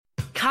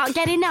can't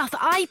get enough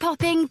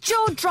eye-popping,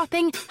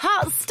 jaw-dropping,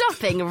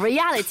 heart-stopping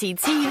reality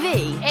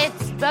TV?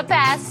 It's the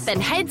best. Then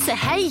head to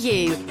Hey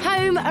You,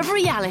 home of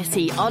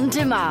reality on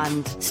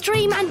demand.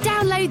 Stream and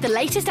download the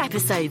latest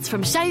episodes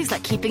from shows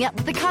like Keeping Up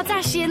with the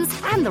Kardashians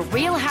and The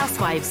Real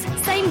Housewives,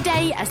 same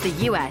day as the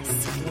US.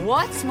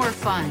 What's more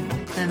fun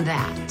than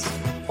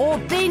that? Or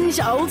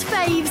binge old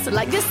faves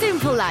like The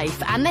Simple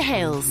Life and The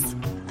Hills.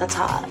 That's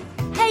hot.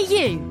 Hey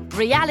You,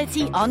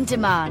 reality on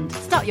demand.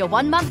 Start your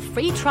 1-month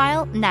free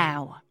trial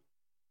now.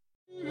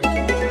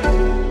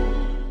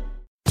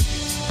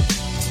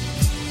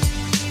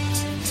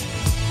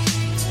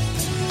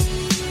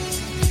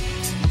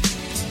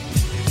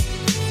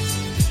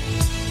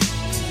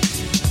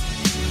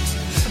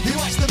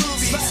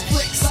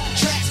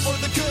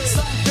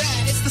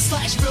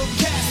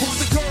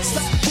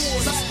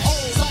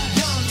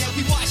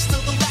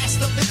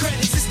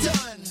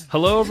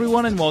 Hello,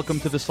 everyone, and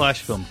welcome to the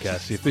Slash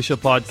Filmcast, the official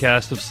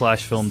podcast of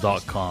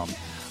SlashFilm.com.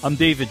 I'm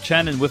David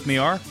Chen, and with me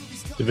are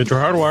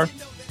Devindra Hardwar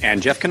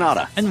and Jeff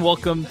Kanata. And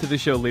welcome to the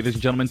show, ladies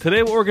and gentlemen.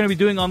 Today, what we're going to be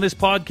doing on this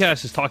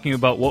podcast is talking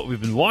about what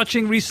we've been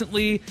watching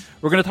recently.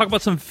 We're going to talk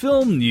about some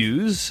film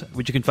news,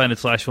 which you can find at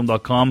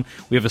SlashFilm.com.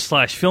 We have a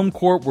Slash Film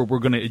Court where we're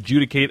going to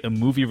adjudicate a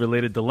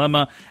movie-related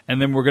dilemma,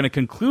 and then we're going to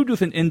conclude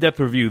with an in-depth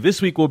review.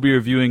 This week, we'll be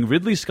reviewing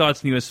Ridley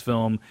Scott's newest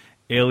film,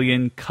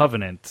 Alien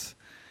Covenant.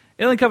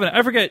 Alien Covenant.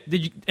 I forget.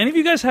 Did any of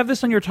you guys have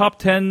this on your top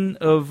 10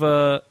 of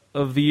the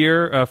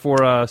year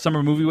for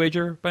Summer Movie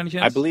Wager by any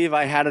chance? I believe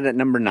I had it at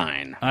number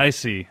 9. I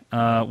see.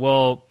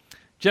 Well,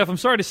 Jeff, I'm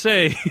sorry to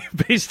say,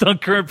 based on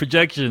current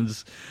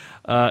projections,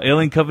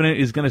 Alien Covenant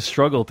is going to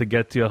struggle to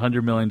get to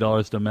 $100 million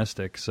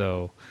domestic.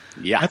 So,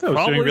 yeah, I thought it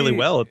was doing really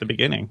well at the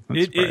beginning.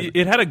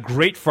 It had a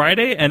great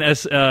Friday, and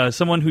as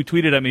someone who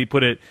tweeted at me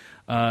put it,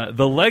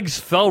 the legs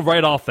fell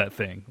right off that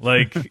thing.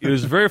 Like, it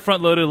was very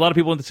front loaded. A lot of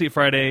people went to see it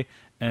Friday.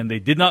 And they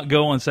did not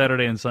go on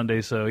Saturday and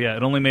Sunday, so yeah,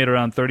 it only made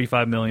around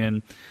 $35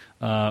 million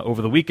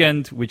over the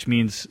weekend, which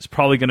means it's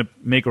probably going to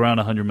make around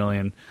 $100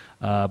 million.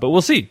 But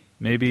we'll see.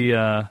 Maybe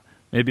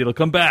it'll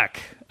come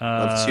back.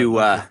 Love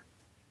to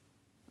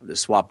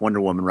swap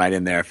Wonder Woman right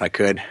in there if I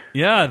could.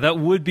 Yeah, that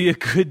would be a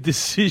good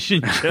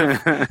decision,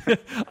 Jeff.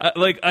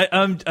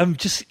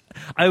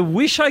 I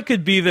wish I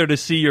could be there to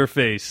see your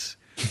face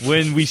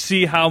when we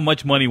see how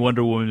much money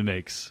Wonder Woman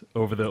makes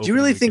over the. Do you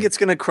really think it's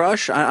going to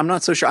crush? I'm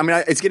not so sure. I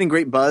mean, it's getting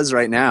great buzz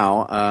right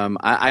now.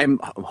 I'm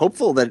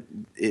hopeful that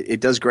it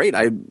does great.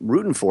 I'm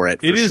rooting for it.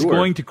 It is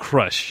going to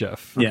crush,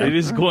 Jeff. Yeah. It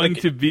is going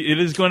to be. It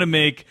is going to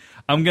make.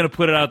 I'm going to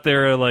put it out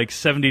there like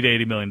 $70 to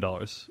 $80 million.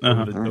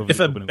 Over if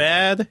a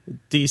bad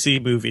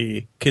DC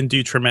movie can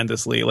do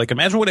tremendously, like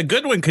imagine what a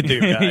good one could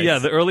do, guys. Yeah,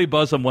 the early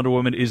buzz on Wonder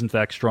Woman is in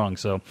fact strong.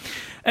 So,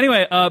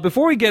 anyway,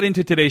 before we get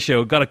into today's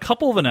show, got a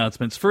couple of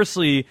announcements.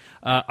 Firstly,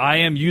 I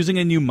am using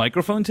a new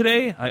microphone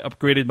today. I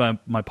upgraded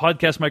my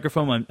podcast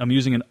microphone. I'm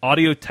using an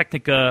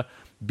Audio-Technica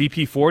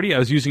BP40. I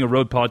was using a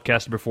Rode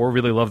Podcaster before.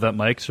 Really love that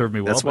mic. Served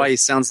me well. That's why he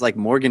sounds like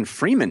Morgan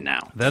Freeman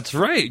now. That's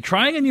right.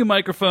 Trying a new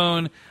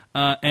microphone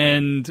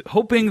and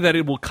hoping that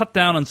it will cut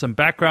down on some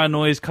background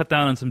noise, cut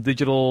down on some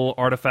digital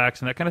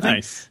artifacts and that kind of thing.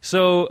 Nice.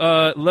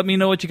 So let me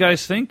know what you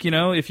guys think. You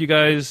know, if you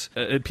guys,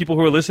 people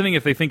who are listening,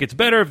 if they think it's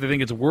better, if they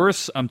think it's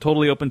worse, I'm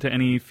totally open to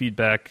any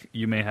feedback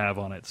you may have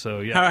on it.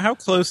 So yeah. How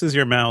close is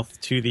your mouth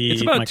to the?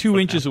 It's about 2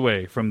 inches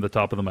away from the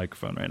top of the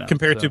microphone right now.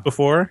 Compared to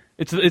before?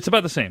 It's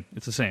about the same.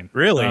 It's the same.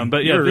 Really?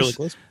 But yeah, you were really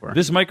close before.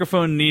 This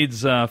microphone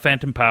needs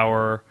phantom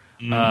power.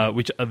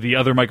 Which the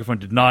other microphone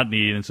did not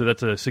need, and so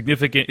that's a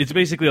significant. It's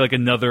basically like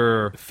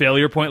another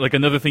failure point, like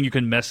another thing you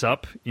can mess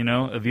up. You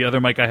know, the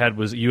other mic I had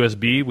was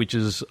USB, which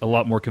is a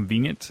lot more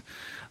convenient.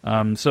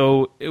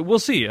 So we'll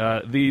see.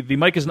 The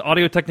mic is an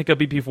Audio-Technica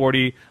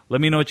BP40.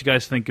 Let me know what you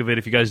guys think of it.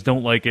 If you guys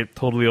don't like it,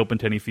 totally open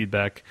to any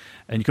feedback.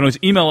 And you can always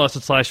email us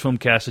at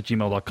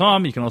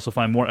slashfilmcast@gmail.com. You can also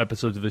find more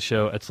episodes of the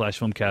show at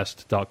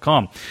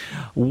slashfilmcast.com.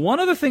 One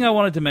other thing I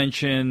wanted to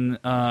mention,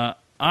 I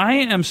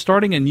am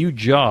starting a new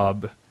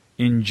job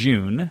in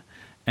June,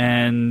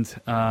 and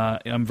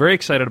I'm very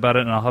excited about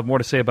it, and I'll have more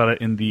to say about it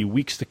in the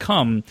weeks to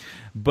come.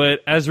 But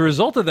as a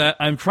result of that,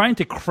 I'm trying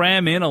to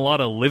cram in a lot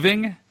of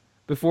living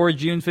before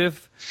June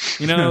 5th.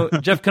 You know,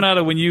 Jeff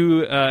Kanata, when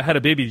you had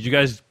a baby, did you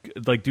guys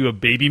like do a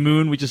baby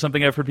moon, which is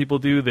something I've heard people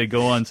do? They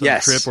go on some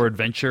trip or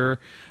adventure.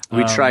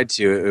 We tried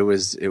to. It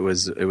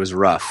was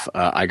rough.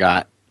 I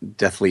got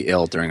deathly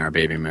ill during our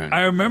baby moon.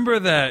 I remember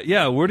that.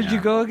 Yeah, where did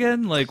you go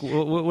again? Like,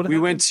 what we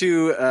went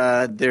to?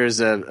 There's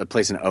a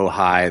place in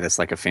Ojai that's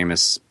like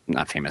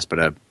not famous,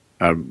 but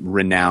a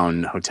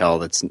renowned hotel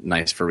that's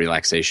nice for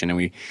relaxation.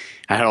 And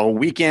I had a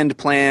weekend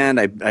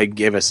planned. I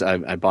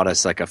bought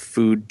us like a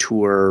food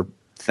tour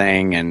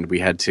thing, and we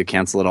had to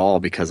cancel it all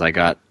because I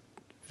got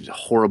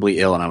horribly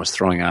ill and I was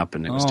throwing up,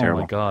 and it was terrible.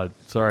 Oh my God!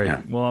 Sorry.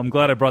 Yeah. Well, I'm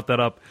glad I brought that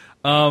up.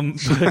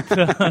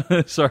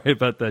 But, sorry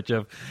about that,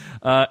 Jeff.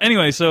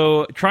 Anyway,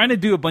 so trying to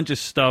do a bunch of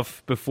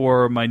stuff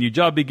before my new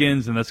job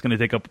begins, and that's going to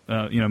take up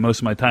most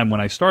of my time when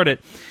I start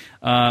it.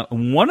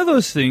 One of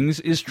those things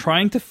is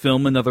trying to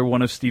film another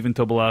one of Stephen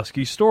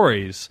Tobolowsky's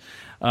stories.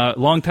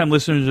 Longtime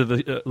listeners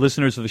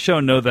of the show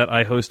know that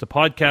I host a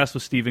podcast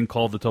with Stephen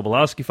called The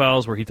Tobolowsky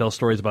Files, where he tells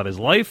stories about his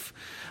life.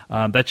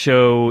 That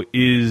show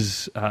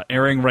is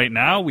airing right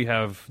now. We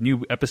have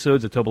new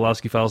episodes at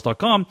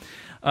tobolowskyfiles.com.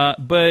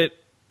 But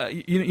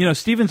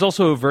Stephen's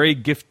also a very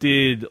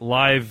gifted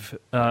live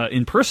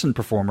in-person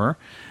performer,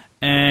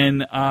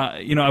 and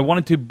I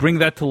wanted to bring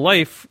that to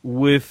life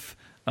with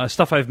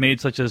stuff I've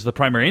made, such as The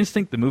Primary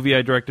Instinct, the movie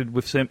I directed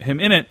with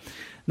him in it.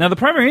 Now, The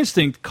Primary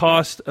Instinct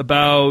cost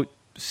about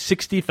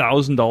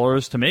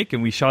 $60,000 to make,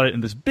 and we shot it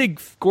in this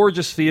big,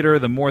 gorgeous theater,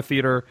 the Moore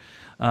Theater.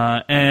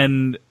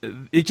 And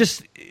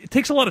it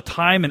takes a lot of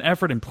time and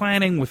effort and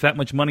planning with that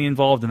much money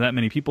involved and that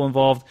many people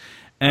involved.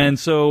 And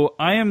so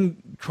I am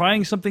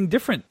trying something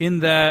different in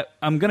that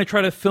I'm going to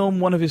try to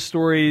film one of his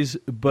stories,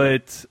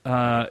 but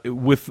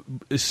with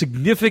a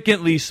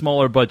significantly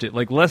smaller budget,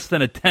 like less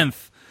than a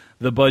tenth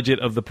the budget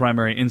of The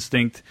Primary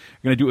Instinct.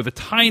 We're going to do it with a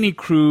tiny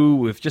crew,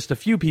 with just a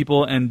few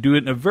people, and do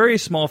it in a very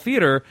small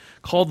theater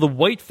called the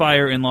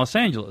Whitefire in Los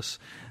Angeles.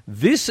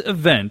 This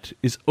event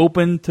is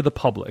open to the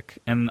public,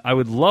 and I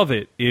would love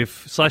it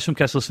if Slash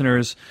Filmcast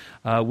listeners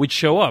would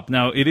show up.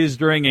 Now, it is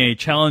during a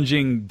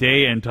challenging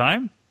day and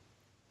time,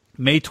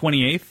 May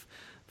 28th,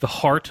 the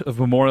heart of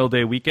Memorial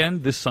Day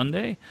weekend, this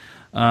Sunday.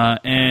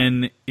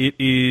 And it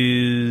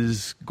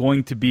is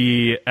going to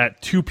be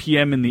at 2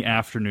 p.m. in the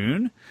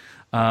afternoon.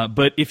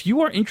 But if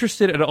you are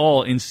interested at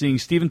all in seeing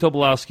Stephen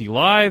Tobolowsky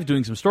live,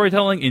 doing some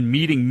storytelling, in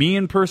meeting me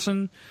in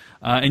person,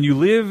 and you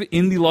live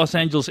in the Los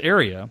Angeles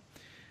area,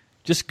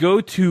 just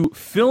go to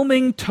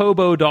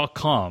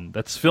filmingtobo.com.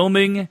 That's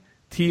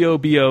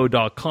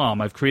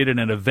filmingtobo.com. I've created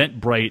an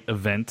Eventbrite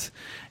event.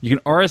 You can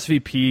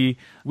RSVP.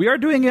 We are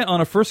doing it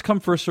on a first-come,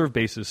 first-served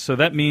basis. So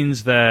that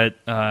means that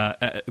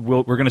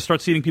we're going to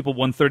start seating people at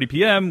 1:30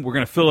 p.m. We're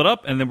going to fill it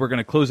up, and then we're going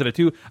to close it at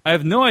 2. I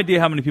have no idea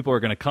how many people are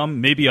going to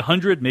come. Maybe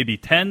 100, maybe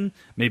 10,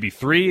 maybe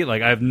 3.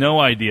 I have no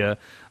idea.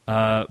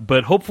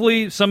 But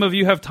hopefully some of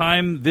you have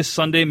time this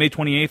Sunday, May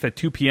 28th at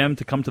 2 p.m.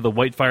 to come to the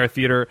Whitefire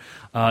Theater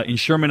in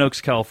Sherman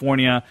Oaks,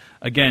 California.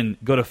 Again,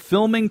 go to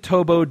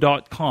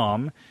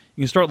filmingtobo.com.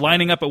 You can start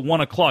lining up at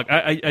 1 o'clock.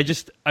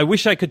 I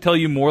wish I could tell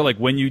you more, like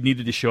when you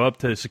needed to show up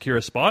to secure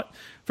a spot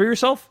for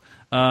yourself.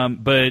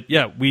 But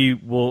yeah, we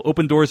will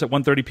open doors at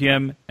 1:30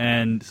 p.m.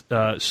 and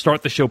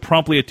start the show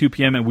promptly at 2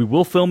 p.m. and we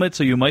will film it,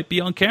 so you might be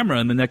on camera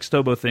in the next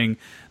Tobo thing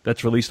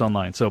that's released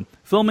online. So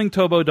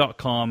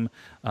filmingtobo.com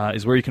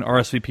is where you can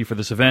RSVP for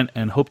this event,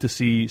 and hope to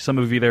see some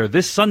of you there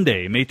this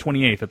Sunday, May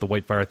 28th at the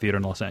Whitefire Theater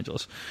in Los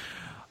Angeles.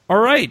 All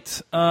right.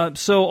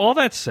 So all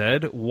that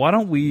said, why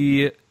don't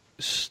we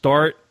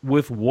start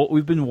with what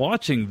we've been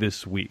watching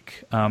this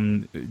week.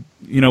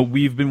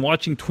 We've been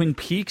watching Twin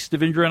Peaks,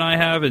 Devindra and I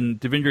have, and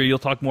Devindra, you'll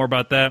talk more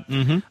about that.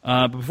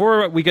 But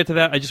before we get to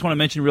that, I just want to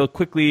mention real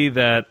quickly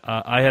that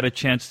I had a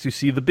chance to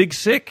see The Big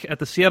Sick at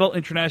the Seattle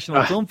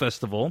International Film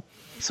Festival.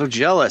 So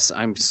jealous.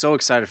 I'm so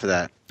excited for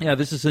that. Yeah,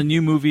 this is a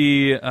new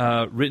movie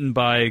written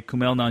by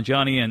Kumail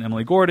Nanjiani and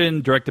Emily Gordon,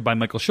 directed by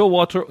Michael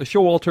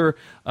Showalter.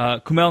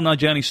 Kumail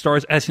Nanjiani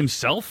stars as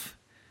himself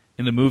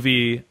in the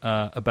movie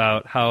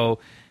about how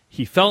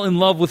he fell in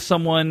love with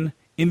someone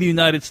in the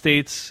United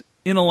States,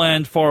 in a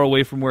land far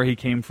away from where he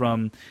came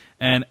from.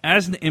 And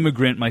as an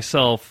immigrant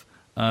myself,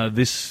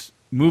 this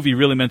movie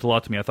really meant a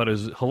lot to me. I thought it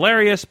was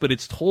hilarious, but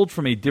it's told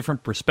from a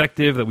different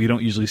perspective that we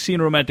don't usually see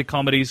in romantic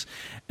comedies.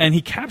 And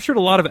he captured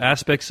a lot of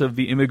aspects of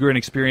the immigrant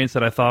experience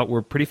that I thought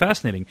were pretty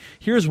fascinating.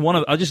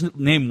 I'll just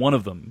name one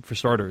of them for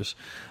starters,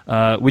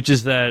 which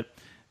is that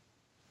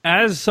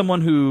as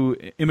someone who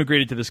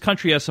immigrated to this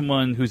country, as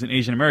someone who's an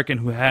Asian American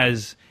who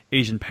has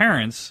Asian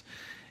parents,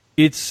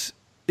 it's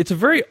a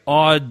very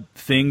odd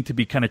thing to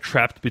be kind of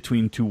trapped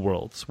between two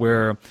worlds,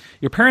 where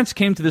your parents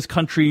came to this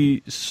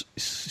country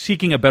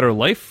seeking a better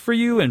life for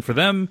you and for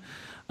them,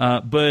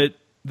 but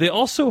they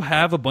also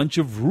have a bunch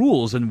of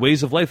rules and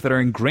ways of life that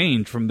are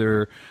ingrained from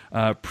their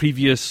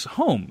previous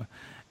home.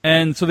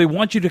 And so they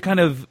want you to kind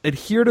of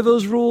adhere to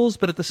those rules,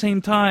 but at the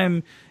same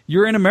time,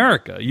 you're in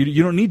America.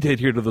 You don't need to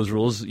adhere to those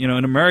rules. In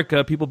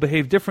America, people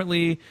behave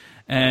differently,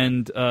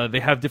 and they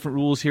have different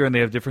rules here, and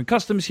they have different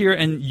customs here.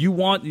 And you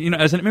want,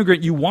 as an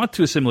immigrant, you want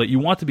to assimilate. You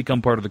want to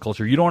become part of the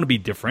culture. You don't want to be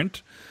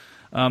different.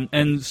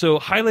 And so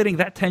highlighting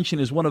that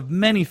tension is one of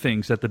many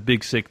things that The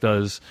Big Sick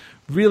does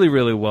really,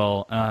 really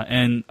well.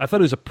 And I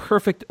thought it was a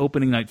perfect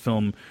opening night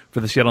film for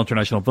the Seattle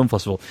International Film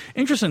Festival.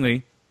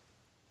 Interestingly,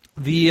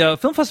 the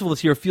film festival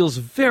this year feels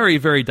very,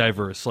 very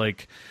diverse.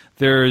 Like,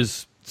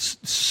 there's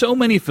so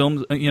many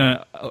films,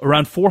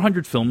 around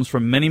 400 films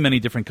from many, many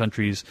different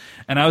countries.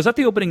 And I was at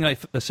the opening night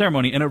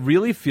ceremony, and it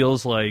really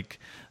feels like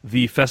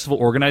the festival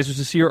organizers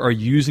this year are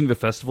using the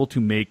festival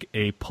to make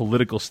a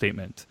political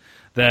statement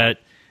that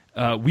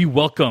we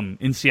welcome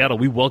in Seattle.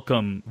 We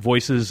welcome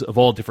voices of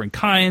all different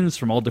kinds,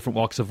 from all different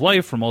walks of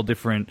life, from all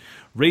different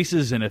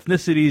races and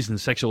ethnicities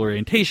and sexual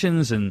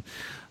orientations, and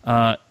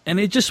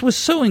it just was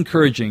so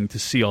encouraging to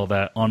see all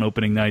that on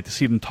opening night, to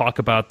see them talk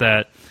about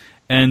that.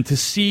 and to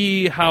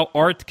see how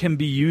art can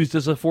be used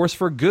as a force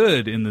for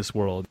good in this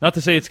world. Not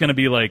to say it's going to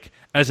be like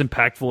as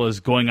impactful as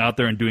going out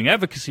there and doing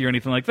advocacy or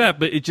anything like that,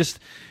 but it just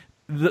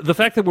the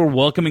fact that we're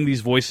welcoming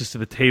these voices to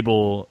the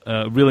table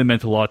really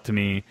meant a lot to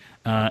me.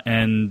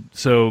 And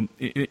so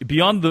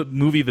beyond the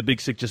movie The Big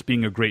Sick just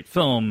being a great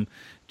film,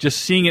 just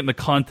seeing it in the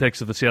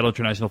context of the Seattle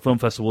International Film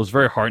Festival is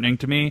very heartening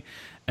to me,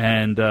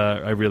 and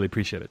I really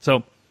appreciate it.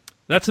 So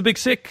that's The Big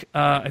Sick.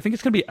 I think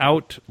it's going to be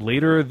out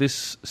later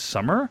this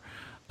summer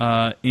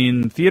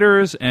in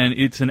theaters, and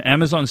it's an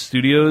Amazon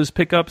Studios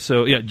pickup.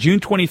 So yeah,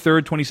 June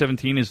 23rd,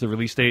 2017 is the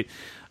release date.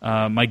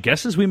 My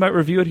guess is we might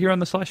review it here on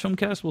the Slash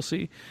Filmcast. We'll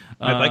see.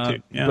 I'd like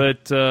to, yeah.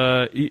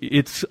 But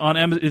it's on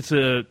it's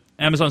a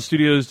Amazon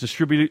Studios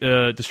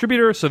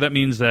distributor, so that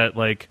means that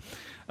like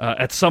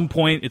at some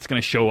point it's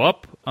going to show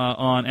up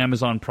on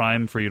Amazon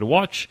Prime for you to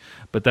watch,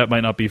 but that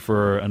might not be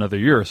for another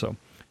year or so.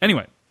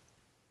 Anyway,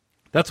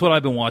 that's what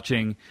I've been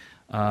watching.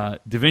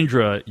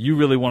 Devindra, you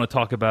really want to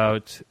talk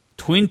about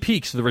Twin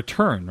Peaks: The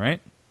Return,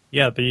 right?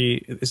 Yeah,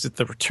 is it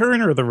The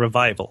Return or The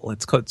Revival?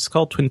 It's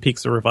called Twin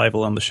Peaks: The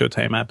Revival on the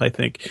Showtime app, I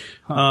think.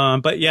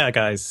 But yeah,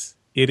 guys,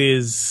 it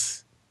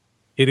is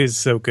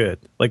so good.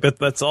 Like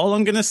that's all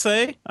I'm gonna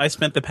say. I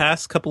spent the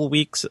past couple of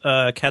weeks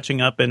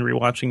catching up and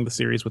rewatching the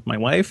series with my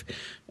wife,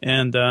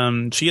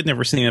 and she had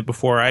never seen it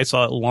before. I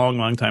saw it a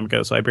long time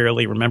ago, so I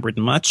barely remembered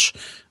much.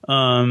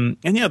 And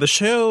yeah, the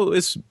show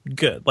is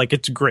good. Like,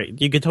 it's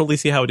great. You can totally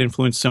see how it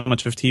influenced so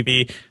much of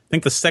TV. I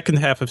think the second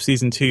half of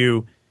season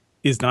 2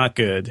 is not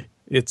good.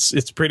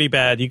 It's pretty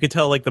bad. You could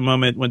tell, like, the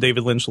moment when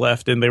David Lynch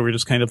left and they were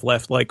just kind of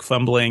left, like,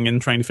 fumbling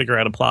and trying to figure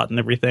out a plot and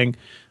everything.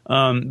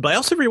 But I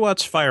also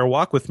rewatched Fire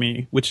Walk with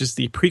Me, which is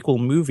the prequel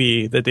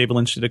movie that David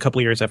Lynch did a couple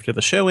years after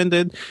the show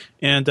ended.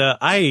 And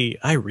I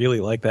really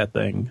like that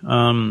thing.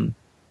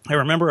 I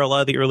remember a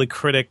lot of the early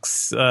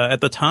critics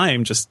at the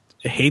time just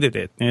hated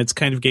it. And it's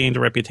kind of gained a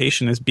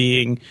reputation as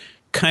being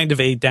kind of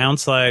a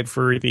downside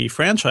for the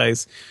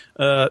franchise.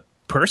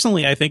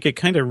 Personally, I think it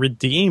kind of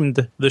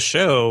redeemed the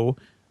show,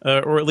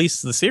 or at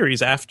least the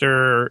series,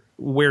 after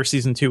where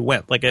season 2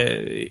 went. Like,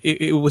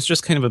 it was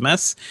just kind of a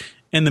mess.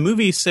 And the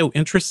movie is so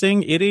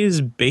interesting. It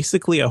is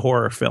basically a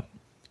horror film.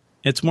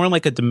 It's more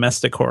like a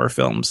domestic horror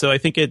film. So I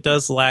think it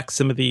does lack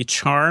some of the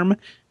charm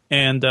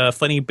and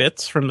funny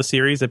bits from the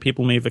series that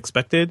people may have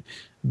expected.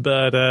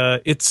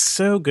 But it's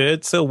so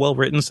good, so well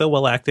written, so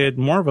well acted.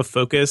 More of a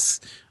focus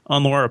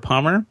on Laura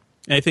Palmer.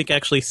 And I think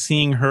actually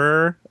seeing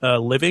her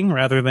living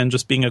rather than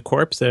just being a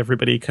corpse that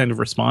everybody kind of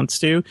responds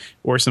to,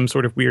 or some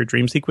sort of weird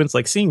dream sequence,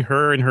 like seeing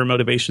her and her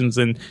motivations,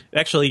 and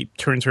actually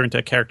turns her into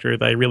a character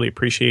that I really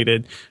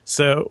appreciated.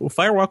 So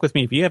Fire Walk with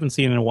Me, if you haven't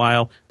seen it in a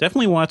while,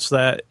 definitely watch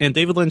that. And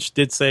David Lynch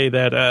did say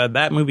that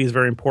that movie is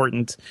very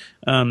important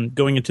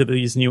going into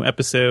these new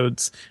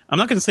episodes. I'm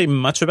not going to say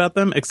much about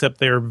them, except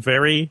they're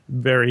very,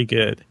 very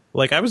good.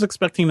 Like, I was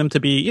expecting them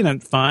to be,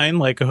 fine,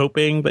 like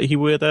hoping that he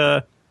would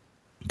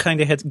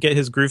kind of get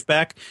his groove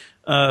back,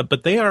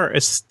 but they are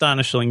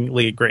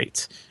astonishingly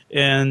great.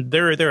 And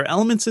there are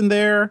elements in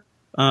there.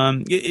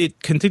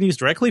 It continues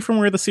directly from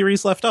where the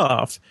series left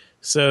off.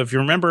 So if you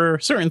remember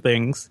certain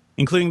things,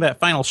 including that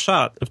final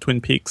shot of Twin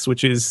Peaks,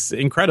 which is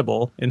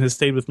incredible and has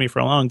stayed with me for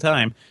a long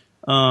time,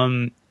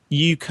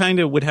 you kind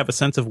of would have a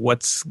sense of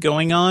what's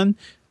going on.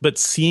 But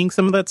seeing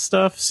some of that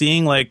stuff,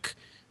 seeing like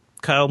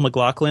Kyle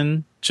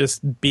MacLachlan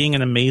just being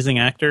an amazing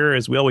actor,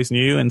 as we always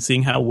knew, and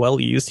seeing how well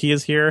used he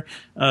is here.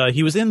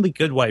 He was in The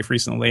Good Wife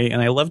recently,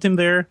 and I loved him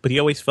there, but he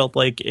always felt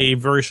like a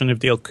version of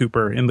Dale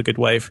Cooper in The Good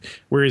Wife,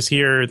 whereas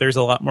here, there's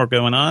a lot more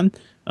going on.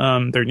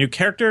 There are new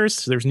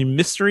characters, there's new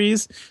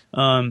mysteries.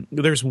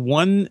 There's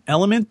one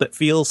element that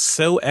feels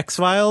so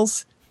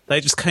X-Files that I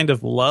just kind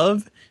of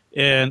love,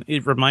 and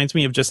it reminds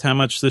me of just how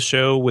much the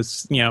show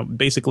was,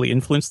 basically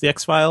influenced the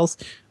X-Files.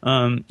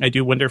 I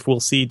do wonder if we'll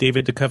see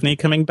David Duchovny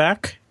coming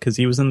back, because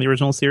he was in the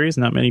original series.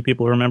 Not many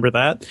people remember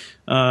that.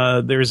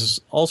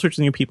 There's all sorts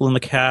of new people in the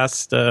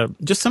cast.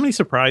 Just so many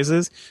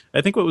surprises.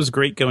 I think what was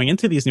great going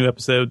into these new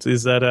episodes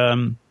is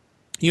that,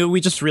 we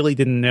just really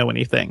didn't know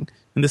anything.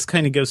 And this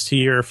kind of goes to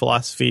your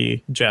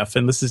philosophy, Jeff.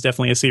 And this is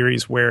definitely a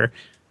series where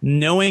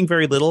knowing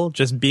very little,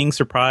 just being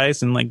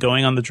surprised and like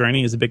going on the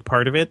journey is a big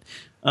part of it.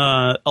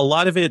 A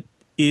lot of it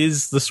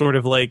is the sort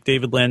of like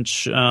David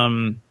Lynch,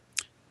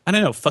 I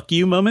don't know, fuck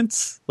you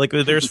moments. Like,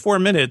 there's 4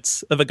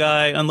 minutes of a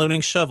guy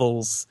unloading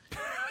shovels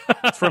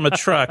from a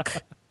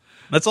truck.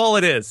 That's all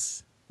it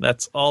is.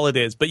 That's all it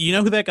is. But you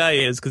know who that guy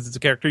is because it's a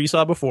character you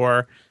saw before.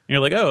 And you're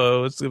like,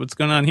 oh, what's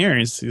going on here?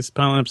 He's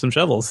piling up some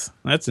shovels.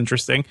 That's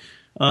interesting.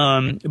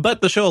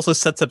 But the show also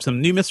sets up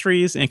some new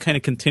mysteries and kind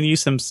of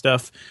continues some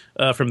stuff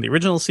from the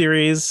original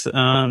series.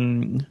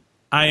 I'm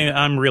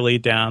really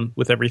down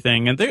with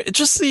everything, and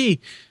just the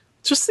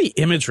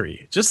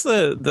imagery, just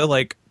the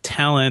like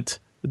talent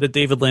that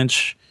David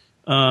Lynch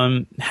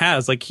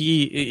has. Like,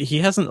 he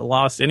hasn't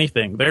lost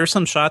anything. There are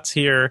some shots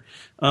here.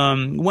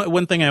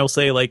 One thing I will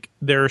say, like,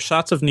 there are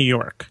shots of New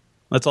York.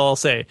 That's all I'll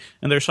say,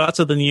 and there are shots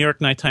of the New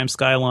York nighttime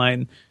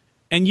skyline,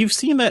 and you've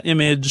seen that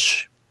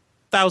image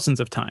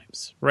thousands of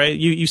times, right?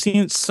 You've seen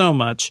it so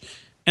much.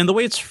 and the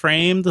way it's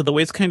framed, the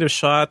way it's kind of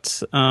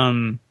shot,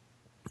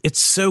 it's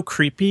so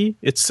creepy.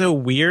 It's so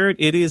weird.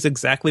 It is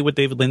exactly what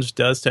David Lynch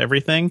does to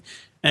everything.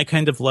 And I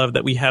kind of love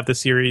that we have the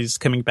series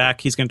coming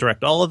back. He's going to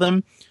direct all of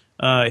them.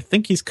 I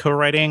think he's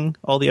co-writing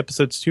all the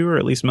episodes too, or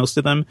at least most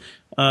of them.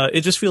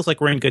 It just feels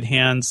like we're in good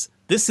hands.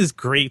 This is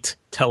great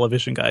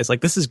television, guys.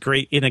 Like, this is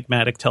great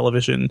enigmatic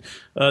television.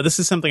 This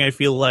is something I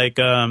feel like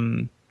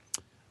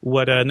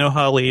what Noah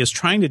Hawley is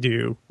trying to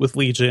do with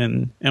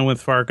Legion and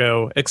with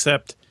Fargo,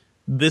 except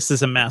this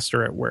is a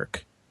master at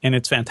work, and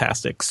it's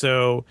fantastic.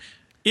 So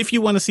if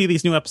you want to see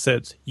these new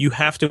episodes, you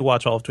have to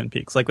watch all of Twin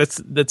Peaks. Like, this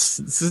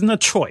isn't a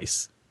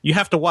choice. You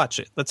have to watch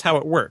it. That's how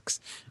it works.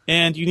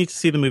 And you need to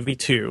see the movie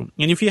too.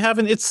 And if you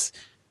haven't, it's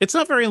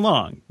not very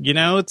long. You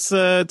know, it's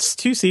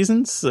 2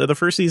 seasons. The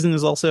first season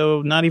is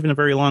also not even a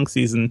very long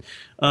season.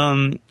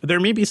 There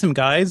may be some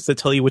guides that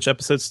tell you which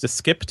episodes to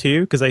skip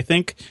too, because I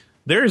think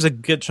there is a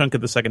good chunk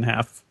of the second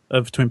half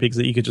of Twin Peaks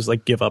that you could just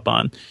like give up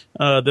on.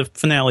 The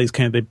finale is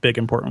kind of the big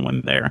important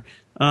one there.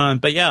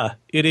 But yeah,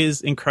 it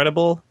is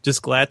incredible.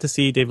 Just glad to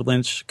see David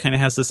Lynch kind of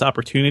has this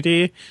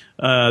opportunity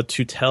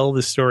to tell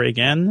this story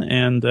again.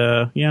 And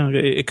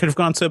it could have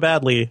gone so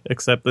badly,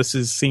 except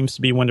seems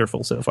to be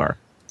wonderful so far.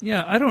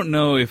 Yeah, I don't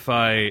know if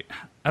I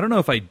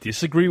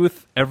disagree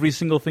with every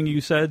single thing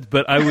you said,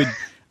 but I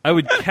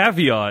would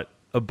caveat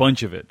a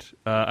bunch of it.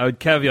 I would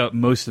caveat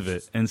most of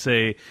it and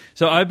say,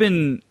 so I've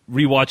been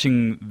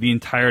rewatching the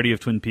entirety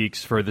of Twin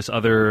Peaks for this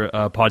other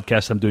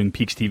podcast I'm doing,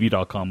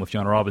 peakstv.com with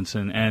John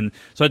Robinson, and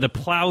so I had to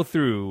plow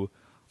through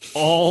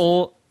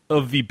all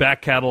of the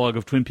back catalog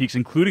of Twin Peaks,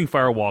 including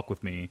Fire Walk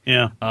with Me,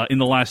 in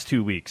the last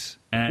 2 weeks.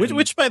 And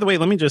which, by the way,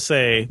 let me just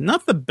say,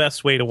 not the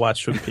best way to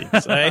watch Twin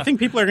Peaks. I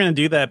think people are going to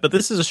do that, but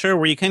this is a show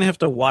where you kind of have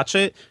to watch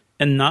it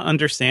and not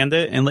understand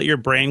it and let your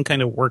brain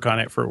kind of work on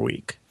it for a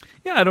week.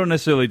 Yeah, I don't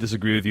necessarily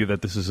disagree with you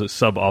that this is a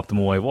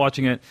suboptimal way of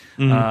watching it.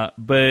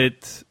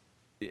 But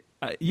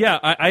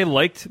I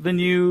liked the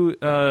new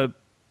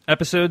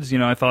episodes. You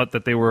know, I thought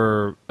that they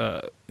were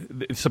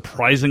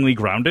surprisingly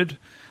grounded.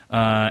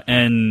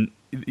 And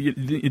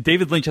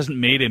David Lynch hasn't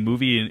made a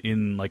movie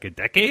in like a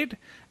decade.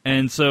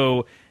 And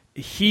so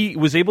he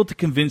was able to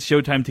convince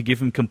Showtime to give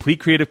him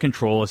complete creative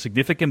control, a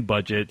significant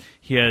budget.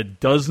 He had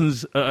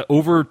dozens,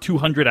 over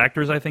 200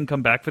 actors, I think,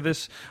 come back for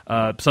this,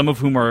 some of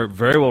whom are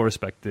very well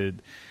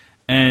respected.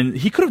 And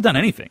he could have done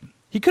anything.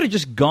 He could have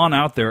just gone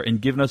out there and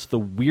given us the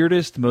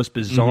weirdest, most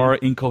bizarre,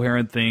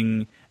 incoherent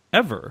thing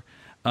ever.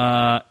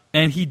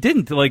 And he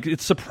didn't. Like,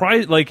 it's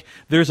surprising. Like,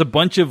 there's a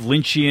bunch of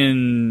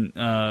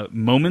Lynchian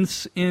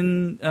moments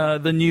in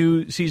the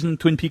new season,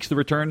 Twin Peaks: The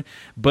Return,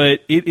 but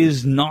it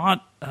is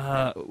not.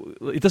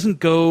 It doesn't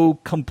go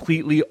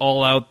completely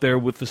all out there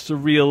with the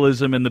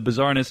surrealism and the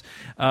bizarreness.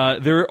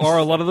 There are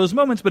a lot of those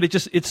moments, but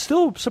it's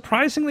still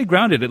surprisingly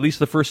grounded. At least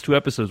the first 2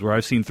 episodes, where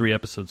I've seen 3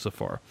 episodes so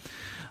far.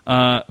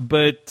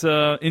 But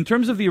in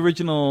terms of the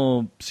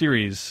original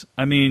series,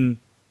 I mean,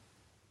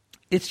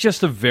 it's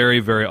just a very,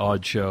 very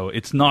odd show.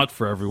 It's not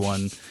for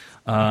everyone.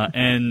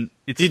 And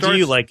Did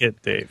you like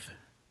it, Dave?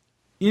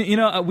 You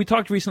know, we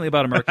talked recently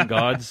about American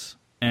Gods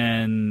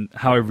and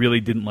how I really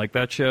didn't like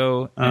that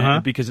show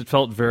because it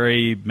felt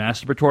very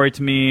masturbatory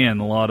to me, and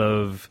a lot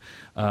of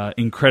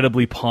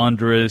incredibly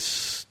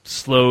ponderous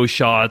slow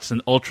shots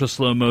and ultra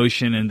slow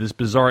motion and this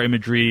bizarre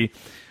imagery.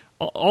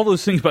 All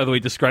those things, by the way,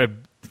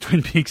 describe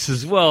Twin Peaks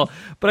as well.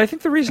 But I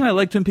think the reason I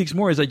like Twin Peaks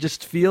more is I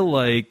just feel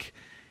like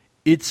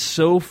it's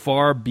so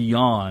far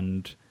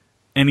beyond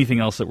anything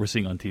else that we're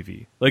seeing on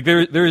TV. Like,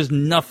 there is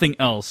nothing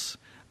else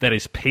that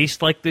is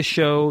paced like this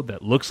show,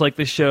 that looks like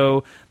this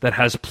show, that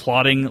has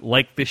plotting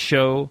like this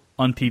show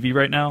on TV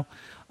right now.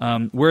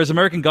 Whereas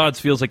American Gods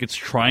feels like it's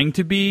trying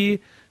to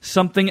be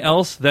something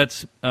else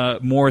that's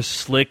more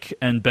slick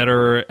and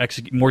better,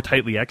 more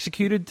tightly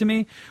executed to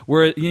me.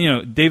 Where, you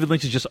know, David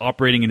Lynch is just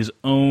operating in his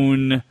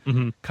own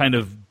kind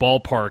of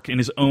ballpark, in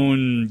his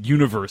own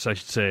universe, I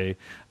should say,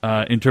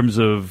 in terms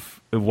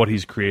of what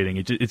he's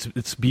creating.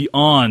 It's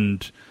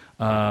beyond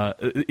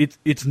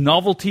its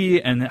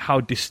novelty and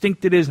how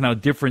distinct it is and how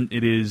different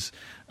it is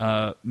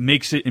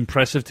makes it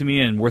impressive to me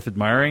and worth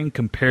admiring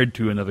compared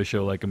to another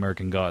show like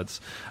American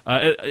Gods.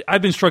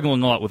 I've been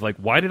struggling a lot with, like,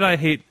 why did I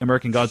hate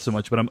American Gods so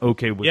much, but I'm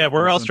okay with it. Yeah,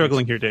 we're all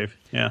struggling here, Dave.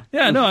 Yeah,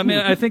 no, I mean,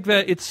 I think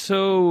that it's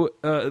so...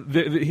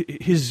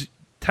 his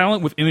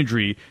talent with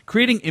imagery,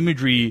 creating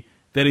imagery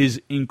that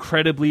is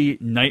incredibly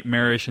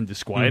nightmarish and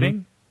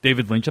disquieting,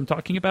 David Lynch I'm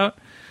talking about,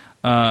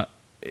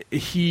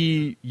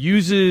 he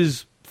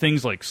uses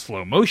things like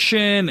slow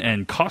motion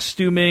and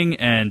costuming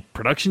and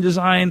production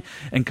design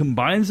and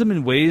combines them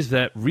in ways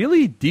that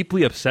really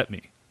deeply upset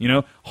me. You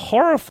know,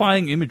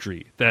 horrifying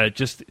imagery that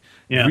just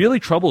really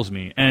troubles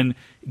me and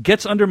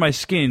gets under my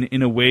skin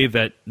in a way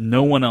that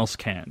no one else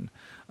can.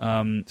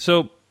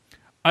 So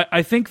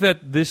I think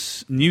that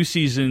this new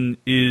season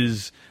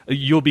is,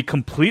 you'll be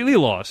completely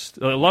lost.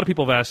 A lot of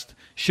people have asked,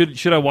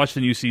 should I watch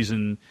the new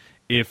season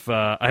if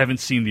I haven't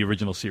seen the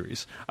original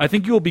series. I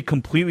think you will be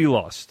completely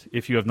lost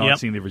if you have not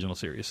seen the original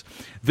series.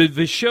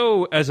 The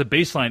show as a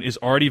baseline is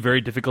already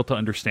very difficult to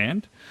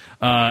understand,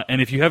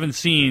 and if you haven't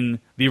seen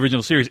the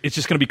original series, it's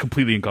just going to be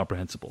completely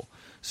incomprehensible.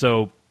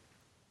 So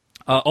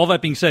all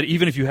that being said,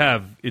 even if you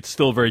have, it's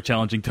still very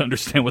challenging to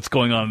understand what's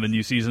going on in the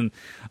new season.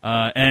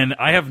 And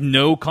I have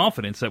no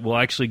confidence that we'll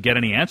actually get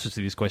any answers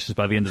to these questions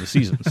by the end of the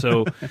season.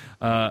 So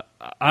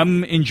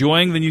I'm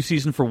enjoying the new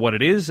season for what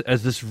it is,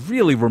 as this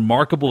really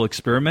remarkable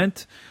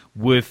experiment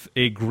with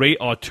a great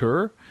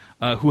auteur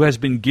who has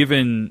been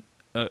given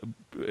a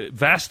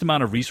vast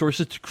amount of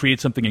resources to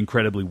create something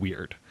incredibly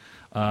weird.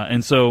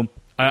 And so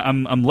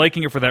I'm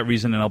liking it for that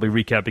reason, and I'll be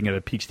recapping it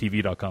at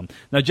peakstv.com.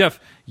 Now, Jeff,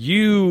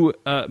 you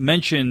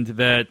mentioned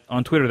that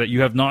on Twitter that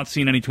you have not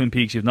seen any Twin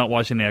Peaks, you have not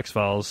watched any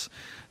X-Files.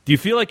 Do you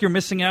feel like you're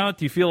missing out?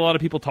 Do you feel a lot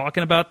of people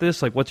talking about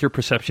this? Like, what's your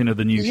perception of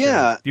the new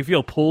show? Do you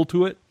feel a pull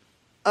to it?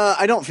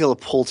 I don't feel a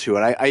pull to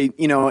it.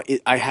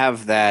 I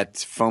have that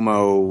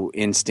FOMO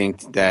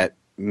instinct that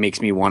makes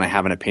me want to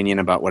have an opinion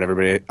about what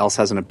everybody else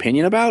has an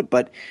opinion about,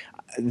 but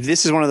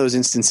this is one of those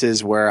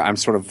instances where I'm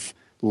sort of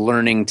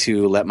learning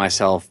to let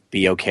myself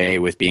be okay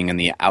with being on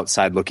the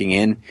outside looking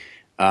in,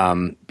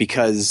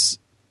 because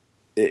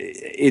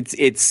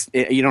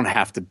you don't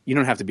have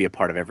to be a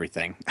part of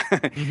everything.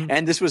 Mm-hmm.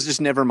 And this was just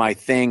never my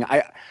thing.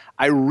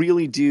 I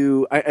really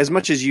do, as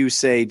much as you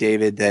say,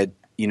 David, that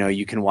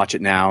you can watch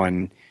it now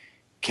and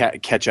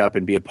catch up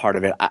and be a part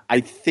of it.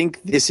 I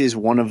think this is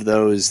one of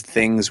those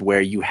things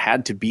where you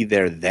had to be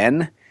there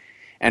then,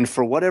 and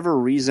for whatever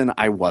reason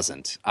I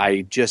wasn't.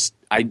 I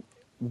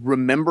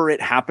remember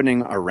it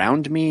happening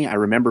around me. I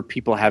remember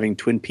people having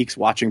Twin Peaks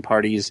watching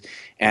parties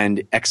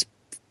and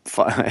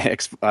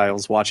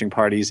X-Files watching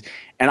parties,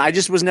 and I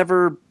just was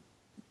never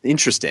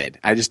interested.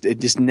 It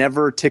just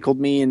never tickled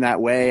me in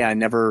that way.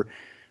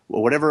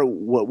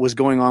 What was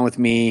going on with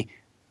me,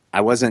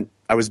 I was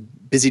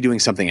busy doing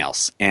something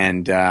else,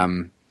 and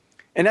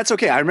that's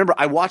okay. I remember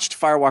I watched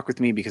Firewalk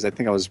with Me because I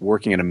think I was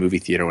working at a movie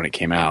theater when it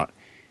came out,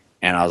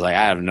 and I was like,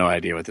 I have no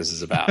idea what this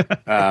is about.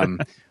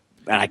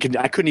 And I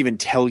couldn't even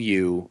tell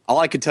you. All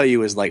I could tell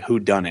you is like who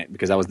done it,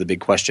 because that was the big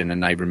question,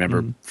 and I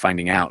remember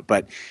finding out.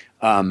 But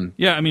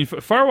yeah, I mean,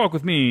 Firewalk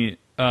with Me,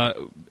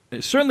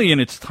 certainly in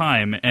its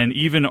time, and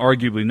even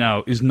arguably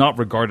now, is not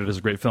regarded as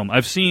a great film.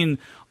 I've seen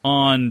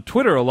on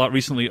Twitter a lot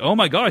recently, oh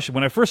my gosh,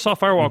 when I first saw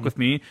Firewalk with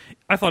Me,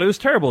 I thought it was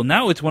terrible.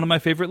 Now it's one of my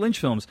favorite Lynch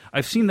films.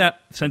 I've seen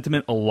that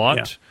sentiment a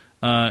lot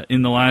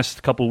in the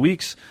last couple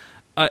weeks.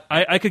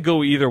 I could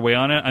go either way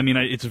on it. I mean,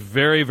 it's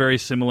very, very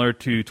similar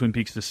to Twin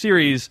Peaks the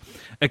series,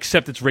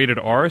 except it's rated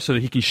R, so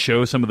that he can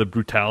show some of the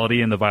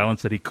brutality and the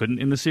violence that he couldn't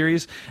in the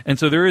series. And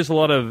so there is a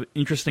lot of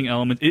interesting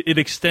elements. It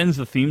extends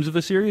the themes of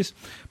the series,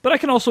 but I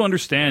can also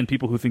understand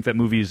people who think that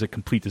movie is a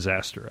complete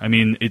disaster. I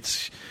mean,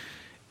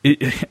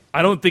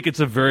 I don't think it's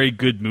a very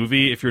good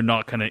movie if you're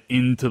not kind of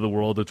into the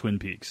world of Twin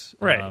Peaks.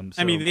 Right.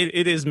 I mean,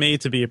 it is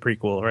made to be a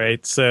prequel,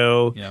 right?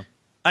 So yeah.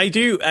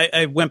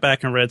 I went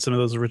back and read some of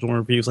those original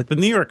reviews. Like the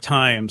New York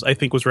Times, I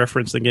think, was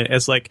referencing it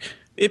as like,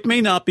 it may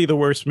not be the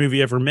worst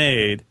movie ever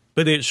made,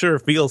 but it sure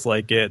feels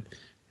like it.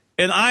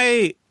 And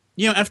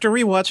after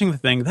rewatching the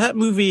thing, that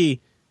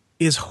movie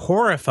is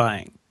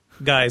horrifying,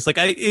 guys. Like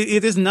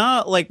it is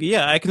not like,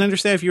 I can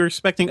understand if you were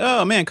expecting,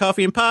 oh man,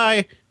 coffee and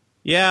pie.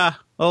 Yeah.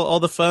 All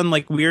the fun,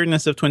 like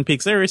weirdness of Twin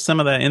Peaks. There is some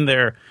of that in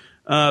there.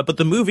 But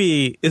the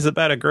movie is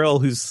about a girl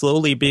who's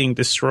slowly being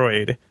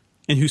destroyed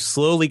and who's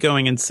slowly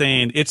going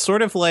insane. It's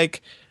sort of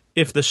like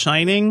if The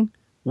Shining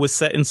was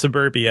set in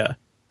suburbia.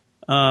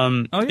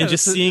 And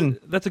just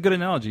that's a good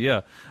analogy,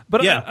 yeah.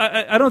 But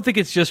yeah. I don't think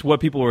it's just what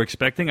people were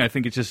expecting. I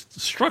think it's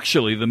just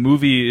structurally the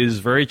movie is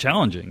very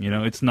challenging.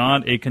 It's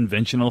not a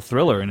conventional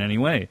thriller in any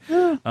way.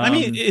 I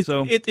mean,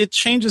 it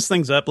changes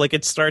things up. Like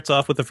it starts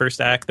off with the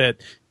first act that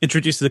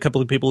introduces a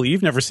couple of people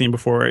you've never seen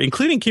before,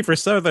 including Kiefer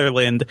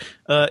Sutherland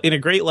in a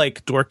great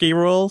like dorky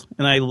role.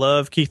 And I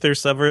love Kiefer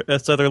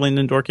Sutherland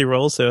in dorky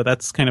roles, so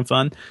that's kind of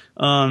fun.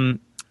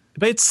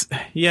 But it's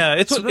weird.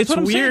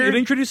 Saying. It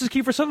introduces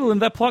Kiefer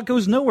Sutherland. That plot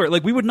goes nowhere.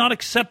 Like we would not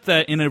accept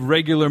that in a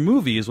regular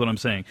movie, is what I'm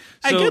saying.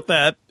 So, I get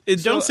that.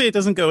 Don't say it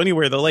doesn't go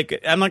anywhere though.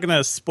 Like I'm not going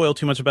to spoil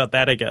too much about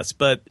that, I guess.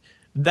 But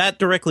that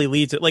directly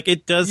leads it. Like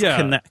it does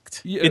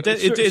connect. Yeah,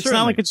 it's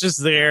not like it's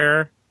just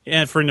there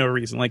and for no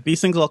reason. Like these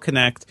things all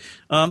connect.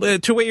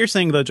 To what you're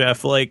saying though,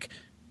 Jeff, like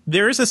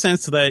there is a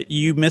sense that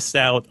you missed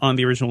out on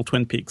the original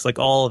Twin Peaks. Like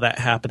all of that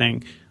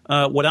happening.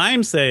 What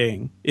I'm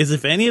saying is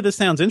if any of this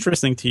sounds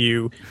interesting to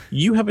you,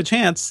 you have a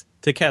chance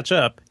to catch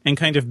up and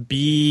kind of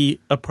be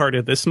a part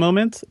of this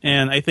moment.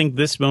 And I think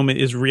this moment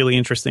is really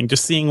interesting.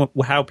 Just seeing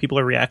how people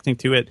are reacting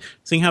to it,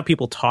 seeing how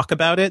people talk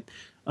about it.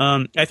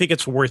 I think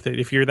it's worth it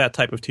if you're that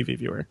type of TV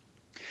viewer.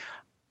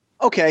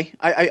 Okay.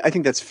 I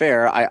think that's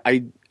fair.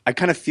 I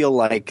kind of feel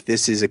like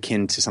this is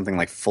akin to something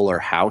like Fuller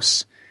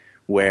House,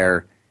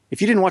 where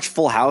if you didn't watch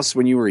Full House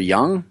when you were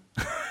young,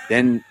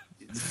 then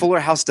Fuller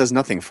House does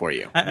nothing for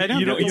you.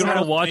 You don't want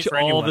to watch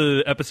all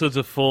the episodes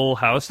of Full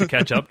House to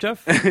catch up,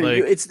 Jeff?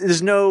 Like,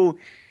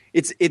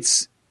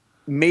 it's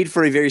made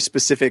for a very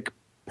specific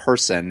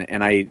person,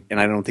 and I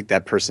don't think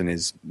that person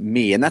is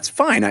me, and that's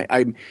fine.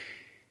 I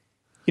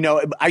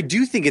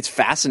do think it's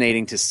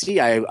fascinating to see.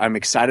 I'm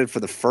excited for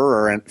the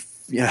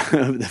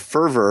the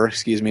fervor,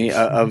 excuse me,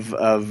 of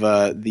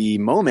the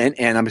moment,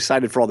 and I'm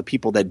excited for all the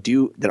people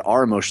that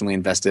are emotionally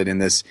invested in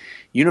this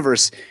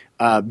universe,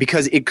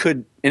 because it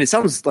could, and it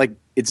sounds like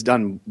it's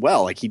done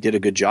well. Like he did a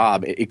good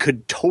job. It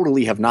could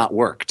totally have not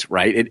worked,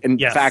 right? In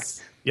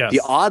fact,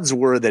 the odds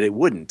were that it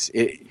wouldn't.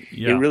 It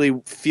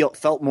really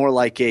felt more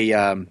like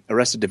a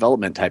Arrested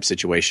Development type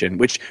situation,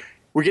 which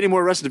we're getting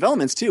more Arrested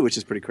Developments too, which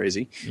is pretty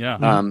crazy.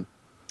 Yeah.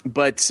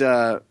 But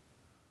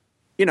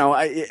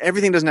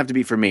everything doesn't have to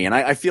be for me, and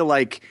I feel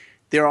like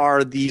there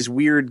are these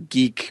weird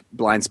geek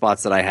blind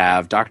spots that I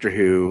have: Doctor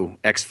Who,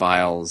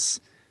 X-Files,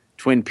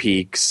 Twin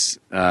Peaks,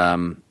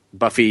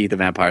 Buffy the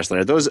Vampire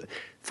Slayer. Those,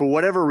 for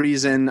whatever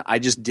reason, I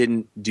just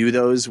didn't do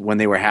those when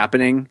they were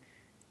happening,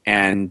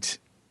 and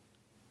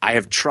I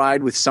have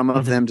tried with some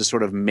of them to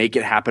sort of make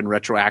it happen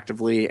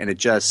retroactively,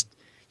 and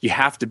you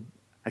have to.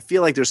 I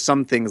feel like there's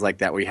some things like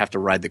that where you have to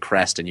ride the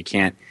crest, and you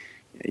can't.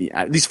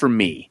 At least for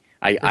me.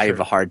 I have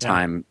a hard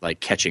time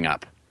like catching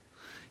up.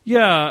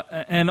 Yeah,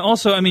 and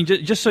also, I mean,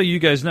 just so you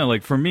guys know,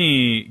 like for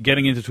me,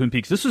 getting into Twin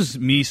Peaks, this was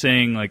me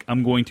saying like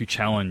I'm going to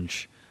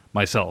challenge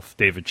myself,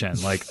 David Chen.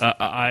 Like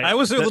I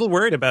was a little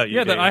worried about you.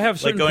 Yeah, Dave, that I have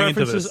certain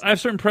preferences. I have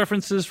certain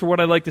preferences for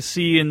what I like to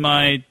see in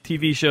my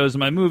TV shows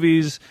and my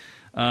movies.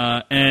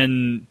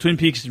 And Twin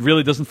Peaks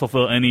really doesn't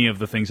fulfill any of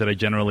the things that I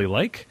generally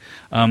like.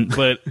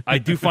 But I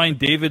do find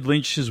David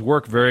Lynch's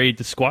work very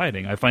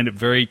disquieting. I find it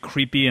very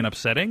creepy and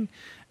upsetting.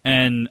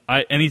 And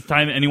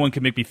anytime anyone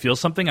can make me feel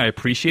something, I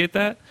appreciate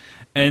that.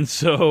 And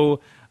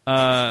so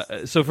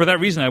for that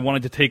reason, I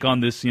wanted to take on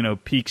this,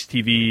 Peaks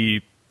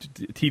TV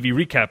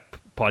recap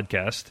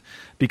podcast,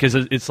 because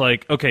it's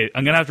like, okay,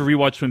 I'm gonna have to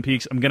rewatch Twin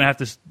Peaks. I'm gonna have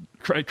to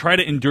try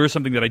to endure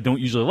something that I don't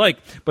usually like,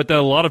 but that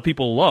a lot of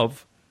people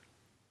love,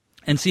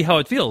 and see how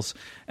it feels.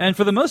 And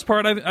for the most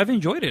part, I've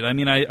enjoyed it. I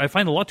mean, I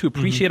find a lot to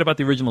appreciate about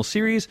the original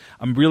series.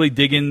 I'm really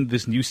digging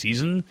this new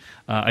season.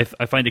 I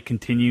find it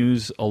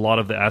continues a lot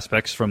of the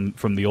aspects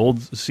from the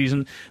old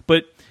season.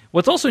 But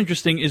what's also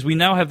interesting is we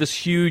now have this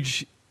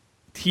huge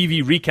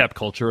TV recap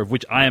culture, of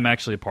which I am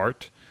actually a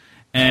part.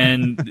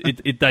 And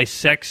it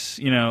dissects,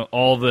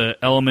 all the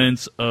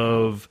elements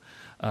of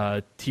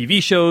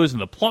TV shows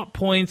and the plot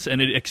points,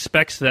 and it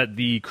expects that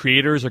the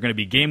creators are going to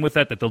be game with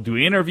that they'll do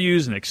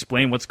interviews and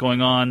explain what's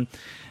going on.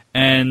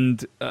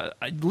 And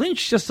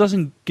Lynch just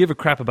doesn't give a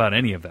crap about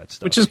any of that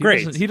stuff. Which is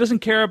great. He doesn't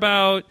care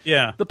about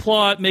the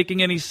plot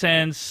making any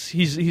sense.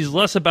 He's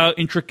less about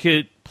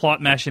intricate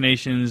plot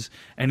machinations,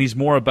 and he's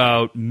more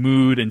about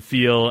mood and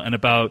feel, and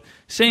about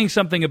saying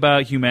something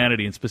about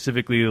humanity, and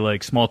specifically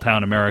like small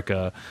town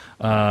America.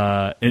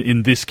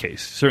 In this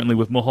case, certainly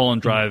with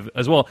Mulholland Drive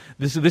as well.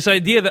 This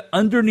idea that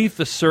underneath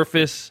the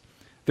surface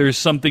there's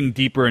something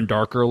deeper and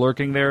darker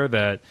lurking there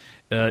that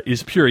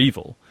is pure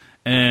evil.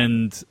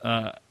 And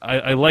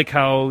I like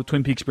how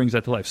Twin Peaks brings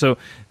that to life. So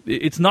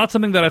it's not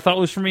something that I thought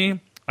was for me.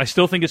 I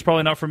still think it's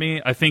probably not for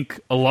me. I think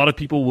a lot of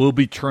people will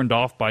be turned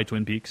off by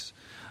Twin Peaks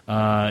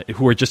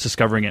who are just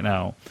discovering it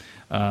now.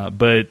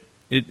 But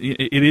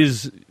it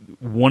is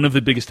one of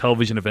the biggest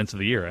television events of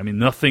the year. I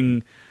mean,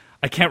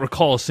 I can't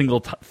recall a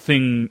single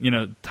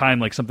time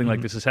like something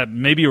like this has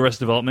happened. Maybe Arrested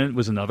Development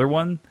was another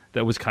one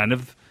that was kind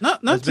of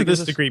not to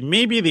this degree.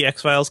 Maybe the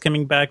X-Files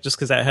coming back just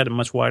because that had a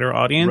much wider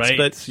audience. Right.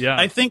 But yeah.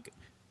 I think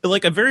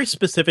like a very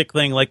specific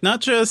thing, like not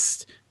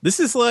just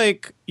this is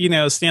like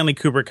Stanley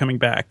Kubrick coming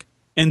back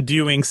and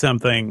doing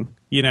something,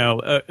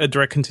 a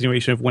direct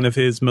continuation of one of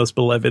his most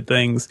beloved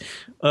things.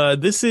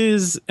 This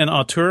is an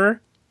auteur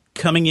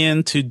coming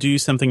in to do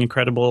something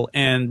incredible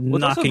and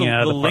knocking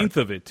out the length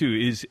of it too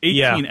is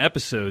 18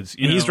 episodes.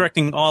 He's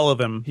directing all of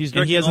them. He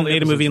hasn't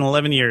made a movie in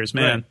 11 years,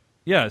 man. Right.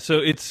 Yeah, so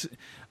it's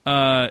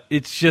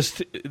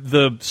just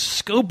the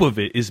scope of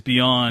it is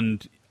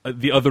beyond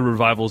the other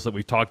revivals that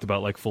we've talked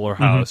about, like Fuller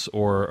House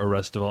or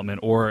Arrested Development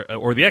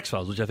or the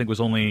X-Files, which I think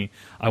was only,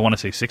 I want to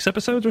say 6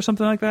 episodes or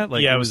something like that.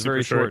 Like, yeah, it was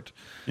very short.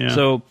 Yeah.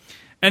 So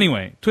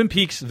anyway, Twin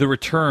Peaks: The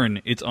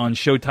Return. It's on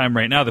Showtime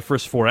right now. The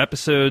first 4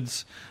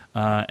 episodes.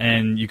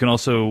 And you can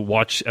also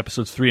watch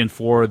episodes 3 and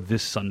 4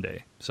 this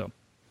Sunday. So,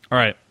 all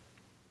right.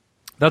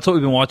 That's what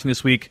we've been watching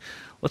this week.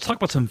 Let's talk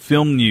about some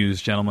film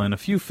news, gentlemen. A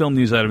few film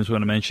news items we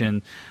want to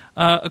mention.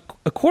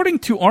 According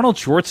to Arnold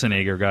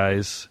Schwarzenegger,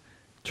 guys,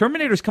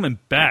 Terminator's coming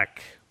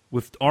back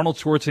with Arnold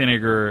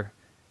Schwarzenegger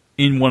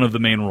in one of the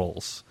main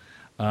roles.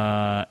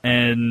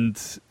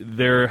 And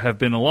there have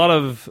been a lot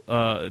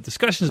of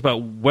discussions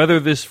about whether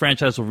this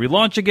franchise will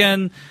relaunch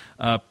again.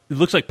 It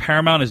looks like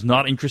Paramount is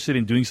not interested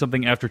in doing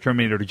something after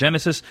Terminator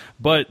Genisys,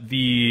 but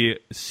the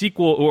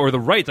sequel, or the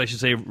rights, I should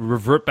say,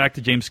 revert back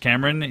to James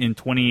Cameron in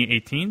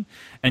 2018,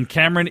 and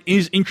Cameron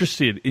is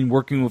interested in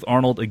working with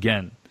Arnold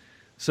again.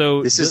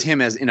 So this is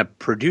him as in a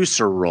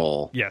producer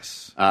role.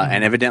 Yes.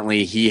 And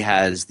evidently he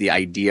has the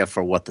idea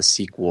for what the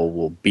sequel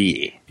will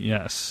be.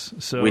 Yes.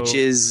 So which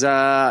is...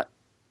 I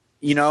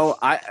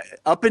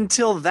up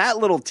until that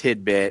little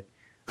tidbit,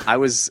 I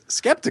was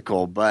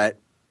skeptical, but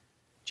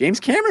James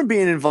Cameron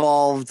being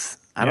involved,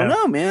 I don't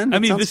know, man. I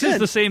mean, sounds this good. is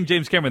the same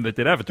James Cameron that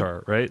did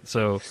Avatar, right?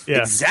 So Yeah.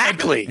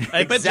 Exactly.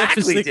 I bet Jeff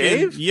is exactly,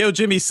 thinking, Dave. yo,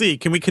 Jimmy C,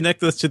 can we connect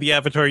this to the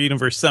Avatar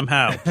universe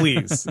somehow,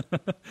 please?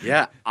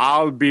 Yeah,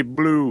 I'll be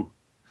blue.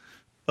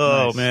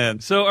 Oh, Nice. man.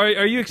 So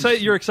are you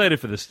excited? You're excited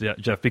for this,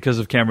 Jeff, because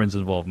of Cameron's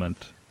involvement.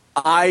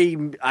 I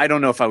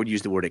don't know if I would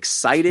use the word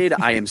excited.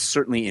 I am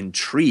certainly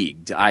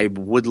intrigued. I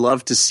would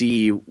love to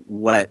see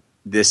what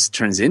this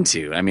turns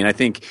into. I mean, I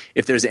think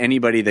if there's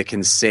anybody that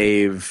can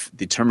save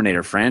the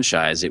Terminator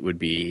franchise, it would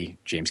be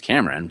James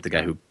Cameron, the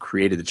guy who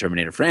created the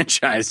Terminator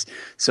franchise.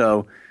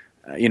 So,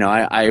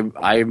 I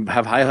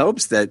have high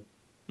hopes that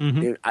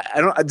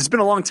it's been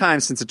a long time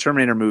since a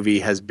Terminator movie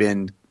has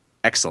been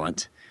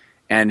excellent.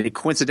 And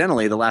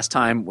coincidentally, the last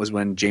time was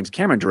when James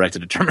Cameron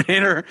directed a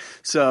Terminator.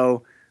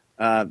 So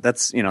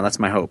that's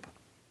my hope.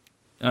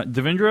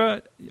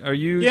 Devendra, are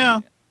you? Yeah.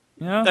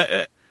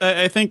 Yeah.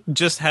 I think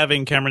just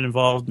having Cameron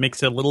involved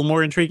makes it a little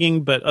more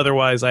intriguing, but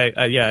otherwise,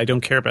 I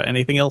don't care about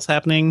anything else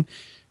happening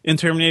in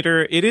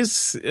Terminator. It is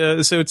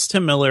so it's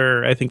Tim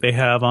Miller. I think they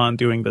have on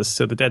doing this.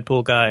 So the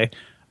Deadpool guy.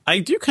 I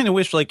do kind of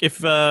wish, like,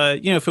 if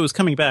if it was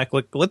coming back,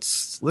 like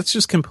let's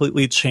just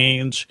completely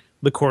change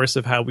the course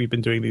of how we've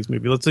been doing these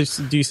movies. Let's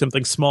just do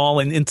something small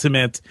and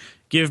intimate.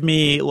 Give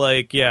me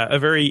a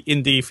very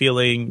indie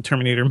feeling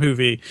Terminator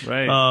movie.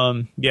 Right.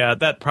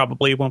 That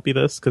probably won't be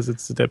this because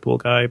it's the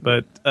Deadpool guy.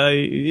 But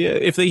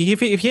if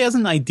he has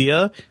an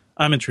idea,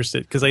 I'm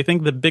interested, because I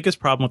think the biggest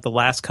problem with the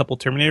last couple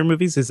Terminator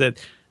movies is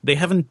that they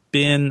haven't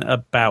been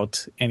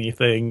about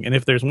anything. And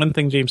if there's one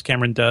thing James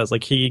Cameron does,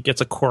 like, he gets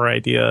a core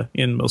idea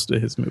in most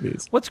of his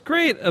movies. What's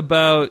great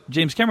about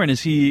James Cameron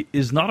is he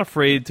is not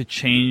afraid to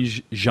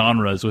change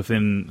genres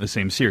within the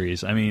same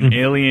series. I mean,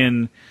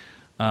 Alien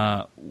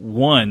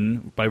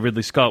 1 by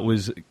Ridley Scott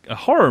was a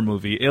horror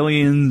movie.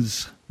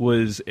 Aliens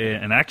was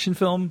an action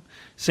film.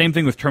 Same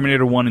thing with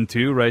Terminator 1 and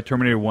 2, right?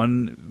 Terminator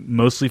 1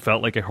 mostly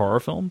felt like a horror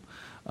film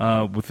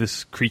with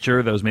this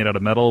creature that was made out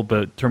of metal,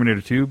 but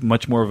Terminator 2,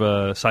 much more of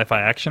a sci-fi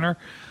actioner.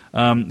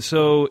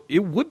 So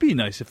it would be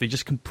nice if they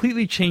just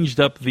completely changed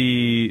up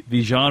the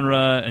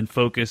genre and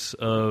focus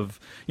of,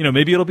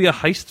 maybe it'll be a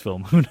heist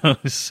film. Who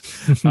knows?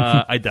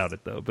 I doubt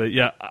it, though. But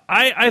yeah,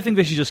 I think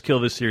they should just kill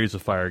this series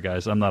with fire,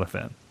 guys. I'm not a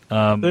fan.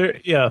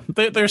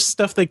 There's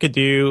stuff they could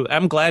do.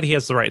 I'm glad he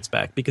has the rights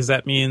back, because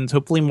that means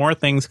hopefully more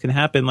things can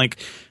happen. Like,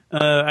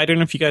 I don't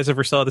know if you guys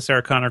ever saw the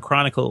Sarah Connor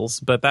Chronicles,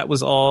 but that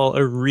was all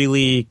a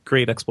really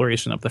great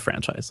exploration of the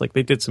franchise. Like,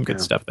 they did some good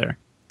stuff there.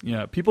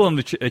 Yeah, people in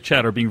the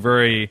chat are being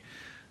very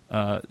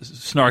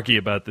snarky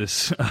about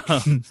this.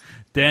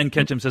 Dan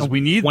Ketchum says, we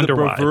need the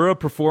bravura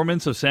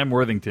performance of Sam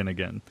Worthington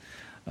again.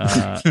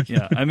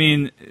 I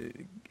mean,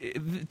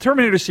 the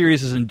Terminator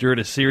series has endured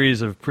a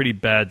series of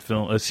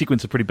a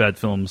sequence of pretty bad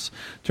films.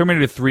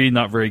 Terminator 3,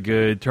 not very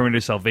good.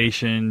 Terminator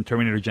Salvation,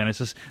 Terminator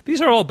Genesis.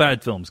 These are all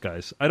bad films,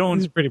 guys.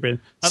 He's pretty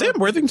bad. Sam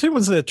Worthington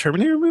was a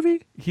Terminator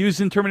movie? He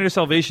was in Terminator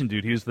Salvation,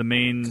 dude. He was the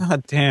main...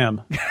 God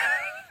damn.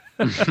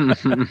 He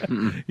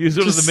was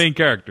one of the main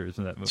characters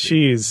in that movie.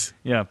 Jeez.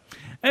 Yeah.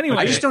 Anyway.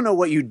 I just don't know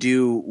what you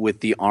do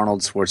with the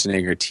Arnold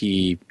Schwarzenegger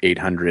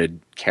T-800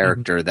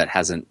 character that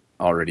hasn't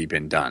already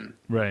been done.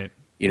 Right.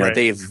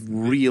 They've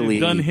really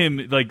done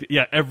him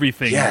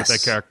everything with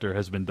that character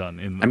has been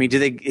done. I mean,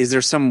 is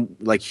there some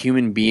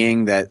human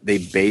being that they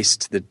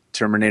based the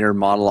Terminator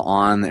model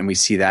on, and we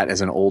see that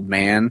as an old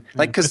man?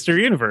 Because Mr.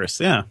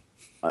 Universe, yeah.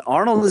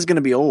 Arnold is going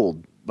to be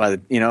old by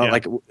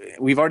the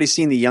we've already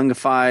seen the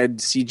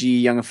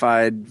CG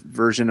youngified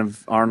version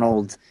of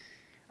Arnold.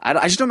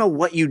 I just don't know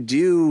what you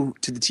do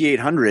to the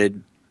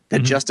T-800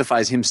 that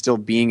justifies him still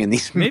being in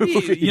these movies.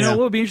 Maybe what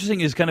would be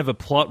interesting is kind of a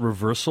plot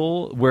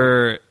reversal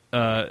where.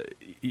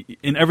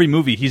 In every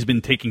movie, he's been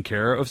taking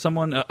care of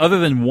someone. Other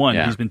than one,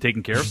 he's been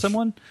taking care of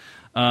someone.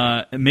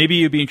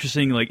 Maybe it'd be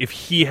interesting, if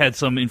he had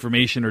some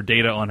information or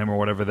data on him or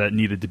whatever that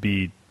needed to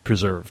be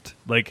preserved.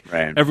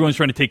 Everyone's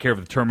trying to take care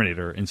of the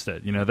Terminator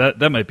instead.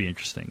 That might be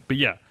interesting. But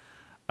yeah,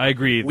 I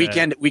agree.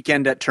 Weekend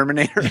at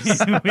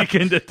Terminators.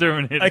 Weekend at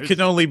Terminators. I can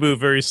only move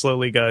very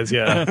slowly, guys.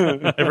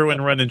 Yeah, everyone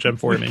run and jump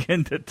for me.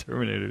 Weekend at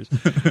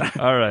Terminators.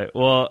 All right.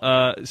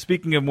 Well,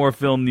 speaking of more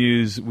film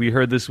news, we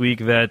heard this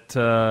week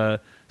that.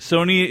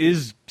 Sony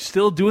is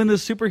still doing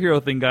this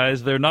superhero thing,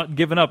 guys. They're not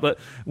giving up. But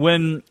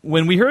when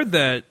we heard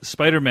that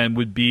Spider-Man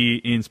would be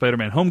in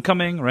Spider-Man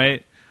Homecoming,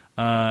 right?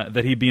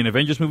 That he'd be in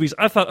Avengers movies,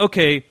 I thought,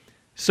 okay,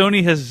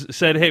 Sony has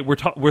said, hey,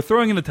 we're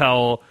throwing in the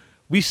towel.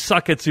 We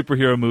suck at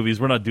superhero movies.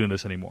 We're not doing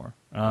this anymore.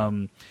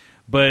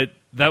 But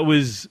that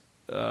was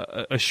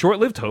a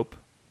short-lived hope,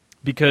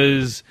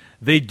 because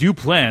they do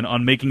plan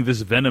on making this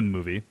Venom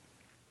movie.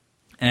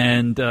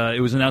 And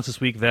it was announced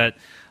this week that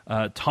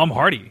Tom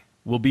Hardy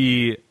will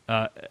be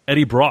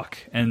Eddie Brock,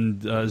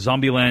 and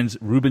Zombieland's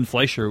Ruben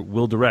Fleischer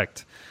will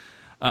direct.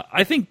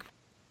 I think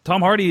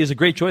Tom Hardy is a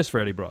great choice for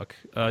Eddie Brock.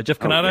 Jeff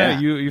Kanata,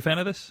 are you a fan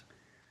of this?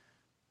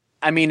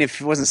 I mean,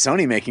 if it wasn't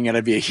Sony making it,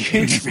 I'd be a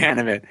huge fan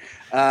of it.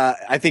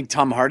 I think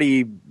Tom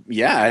Hardy,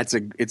 it's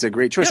a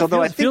great choice. Yeah,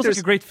 Although I think feels there's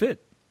like a great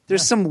fit.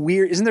 There's some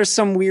weird. Isn't there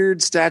some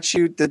weird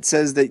statute that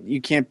says that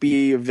you can't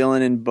be a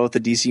villain in both the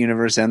DC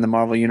universe and the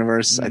Marvel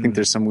universe? I think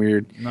there's some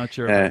weird. Not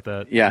sure about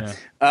that. Yeah.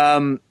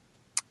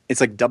 It's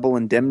like double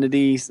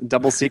indemnity,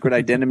 double secret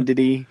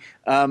identity.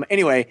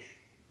 Anyway,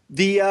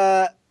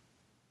 the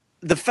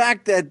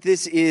fact that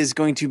this is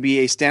going to be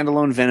a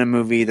standalone Venom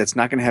movie that's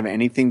not going to have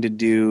anything to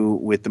do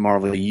with the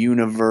Marvel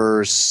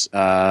universe.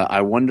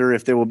 I wonder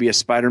if there will be a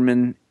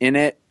Spider-Man in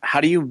it. How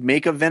do you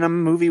make a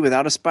Venom movie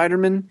without a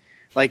Spider-Man?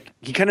 Like,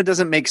 he kind of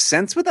doesn't make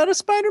sense without a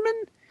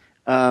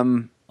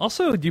Spider-Man.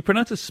 Also, do you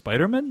pronounce it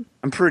Spider-Man?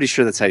 I'm pretty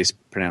sure that's how you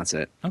pronounce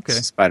it. Okay.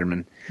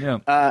 Spider-Man.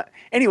 Yeah.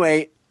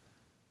 Anyway,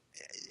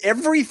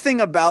 everything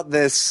about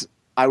this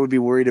I would be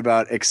worried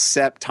about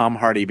except Tom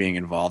Hardy being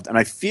involved. And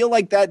I feel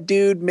like that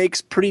dude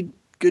makes pretty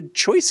good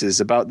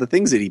choices about the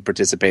things that he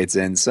participates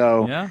in.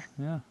 So, yeah.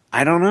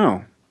 I don't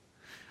know.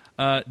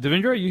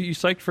 Devindra, you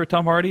psyched for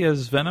Tom Hardy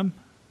as Venom?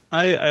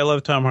 I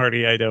love Tom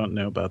Hardy. I don't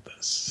know about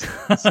this.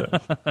 So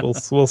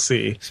we'll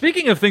see.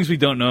 Speaking of things we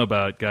don't know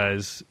about,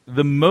 guys,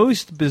 the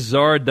most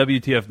bizarre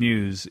WTF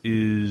news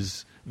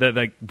is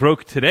that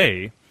broke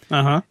today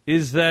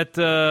is that,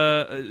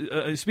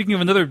 speaking of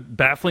another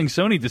baffling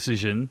Sony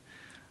decision,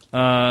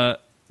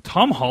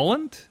 Tom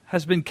Holland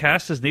has been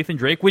cast as Nathan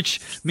Drake, which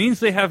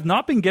means they have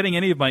not been getting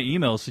any of my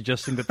emails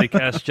suggesting that they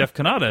cast Jeff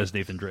Kanata as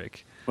Nathan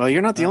Drake. Well,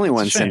 you're not the only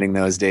one sending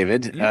those,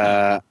 David.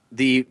 Yeah.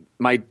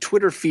 My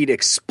Twitter feed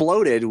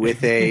exploded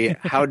with a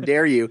 "How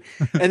dare you!"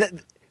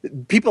 And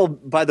people,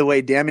 by the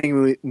way,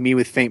 damning me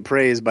with faint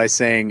praise by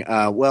saying,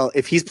 "Well,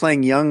 if he's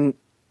playing young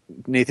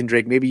Nathan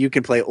Drake, maybe you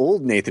can play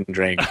old Nathan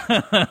Drake."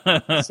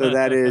 So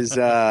that is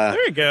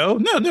there you go.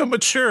 No,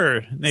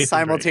 mature Nathan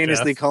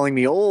simultaneously Drake, calling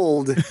me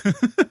old.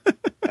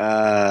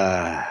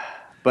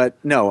 But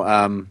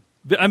no.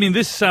 I mean,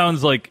 this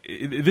sounds like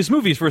this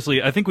movie is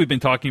firstly, I think we've been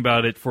talking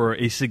about it for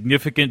a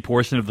significant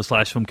portion of the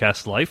Slash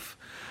Filmcast life.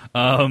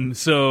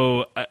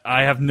 So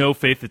I have no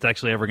faith it's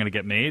actually ever going to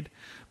get made.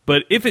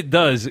 But if it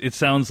does, it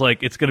sounds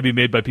like it's going to be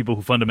made by people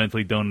who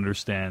fundamentally don't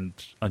understand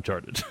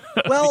Uncharted.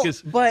 Well,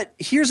 but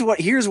here's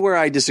where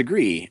I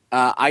disagree.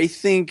 I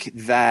think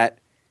that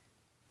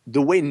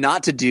the way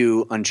not to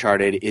do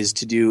Uncharted is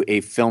to do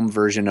a film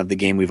version of the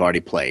game we've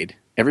already played.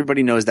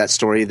 Everybody knows that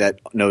story that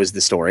knows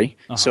the story.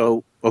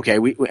 So, okay,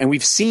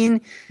 we've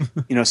seen,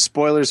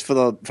 spoilers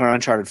for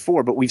Uncharted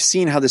 4, but we've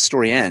seen how this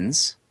story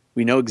ends.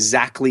 We know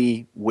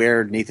exactly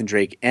where Nathan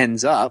Drake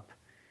ends up.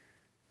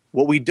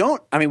 What we don't,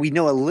 we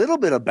know a little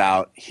bit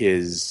about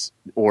his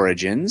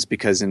origins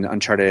because in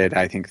Uncharted,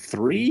 I think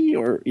 3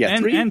 or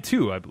 3 and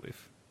 2, I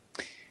believe.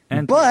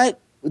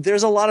 But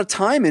there's a lot of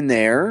time in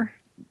there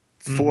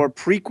for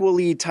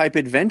prequel-y type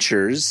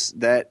adventures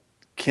that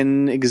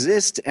can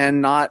exist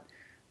and not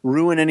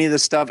ruin any of the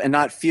stuff and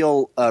not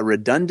feel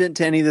redundant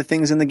to any of the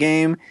things in the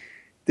game.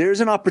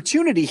 There's an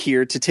opportunity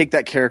here to take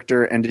that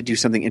character and to do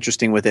something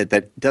interesting with it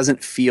that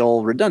doesn't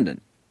feel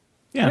redundant.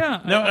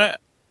 Yeah.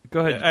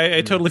 Go ahead.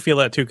 I totally feel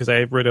that too because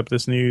I wrote up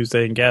this news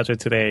in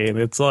Gadget today, and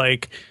it's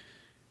like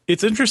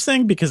it's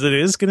interesting because it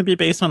is going to be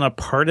based on a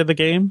part of the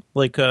game,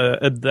 like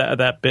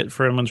that bit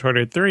from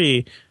Uncharted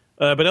 3.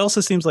 But it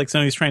also seems like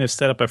Sony's trying to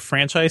set up a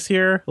franchise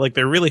here. Like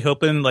they're really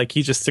hoping like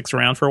he just sticks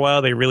around for a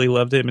while. They really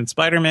loved him in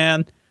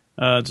Spider-Man.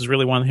 Just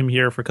really want him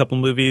here for a couple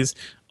movies.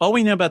 All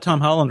we know about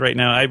Tom Holland right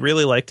now, I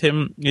really liked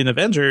him in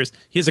Avengers.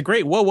 He's a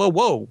great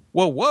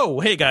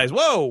whoa. Hey guys,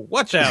 whoa,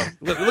 watch out.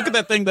 Look at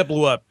that thing that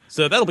blew up.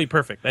 So that'll be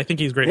perfect. I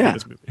think he's great for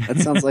this movie. That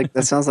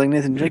sounds like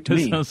Nathan Drake to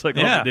me. Sounds like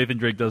what Nathan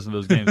Drake does in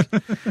those games.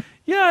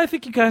 Yeah, I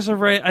think you guys are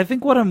right. I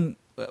think what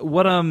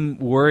I'm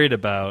worried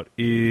about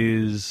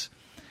is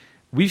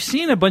we've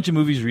seen a bunch of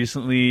movies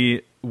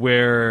recently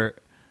where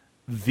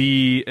I'm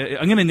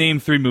going to name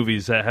 3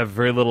 movies that have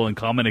very little in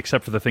common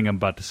except for the thing I'm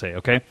about to say,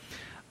 okay?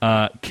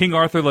 King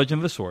Arthur, Legend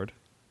of the Sword,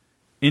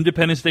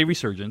 Independence Day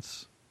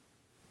Resurgence,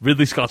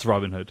 Ridley Scott's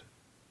Robin Hood,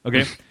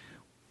 okay?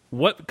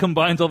 What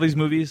combines all these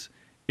movies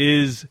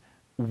is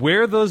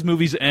where those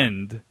movies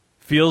end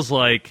feels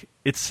like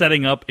it's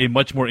setting up a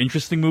much more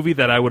interesting movie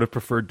that I would have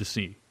preferred to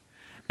see.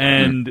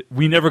 And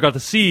we never got to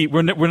see,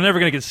 we're never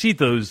going to get to see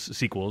those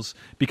sequels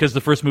because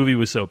the first movie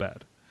was so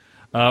bad.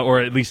 Or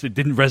at least it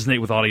didn't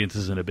resonate with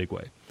audiences in a big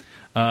way.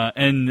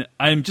 And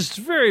I'm just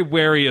very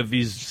wary of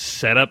these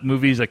setup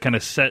movies that kind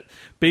of set,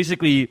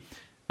 basically,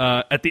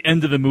 at the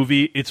end of the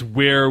movie, it's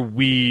where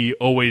we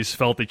always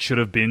felt it should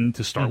have been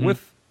to start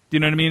with. Do you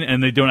know what I mean?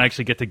 And they don't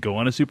actually get to go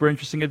on a super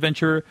interesting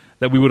adventure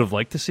that we would have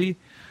liked to see.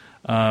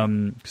 But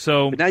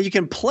now you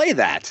can play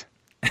that.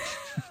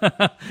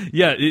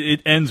 Yeah,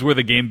 it ends where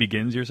the game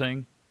begins, you're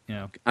saying?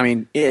 Yeah.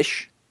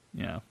 Ish.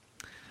 Yeah.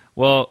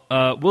 Well,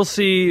 we'll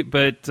see,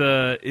 but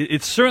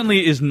it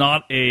certainly is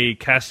not a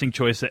casting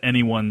choice that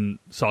anyone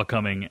saw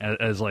coming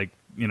as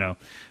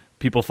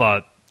people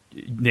thought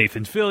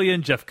Nathan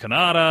Fillion, Jeff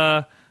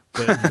Kanata,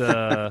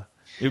 but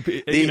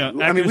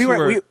we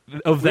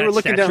were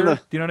looking down the.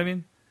 Do you know what I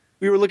mean?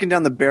 We were looking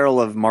down the barrel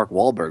of Mark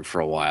Wahlberg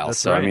for a while, That's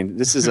so right.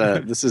 this is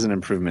an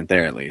improvement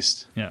there at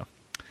least. Yeah.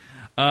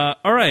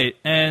 All right,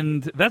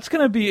 and that's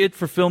going to be it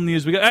for film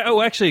news. We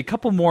got actually a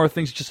couple more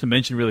things just to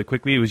mention really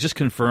quickly. It was just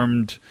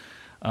confirmed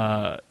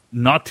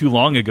not too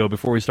long ago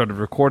before we started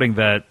recording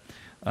that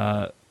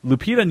Lupita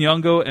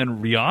Nyong'o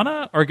and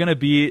Rihanna are going to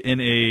be in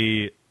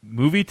a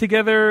movie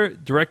together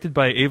directed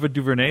by Ava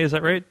DuVernay. Is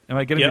that right? Am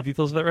I getting the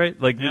details of that right?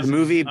 Like the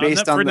movie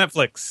based on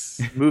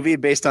Netflix. Movie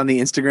based on the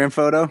Instagram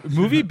photo.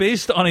 Movie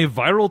based on a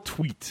viral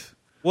tweet.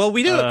 Well,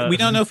 we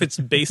don't know if it's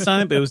based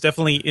on it, but it was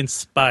definitely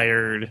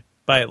inspired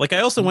by it. Like,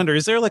 I also wonder,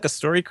 is there like a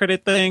story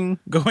credit thing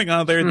going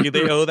on there? Do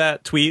they owe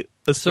that tweet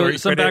a story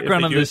some credit?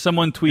 background on this.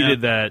 Someone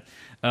tweeted that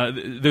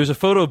there's a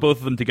photo of both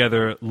of them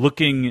together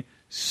looking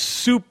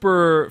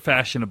super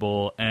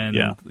fashionable and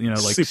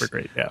like super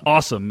great,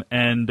 awesome.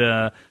 And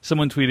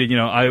someone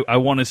tweeted, I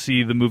want to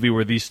see the movie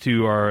where these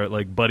two are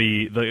like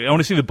buddy. I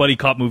want to see the buddy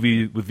cop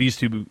movie with these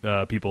two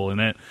people in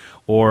it,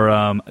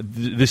 or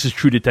this is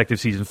True Detective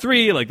season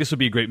 3. Like, this would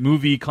be a great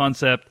movie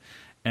concept,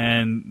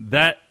 and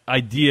that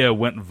idea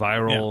went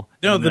viral.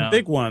 No, the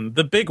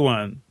big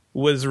one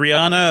was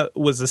Rihanna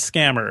was a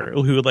scammer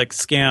who would like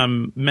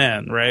scam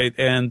men, right?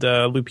 And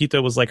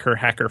Lupita was like her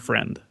hacker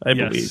friend, I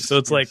believe. So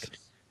it's like.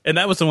 And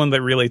that was the one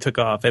that really took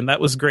off, and that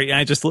was great. And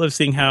I just love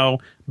seeing how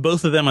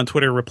both of them on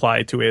Twitter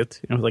replied to it.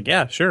 And I was like,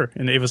 yeah, sure.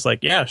 And Ava's like,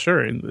 yeah, sure.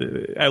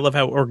 And I love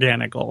how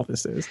organic all of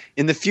this is.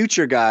 In the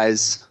future,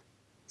 guys,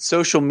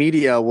 social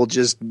media will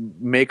just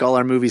make all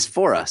our movies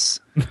for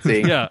us.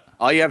 See? Yeah.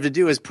 All you have to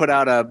do is put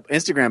out an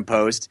Instagram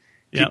post.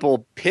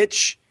 People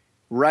pitch,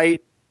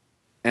 write,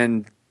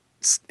 and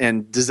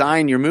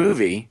design your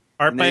movie.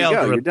 Art by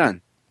algorithm. You're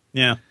done.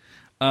 Yeah.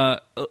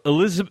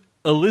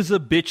 Eliza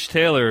Bitch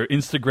Taylor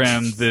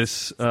Instagrammed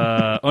this.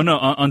 On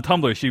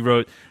Tumblr she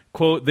wrote,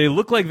 quote, "They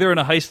look like they're in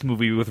a heist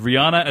movie with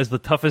Rihanna as the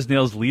tough as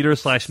nails leader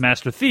 /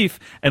 master thief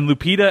and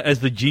Lupita as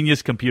the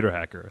genius computer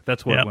hacker."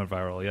 That's what went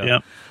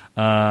viral.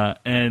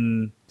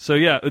 And so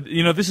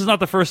this is not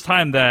the first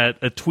time that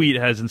a tweet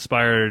has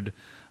inspired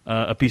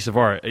a piece of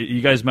art.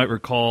 You guys might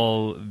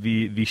recall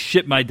the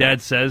Shit My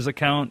Dad Says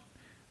account.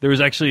 There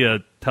was actually a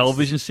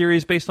television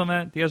series based on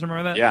that. Do you guys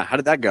remember that? Yeah. How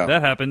did that go?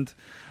 That happened.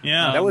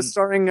 Yeah. That was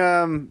starring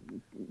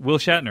Will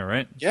Shatner,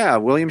 right? Yeah,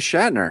 William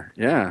Shatner.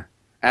 Yeah.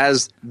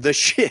 As the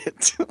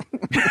shit.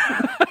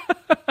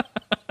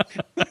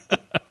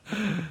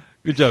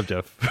 Good job,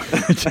 Jeff.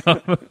 Good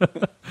job.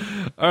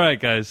 All right,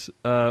 guys.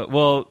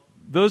 Well,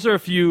 those are a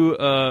few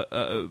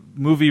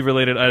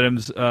movie-related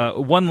items.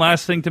 One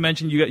last thing to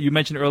mention. You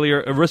mentioned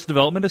earlier, Arrested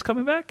Development is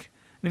coming back.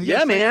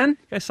 Yeah, man. You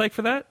guys psyched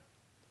for that?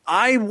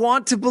 I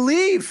want to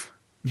believe.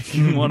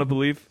 You want to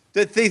believe?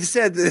 They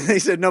said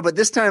no, but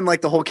this time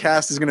like the whole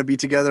cast is going to be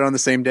together on the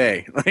same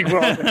day. Like we're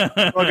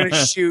all going to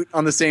shoot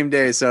on the same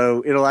day,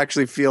 so it'll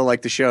actually feel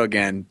like the show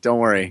again. Don't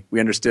worry,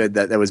 we understood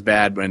that was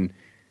bad when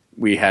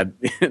we had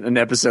an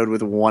episode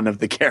with one of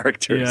the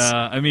characters.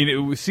 Yeah, I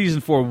mean,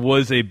 season 4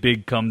 was a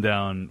big come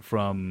down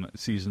from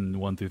season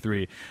 1 through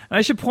 3. And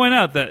I should point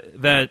out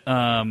that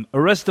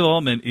Arrested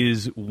Development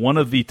is one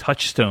of the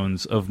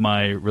touchstones of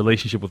my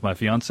relationship with my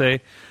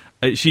fiance.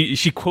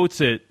 She quotes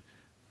it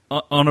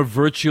on a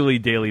virtually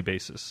daily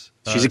basis.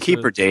 She's a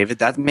keeper, David.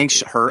 That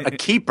makes her a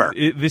keeper.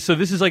 So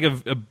this is like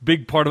a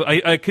big part of.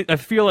 I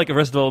feel like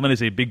Arrested Development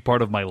is a big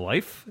part of my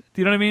life.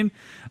 Do you know what I mean?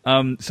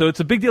 So it's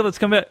a big deal that it's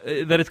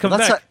coming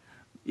back.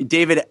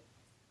 David,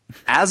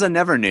 as a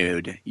never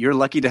nude, you're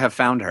lucky to have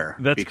found her.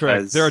 That's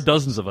correct. There are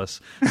dozens of us.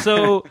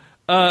 So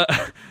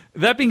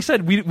that being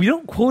said, we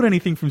don't quote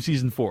anything from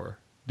season 4.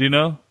 Do you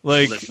know?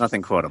 Like, there's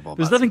nothing quotable.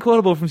 There's nothing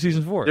quotable from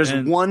season 4. There's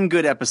one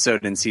good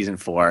episode in season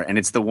 4, and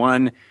it's the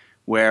one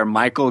where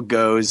Michael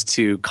goes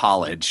to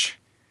college.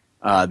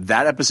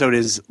 That episode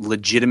is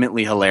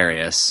legitimately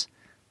hilarious.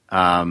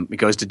 He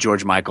goes to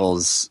George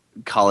Michael's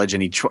college,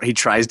 and he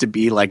tries to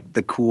be like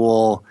the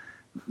cool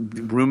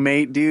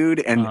roommate dude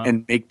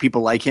and make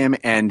people like him.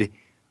 And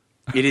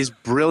it is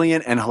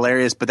brilliant and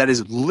hilarious. But that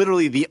is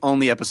literally the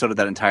only episode of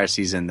that entire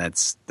season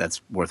that's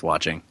worth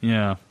watching.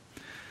 Yeah.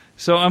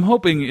 So I'm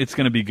hoping it's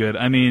going to be good.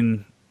 I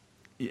mean,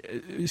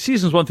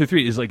 seasons 1 through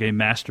 3 is like a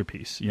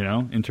masterpiece,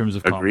 in terms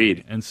of comedy.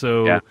 Agreed. And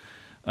so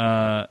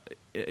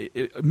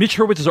Mitch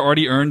Hurwitz has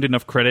already earned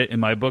enough credit in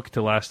my book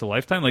to last a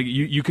lifetime. Like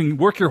you can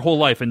work your whole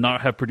life and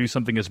not have produced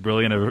something as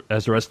brilliant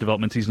as Arrested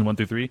Development season 1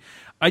 through 3.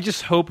 I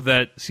just hope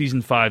that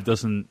season 5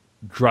 doesn't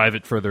drive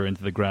it further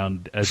into the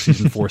ground as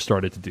season 4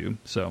 started to do.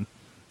 So,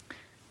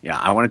 yeah,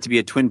 I want it to be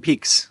a Twin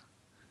Peaks.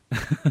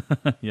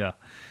 Yeah.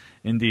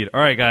 Indeed. All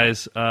right,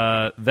 guys.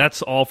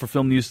 That's all for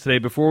film news today.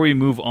 Before we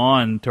move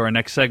on to our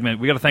next segment,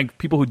 we got to thank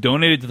people who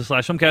donated to the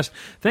Slash Filmcast.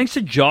 Thanks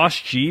to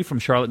Josh G. from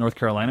Charlotte, North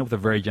Carolina, with a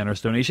very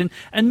generous donation,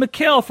 and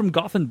Mikhail from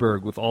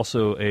Gothenburg with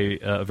also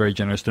a very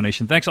generous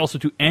donation. Thanks also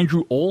to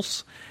Andrew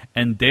Ols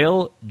and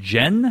Dale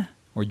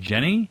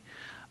Jenny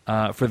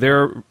for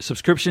their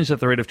subscriptions at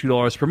the rate of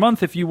 $2 per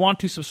month. If you want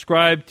to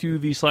subscribe to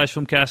the Slash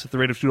Filmcast at the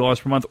rate of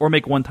 $2 per month or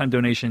make a one-time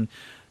donation,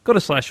 go to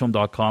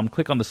slashfilm.com,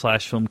 click on the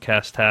Slash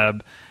Filmcast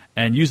tab,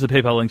 and use the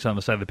PayPal links on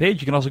the side of the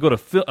page. You can also go to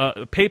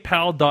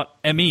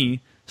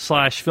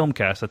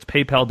paypal.me/filmcast. That's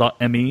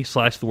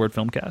paypal.me/the word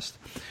filmcast,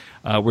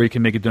 where you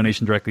can make a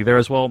donation directly there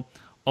as well.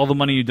 All the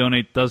money you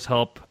donate does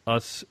help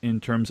us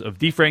in terms of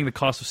defraying the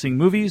cost of seeing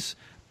movies,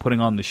 putting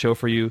on the show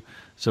for you.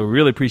 So we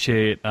really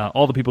appreciate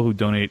all the people who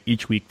donate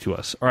each week to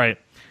us. All right,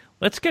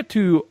 let's get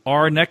to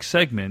our next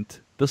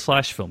segment, the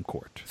Slash Film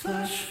Court.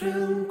 Slash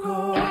Film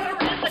Court.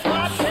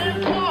 Slash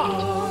Film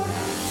Court.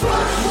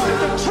 Slash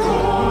Film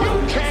Court.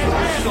 You can't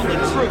handle the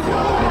truth.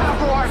 Out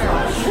of order.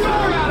 You're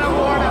out of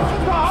order.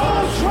 The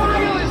whole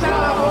trial is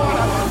out of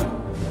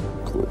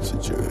order. Court's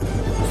adjourned.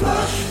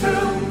 Slash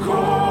Film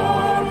Court.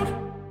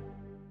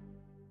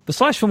 The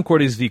Slash Film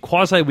Court is the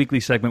quasi-weekly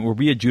segment where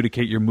we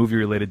adjudicate your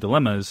movie-related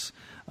dilemmas.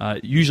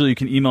 Usually you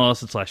can email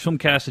us at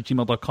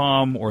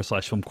slashfilmcast@gmail.com or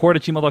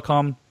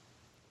slashfilmcourt@gmail.com.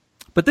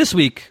 But this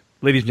week,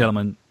 ladies and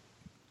gentlemen,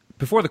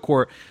 before the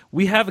court,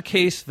 we have a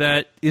case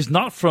that is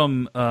not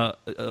from a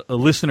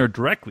listener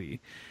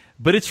directly,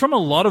 but it's from a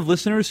lot of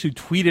listeners who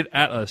tweeted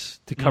at us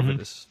to cover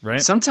this,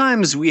 right?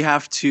 Sometimes we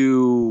have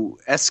to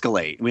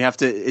escalate.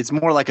 It's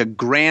more like a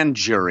grand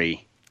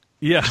jury.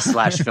 Yeah.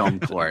 Slash Film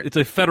Court. It's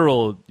a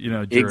federal,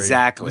 jury.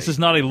 Exactly. This is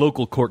not a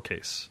local court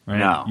case, right?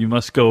 No. You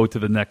must go to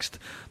the next,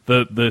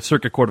 the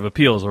Circuit Court of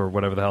Appeals or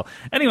whatever the hell.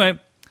 Anyway,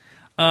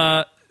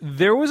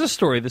 there was a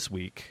story this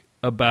week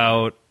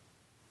about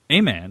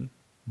a man,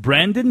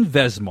 Brandon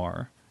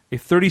Vesmar, a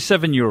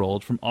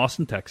 37-year-old from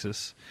Austin,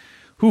 Texas,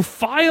 who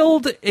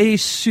filed a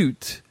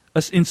suit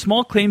in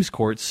small claims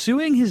court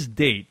suing his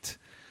date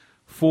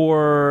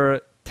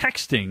for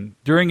texting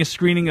during a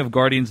screening of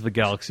Guardians of the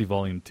Galaxy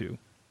Volume 2.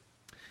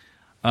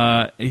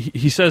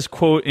 He says,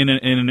 quote, in an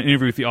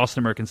interview with the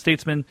Austin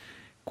American-Statesman,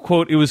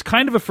 quote, "It was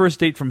kind of a first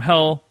date from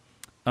hell.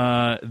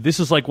 This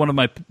is like one of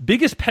my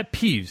biggest pet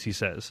peeves," he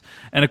says.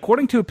 And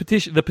according to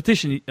the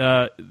petition,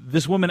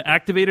 this woman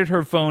activated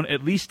her phone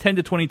at least 10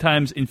 to 20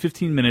 times in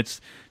 15 minutes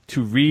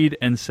to read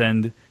and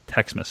send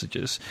text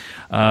messages.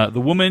 The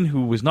woman,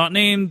 who was not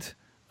named,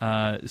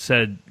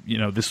 said,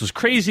 this was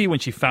crazy when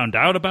she found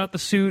out about the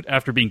suit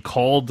after being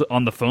called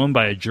on the phone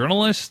by a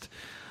journalist.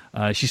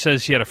 She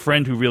says she had a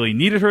friend who really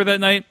needed her that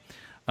night.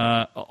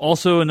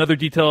 Also, another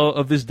detail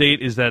of this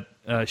date is that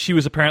she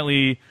was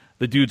apparently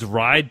the dude's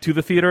ride to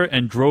the theater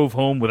and drove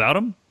home without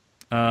him.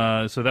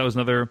 So that was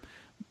another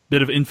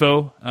bit of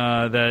info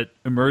that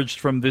emerged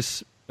from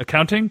this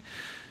accounting.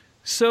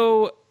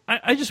 So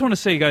I just want to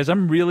say, guys,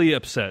 I'm really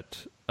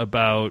upset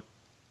about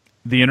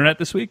the internet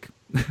this week,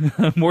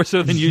 more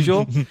so than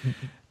usual,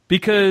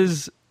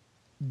 because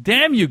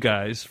damn you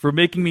guys for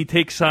making me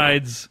take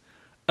sides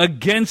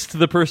against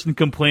the person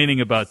complaining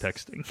about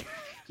texting.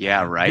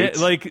 Yeah, right.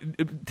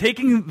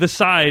 Taking the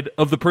side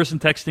of the person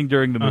texting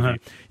during the movie.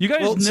 You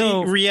guys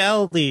know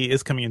reality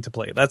is coming into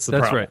play. That's the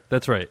problem.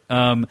 That's right.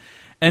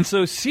 And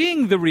so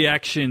seeing the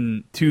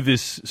reaction to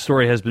this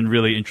story has been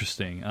really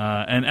interesting.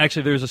 And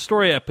actually, there's a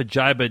story at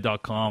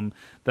pajiba.com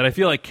that I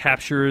feel like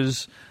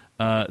captures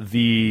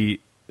the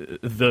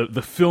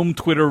film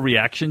Twitter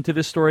reaction to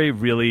this story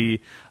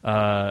really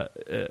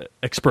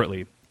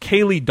expertly.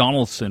 Kaylee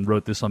Donaldson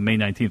wrote this on May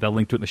 19th. I'll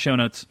link to it in the show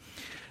notes.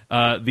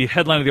 The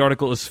headline of the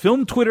article is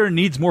 "Film Twitter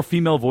Needs More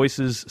Female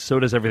Voices, So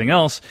Does Everything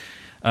Else."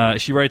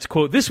 She writes,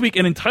 quote, "This week,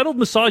 an entitled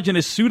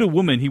misogynist sued a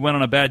woman he went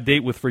on a bad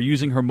date with for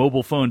using her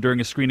mobile phone during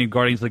a screening of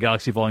Guardians of the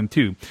Galaxy Volume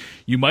 2.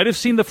 You might have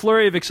seen the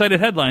flurry of excited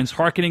headlines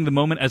hearkening the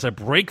moment as a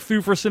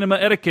breakthrough for cinema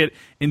etiquette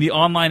in the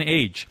online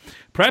age.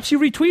 Perhaps you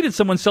retweeted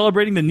someone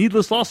celebrating the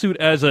needless lawsuit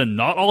as a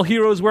not all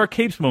heroes wear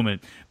capes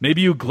moment. Maybe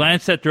you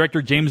glanced at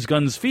director James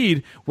Gunn's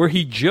feed where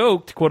he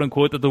joked, quote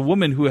unquote, that the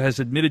woman who has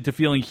admitted to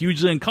feeling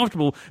hugely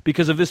uncomfortable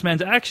because of this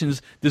man's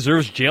actions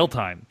deserves jail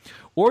time.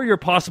 Or you're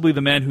possibly the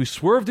man who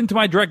swerved into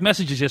my direct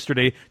messages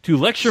yesterday to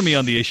lecture me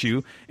on the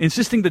issue,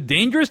 insisting the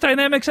dangerous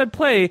dynamics at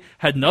play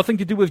had nothing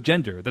to do with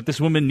gender, that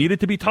this woman needed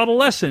to be taught a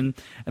lesson,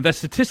 and that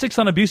statistics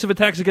on abusive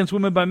attacks against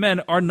women by men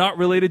are not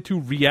related to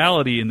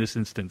reality in this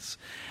instance.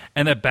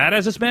 And that bad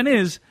as this man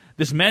is,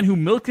 this man who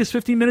milked his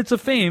 15 minutes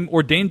of fame,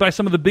 ordained by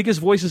some of the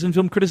biggest voices in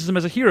film criticism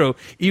as a hero,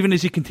 even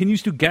as he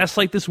continues to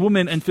gaslight this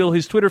woman and fill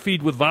his Twitter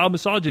feed with vile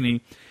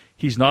misogyny,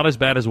 he's not as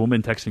bad as a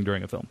woman texting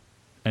during a film."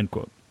 End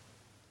quote.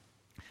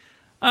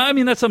 I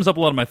mean, that sums up a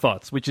lot of my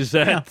thoughts, which is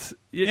that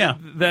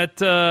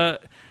that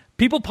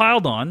people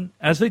piled on,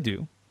 as they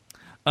do,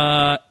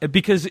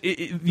 because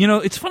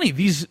it's funny.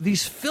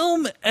 These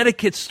film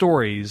etiquette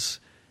stories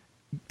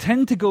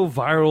tend to go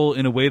viral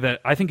in a way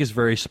that I think is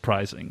very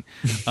surprising,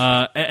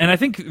 and I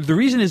think the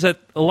reason is that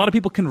a lot of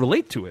people can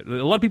relate to it.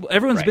 A lot of people,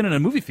 everyone's been in a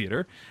movie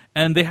theater,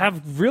 and they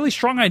have really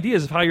strong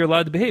ideas of how you're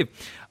allowed to behave.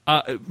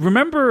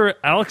 Remember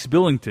Alex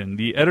Billington,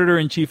 the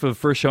editor-in-chief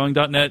of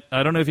FirstShowing.net?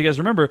 I don't know if you guys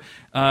remember.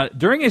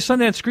 During a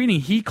Sundance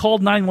screening, he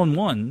called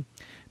 911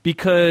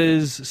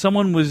 because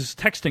someone was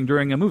texting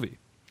during a movie.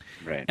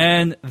 Right.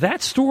 And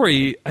that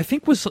story, I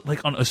think, was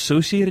like on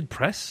Associated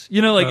Press.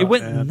 It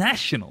went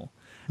national.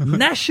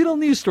 National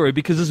news story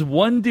because this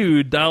one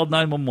dude dialed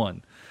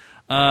 911.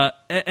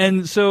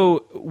 And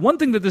so one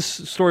thing that this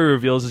story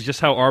reveals is just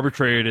how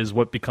arbitrary it is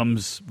what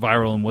becomes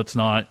viral and what's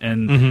not.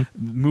 And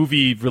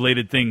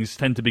movie-related things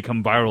tend to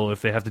become viral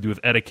if they have to do with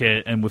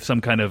etiquette and with some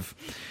kind of,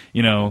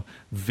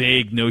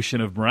 vague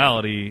notion of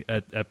morality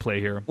at play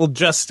here. Well,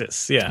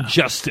 justice, yeah.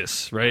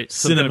 Justice, right?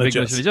 Some Cinema kind of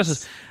big notion of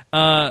justice.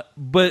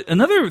 But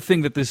another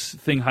thing that this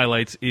thing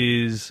highlights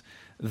is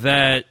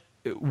that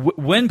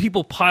when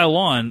people pile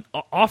on,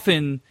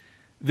 often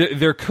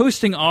they're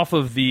coasting off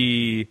of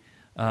the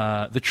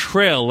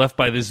trail left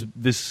by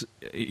this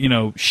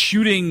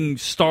shooting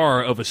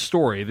star of a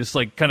story, this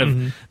like kind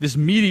of this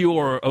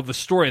meteor of a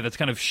story that's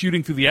kind of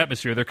shooting through the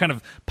atmosphere. They're kind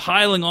of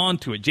piling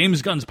onto it.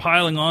 James Gunn's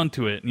piling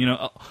onto it.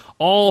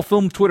 All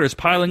film Twitter is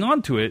piling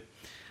onto it.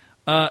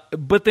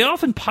 But they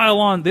often pile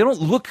on. They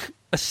don't look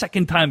a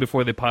second time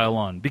before they pile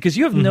on because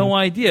you have no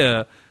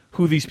idea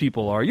who these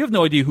people are. You have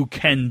no idea who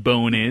Ken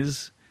Bone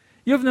is.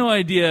 You have no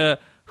idea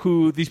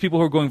who these people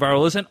who are going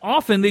viral is, and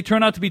often they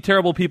turn out to be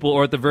terrible people,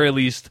 or at the very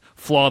least,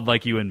 flawed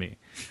like you and me.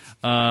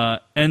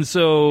 And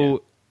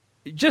so,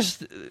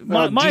 just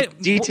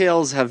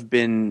details have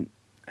been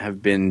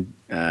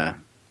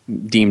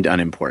deemed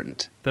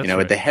unimportant. That's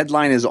right. The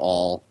headline is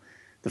all.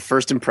 The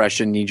first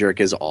impression, knee jerk,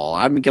 is all.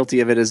 I'm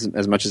guilty of it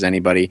as much as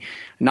anybody.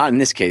 Not in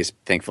this case,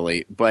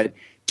 thankfully, but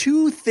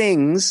two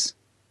things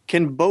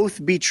can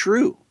both be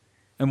true.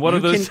 And what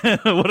are those?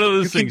 What are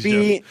those things?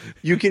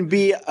 You can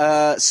be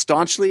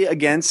staunchly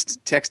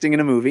against texting in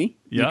a movie.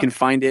 Yeah. You can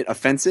find it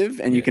offensive,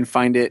 and you can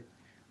find it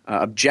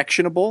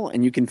objectionable,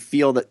 and you can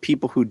feel that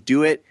people who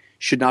do it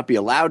should not be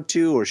allowed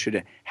to, or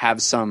should have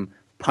some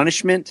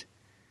punishment.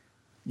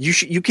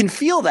 You can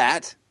feel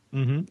that,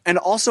 and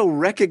also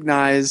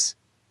recognize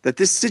that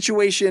this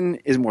situation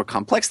is more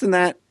complex than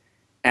that,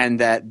 and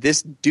that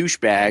this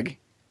douchebag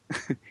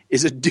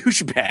is a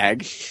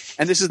douchebag,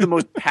 and this is the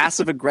most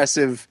passive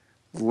aggressive,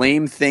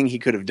 lame thing he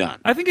could have done.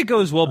 I think it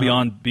goes well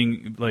beyond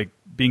being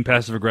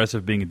passive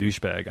aggressive, being a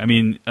douchebag. I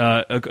mean,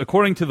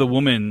 according to the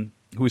woman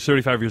who is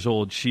 35 years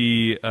old,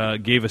 she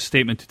gave a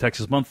statement to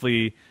Texas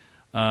Monthly,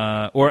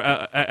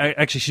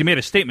 actually, she made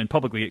a statement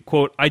publicly.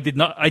 Quote: I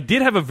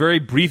did have a very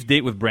brief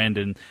date with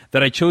Brandon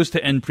that I chose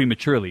to end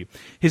prematurely.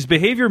 His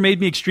behavior made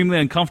me extremely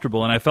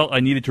uncomfortable, and I felt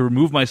I needed to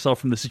remove myself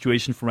from the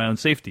situation for my own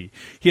safety.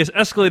 He has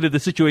escalated the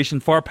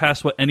situation far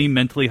past what any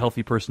mentally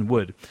healthy person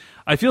would.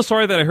 I feel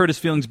sorry that I hurt his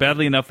feelings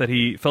badly enough that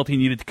he felt he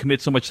needed to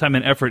commit so much time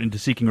and effort into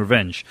seeking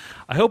revenge.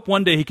 I hope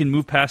one day he can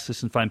move past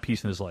this and find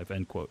peace in his life.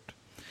 End quote.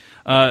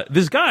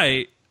 This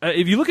guy,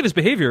 if you look at his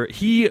behavior,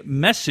 he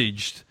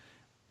messaged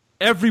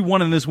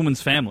everyone in this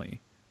woman's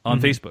family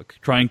on Facebook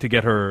trying to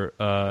get her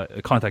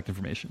contact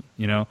information,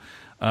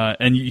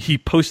 and he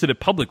posted it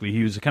publicly.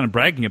 He was kind of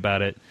bragging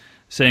about it,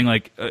 saying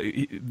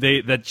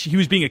that he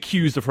was being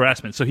accused of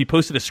harassment. So he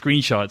posted a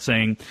screenshot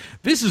saying,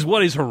 "This is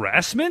what is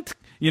harassment."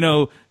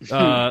 Yes.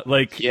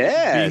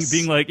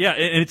 being like, yeah,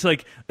 and it's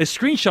like a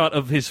screenshot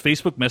of his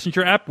Facebook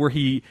Messenger app where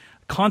he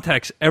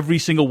contacts every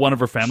single one of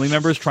her family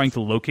members trying to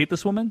locate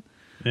this woman.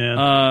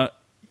 Yeah.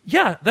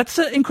 That's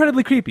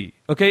incredibly creepy.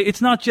 Okay,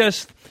 it's not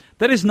just.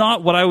 That is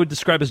not what I would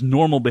describe as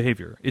normal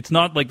behavior. It's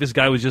not like this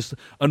guy was just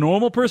a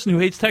normal person who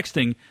hates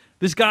texting.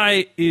 This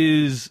guy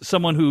is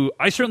someone who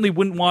I certainly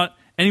wouldn't want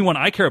anyone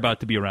I care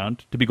about to be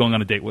around, to be going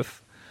on a date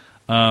with.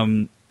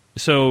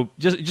 So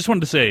just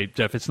wanted to say,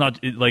 Jeff, it's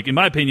not in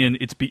my opinion,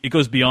 it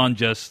goes beyond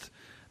just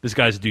this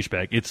guy's a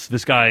douchebag. It's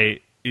this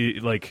guy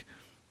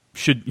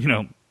should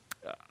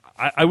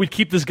I would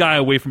keep this guy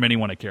away from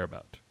anyone I care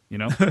about.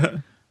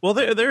 Well,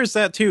 there's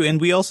that too,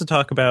 and we also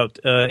talk about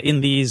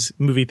in these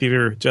movie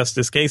theater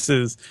justice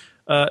cases,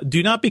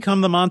 do not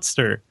become the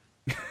monster.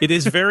 It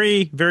is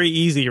very, very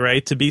easy,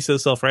 right, to be so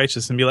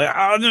self-righteous and be like,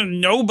 "Oh,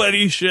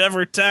 nobody should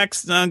ever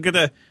text. I'm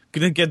gonna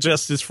get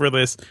justice for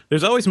this."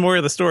 There's always more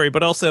of the story,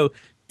 but also,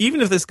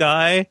 even if this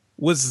guy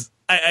was,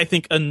 I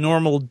think, a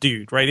normal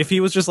dude, right? If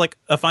he was just like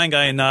a fine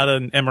guy and not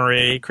an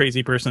MRA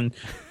crazy person,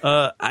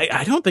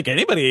 I don't think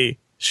anybody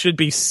should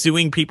be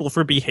suing people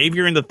for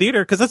behavior in the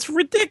theater because that's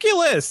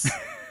ridiculous.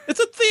 It's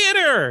a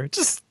theater.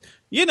 Just,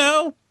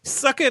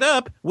 suck it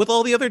up with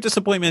all the other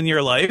disappointment in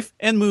your life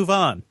and move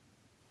on.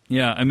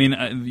 Yeah, I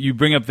mean, you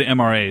bring up the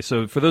MRA.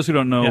 So for those who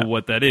don't know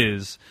what that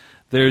is,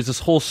 there's this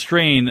whole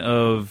strain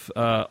of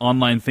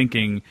online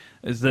thinking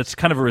that's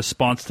kind of a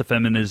response to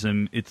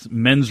feminism. It's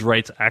men's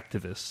rights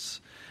activists,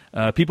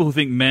 people who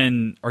think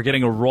men are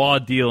getting a raw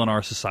deal in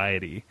our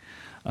society.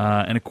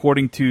 And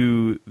according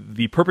to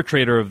the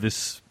perpetrator of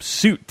this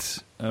suit,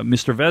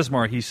 Mr.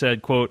 Vesmar, he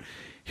said, quote,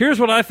 "Here's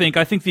what I think.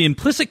 I think the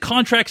implicit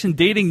contracts in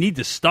dating need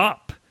to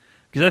stop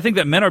because I think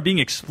that men are being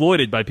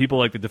exploited by people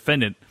like the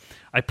defendant.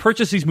 I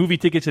purchased these movie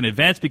tickets in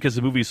advance because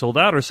the movie sold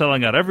out or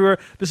selling out everywhere.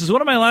 This is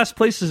one of my last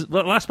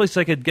places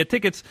I could get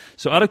tickets.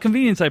 So out of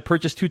convenience, I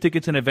purchased 2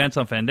 tickets in advance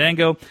on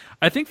Fandango.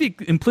 I think the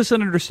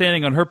implicit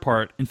understanding on her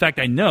part, in fact,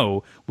 I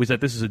know, was that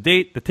this is a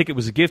date, the ticket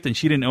was a gift, and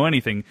she didn't know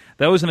anything.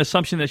 That was an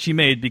assumption that she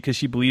made because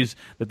she believes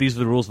that these are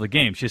the rules of the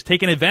game. She has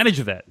taken advantage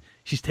of that.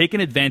 She's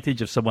taken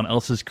advantage of someone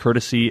else's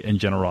courtesy and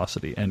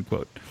generosity," end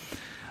quote.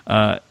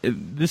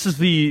 this is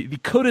the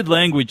coded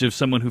language of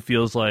someone who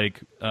feels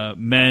like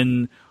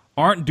men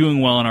aren't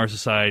doing well in our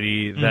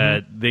society,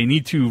 that they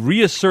need to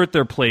reassert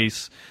their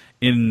place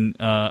in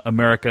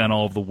America and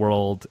all of the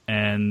world,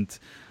 and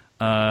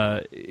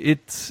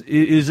it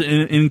is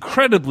an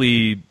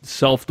incredibly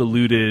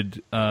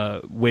self-deluded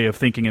way of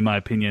thinking, in my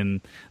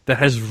opinion, that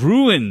has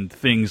ruined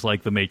things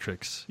like The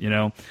Matrix.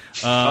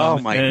 Oh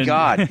my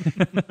God!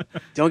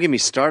 Don't get me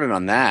started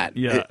on that.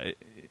 Yeah.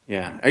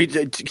 Yeah.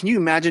 Can you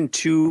imagine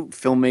two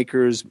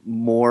filmmakers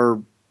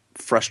more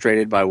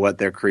frustrated by what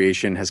their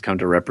creation has come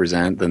to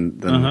represent than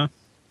than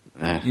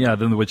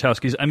the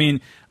Wachowskis. I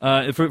mean,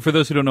 for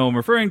those who don't know what I'm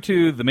referring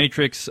to, The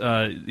Matrix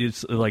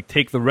is like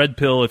take the red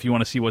pill if you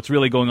want to see what's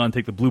really going on,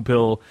 take the blue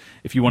pill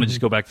if you want to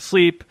just go back to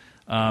sleep.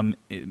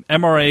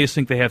 MRAs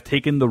think they have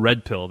taken the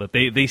red pill, that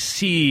they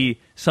see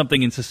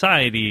something in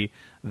society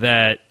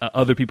that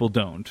other people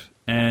don't.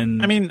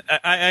 And I mean,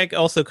 I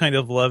also kind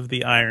of love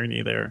the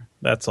irony there.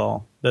 That's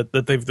all. That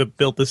they've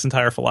built this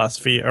entire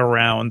philosophy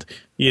around,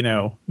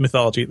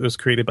 mythology that was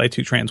created by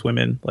two trans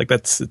women. Like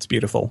it's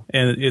beautiful.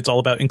 And it's all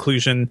about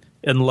inclusion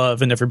and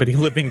love and everybody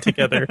living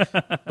together.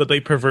 But they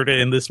pervert it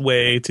in this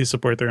way to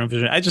support their own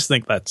vision. I just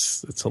think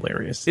it's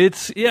hilarious.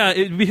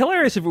 It'd be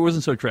hilarious if it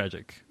wasn't so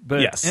tragic.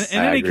 But yes,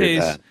 in any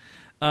case,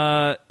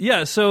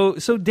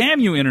 so damn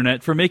you,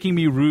 internet, for making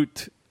me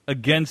root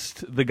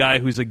against the guy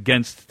who's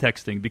against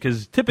texting,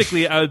 because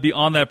typically I would be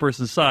on that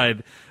person's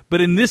side,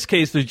 but in this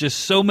case there's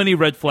just so many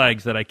red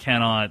flags that I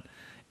cannot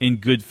in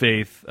good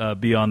faith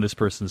be on this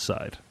person's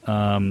side.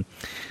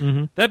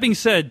 That being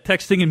said,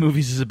 texting in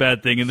movies is a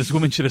bad thing and this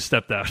woman should have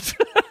stepped out.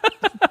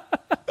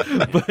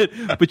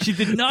 but she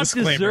did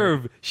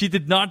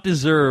not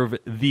deserve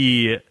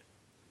the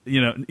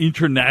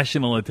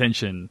international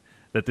attention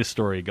that this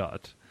story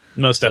got.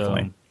 Most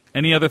definitely.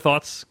 Any other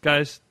thoughts,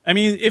 guys? I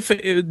mean,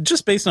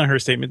 just based on her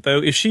statement,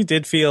 though, if she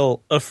did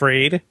feel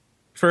afraid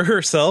for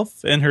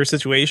herself and her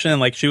situation,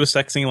 like she was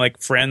texting like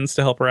friends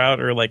to help her out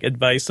or like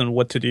advice on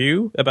what to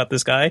do about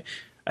this guy,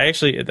 I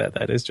actually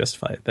that is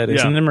justified. That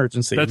is an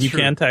emergency. You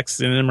can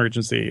text in an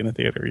emergency in a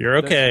theater. You're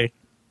okay.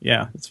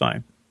 Yeah, it's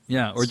fine.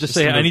 Yeah, or just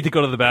say I need to go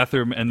to the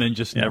bathroom and then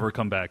just never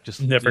come back.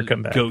 Just never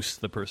come back.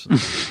 Ghost the person.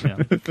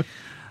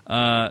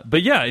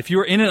 But yeah, if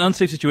you're in an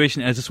unsafe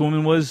situation, as this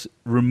woman was,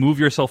 remove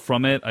yourself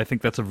from it. I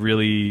think that's a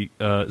really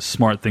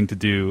smart thing to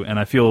do, and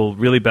I feel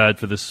really bad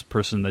for this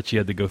person that she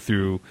had to go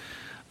through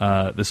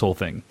this whole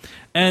thing.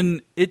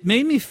 And it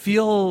made me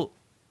feel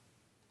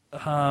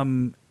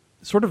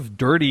sort of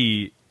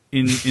dirty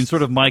in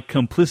sort of my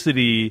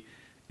complicity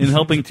in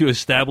helping to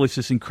establish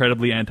this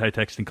incredibly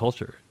anti-texting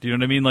culture. Do you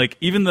know what I mean? Like,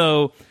 even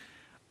though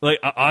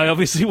I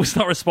obviously was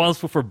not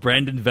responsible for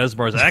Brandon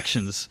Vesbar's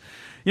actions.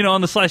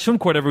 On the Slash Film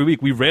Court every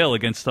week we rail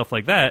against stuff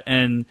like that,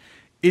 and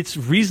it's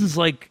reasons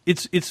like the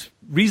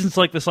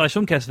Slash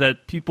Filmcast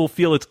that people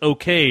feel it's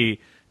okay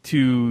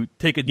to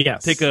take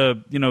a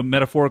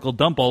metaphorical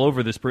dump all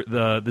over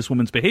this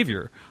woman's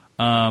behavior.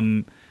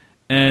 And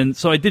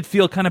so I did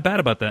feel kind of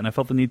bad about that, and I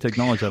felt the need to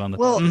acknowledge that on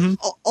the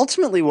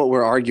ultimately what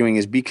we're arguing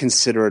is be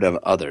considerate of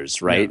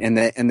others, right?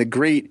 Yeah. And the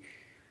great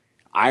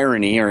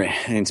irony,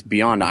 and it's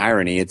beyond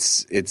irony,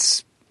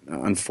 it's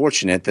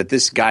unfortunate that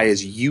this guy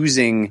is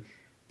using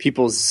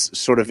people's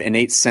sort of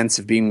innate sense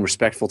of being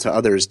respectful to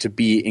others to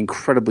be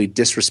incredibly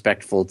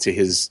disrespectful to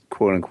his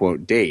quote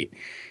unquote date.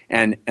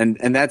 And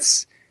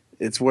it's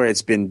where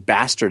it's been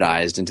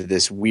bastardized into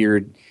this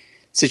weird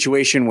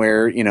situation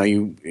where,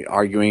 you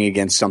arguing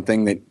against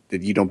something that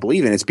you don't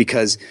believe in. It's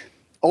because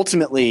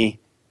ultimately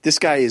this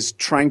guy is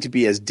trying to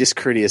be as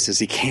discourteous as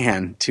he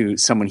can to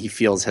someone he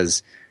feels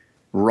has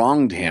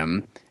wronged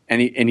him. And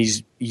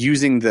he's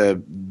using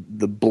the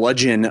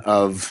bludgeon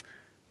of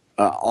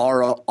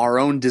our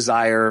own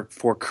desire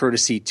for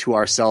courtesy to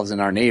ourselves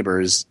and our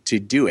neighbors to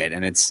do it,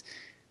 and it's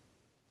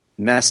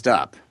messed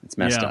up. It's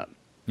messed up.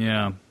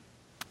 Yeah.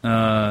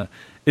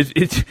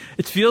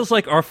 It feels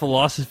like our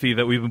philosophy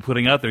that we've been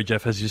putting out there,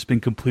 Jeff, has just been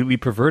completely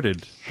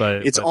perverted.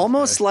 It's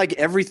almost like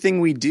everything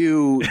we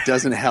do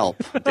doesn't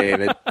help,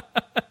 David.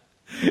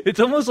 It's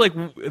almost like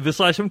the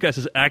Slash Filmcast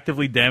is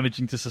actively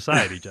damaging to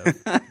society,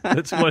 Jeff.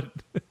 That's what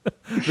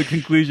the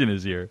conclusion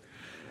is here.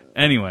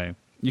 Anyway.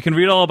 You can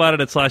read all about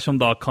it at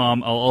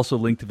slashfilm.com. I'll also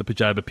link to the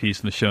Pajiba piece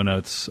in the show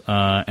notes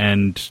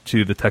and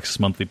to the Texas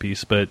Monthly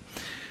piece. But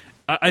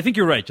I think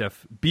you're right,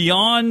 Jeff.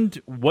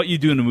 Beyond what you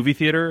do in a movie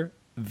theater,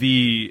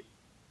 the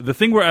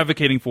thing we're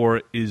advocating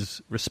for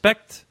is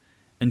respect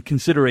and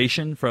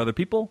consideration for other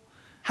people.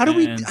 How do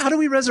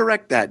we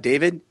resurrect that,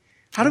 David?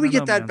 How do we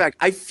get that back?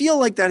 I feel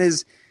like that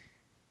has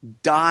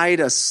died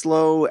a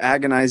slow,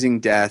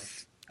 agonizing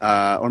death,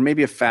 or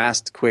maybe a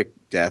fast, quick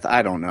death.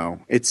 I don't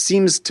know. It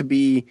seems to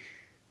be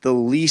the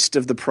least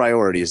of the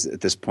priorities at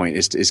this point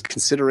is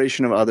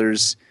consideration of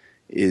others,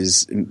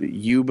 is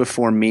you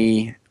before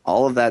me.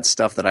 All of that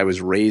stuff that I was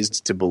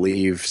raised to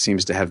believe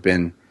seems to have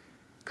been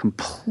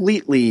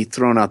completely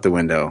thrown out the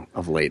window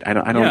of late. I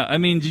don't. Yeah, I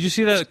mean, did you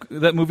see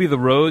that movie, The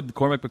Road, the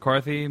Cormac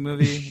McCarthy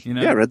movie?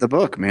 Yeah, I read the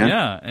book, man.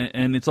 Yeah,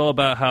 and it's all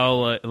about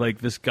how like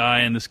this guy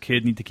and this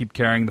kid need to keep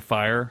carrying the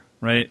fire.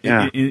 right?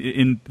 Yeah.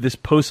 In this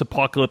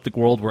post-apocalyptic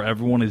world where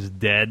everyone is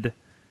dead,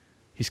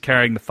 he's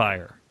carrying the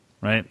fire,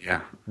 right?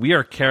 Yeah. We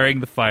are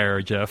carrying the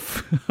fire,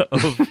 Jeff,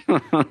 of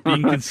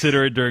being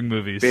considerate during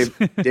movies. Dave,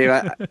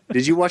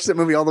 did you watch that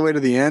movie all the way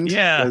to the end?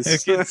 Yeah,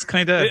 'Cause- it's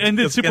kind of It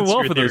ended super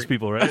well for those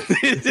people, right?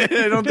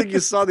 I don't think you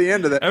saw the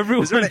end of that.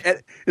 Everyone- Is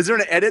there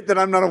an edit that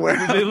I'm not aware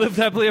of? They lived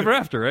happily ever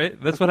after,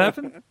 right? That's what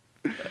happened?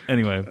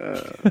 Anyway.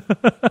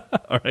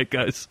 All right,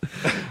 guys.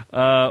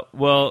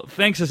 Well,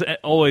 thanks as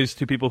always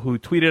to people who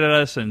tweeted at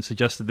us and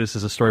suggested this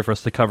as a story for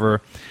us to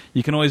cover.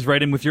 You can always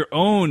write in with your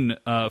own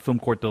Film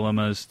Court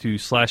dilemmas to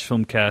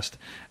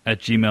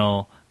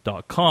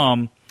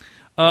 /filmcast@gmail.com.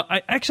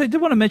 I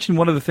did want to mention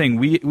one other thing.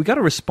 We got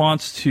a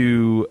response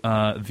to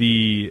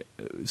the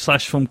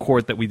 /Film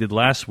Court that we did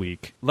last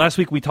week. Last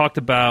week we talked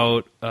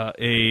about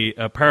a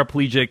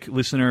paraplegic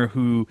listener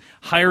who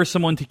hires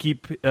someone to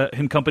keep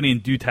him company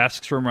and do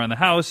tasks for him around the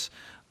house,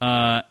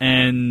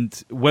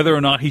 and whether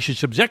or not he should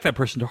subject that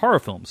person to horror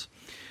films.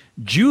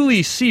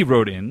 Julie C.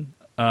 wrote in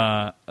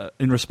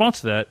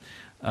response to that,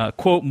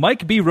 quote,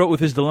 Mike B. wrote with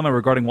his dilemma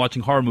regarding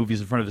watching horror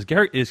movies in front of his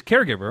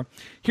caregiver.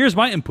 Here's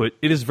my input.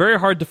 It is very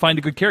hard to find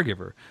a good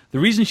caregiver. The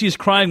reason she is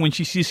crying when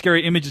she sees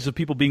scary images of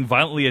people being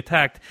violently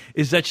attacked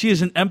is that she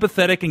is an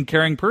empathetic and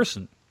caring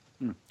person.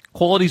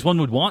 Qualities one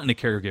would want in a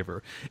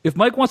caregiver. If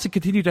Mike wants to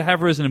continue to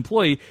have her as an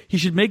employee, he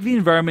should make the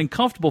environment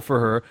comfortable for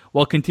her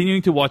while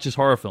continuing to watch his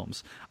horror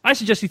films. I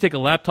suggest he take a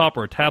laptop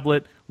or a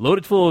tablet, load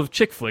it full of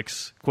chick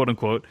flicks, quote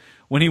unquote.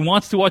 When he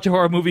wants to watch a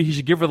horror movie, he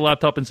should give her the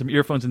laptop and some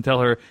earphones and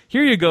tell her,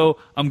 here you go,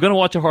 I'm going to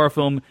watch a horror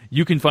film,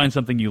 you can find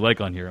something you like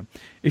on here.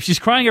 If she's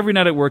crying every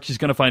night at work, she's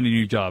going to find a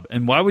new job.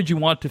 And why would you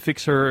want to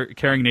fix her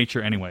caring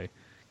nature anyway?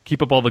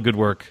 Keep up all the good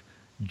work.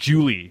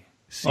 Julie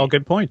C. All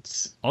good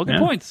points. All good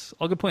points.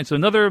 All good points. So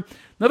another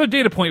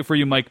data point for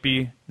you, Mike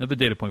B. Another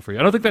data point for you.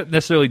 I don't think that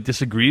necessarily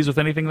disagrees with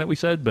anything that we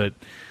said, but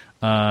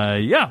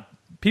yeah.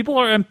 People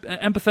are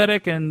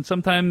empathetic, and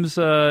sometimes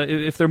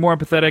if they're more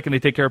empathetic and they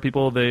take care of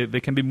people, they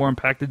can be more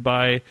impacted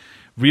by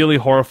really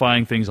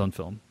horrifying things on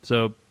film.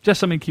 So just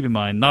something to keep in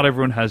mind. Not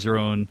everyone has their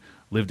own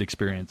lived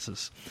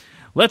experiences.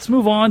 Let's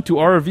move on to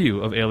our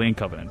review of Alien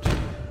Covenant.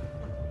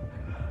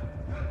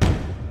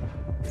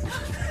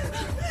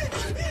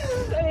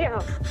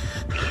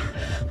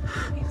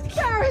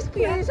 Paris,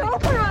 please,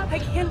 open up. I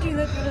can't do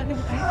that.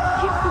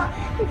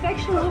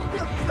 Infection.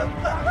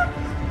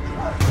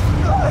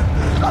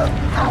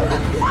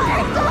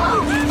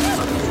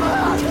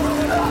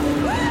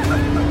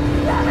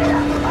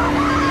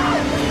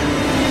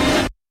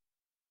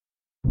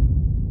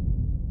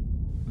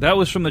 That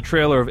was from the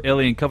trailer of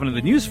Alien Covenant,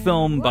 the news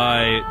film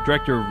by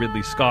director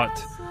Ridley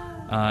Scott,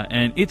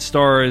 and it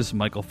stars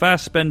Michael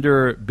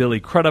Fassbender, Billy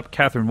Crudup,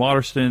 Catherine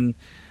Waterston,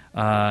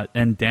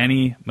 and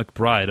Danny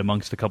McBride,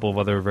 amongst a couple of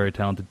other very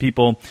talented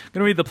people. I'm going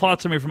to read the plot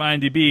summary from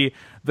IMDb.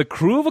 The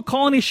crew of a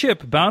colony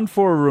ship bound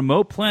for a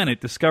remote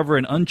planet discover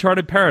an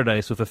uncharted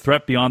paradise with a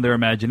threat beyond their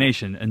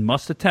imagination and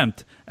must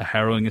attempt a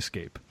harrowing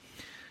escape.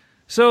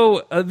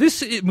 So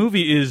this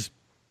movie is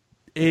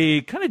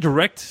a kind of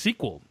direct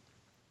sequel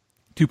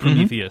to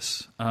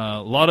Prometheus.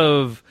 A lot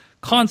of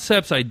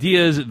concepts,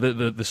 ideas.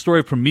 The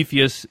story of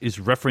Prometheus is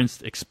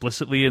referenced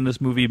explicitly in this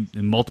movie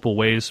in multiple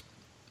ways.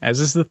 As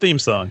is the theme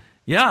song.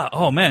 Yeah.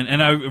 Oh man.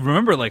 And I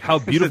remember like how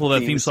beautiful that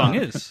theme song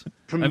is.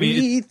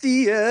 Prometheus.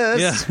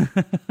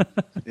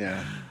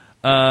 Yeah.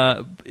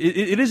 Yeah.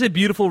 It is a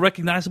beautiful,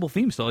 recognizable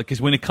theme still.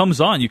 Because when it comes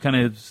on, you kind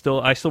of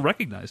I still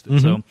recognized it.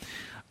 So,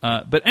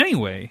 but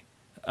anyway,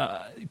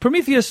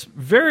 Prometheus,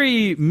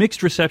 very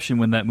mixed reception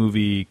when that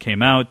movie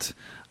came out.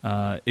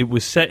 It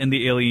was set in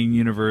the Alien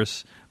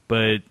universe,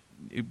 but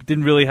it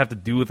didn't really have to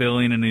do with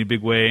Alien in any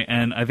big way.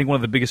 And I think one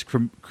of the biggest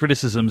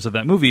criticisms of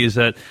that movie is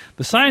that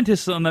the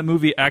scientists on that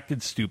movie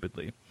acted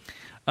stupidly.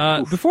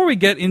 Before we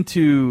get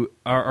into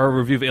our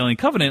review of Alien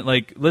Covenant,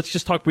 let's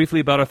just talk briefly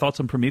about our thoughts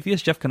on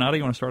Prometheus. Jeff Kanata,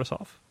 you want to start us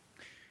off?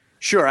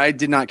 Sure. I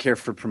did not care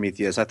for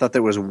Prometheus. I thought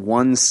there was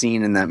one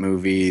scene in that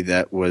movie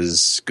that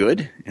was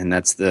good, and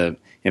that's the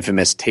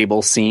infamous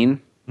table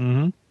scene,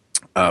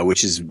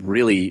 which is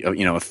really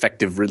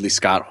effective Ridley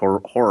Scott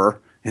horror.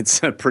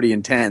 It's pretty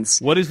intense.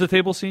 What is the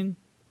table scene?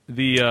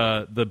 The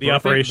birthing,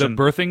 operation.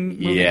 The birthing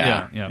movie?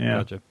 Yeah.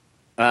 Gotcha.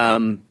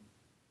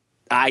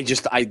 I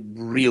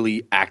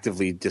really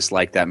actively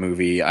disliked that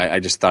movie. I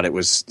just thought it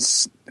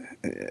was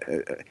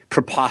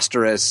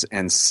preposterous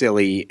and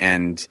silly.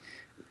 And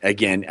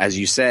again, as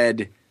you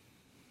said,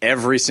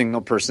 every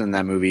single person in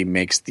that movie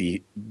makes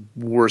the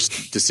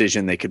worst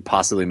decision they could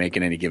possibly make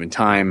at any given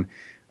time.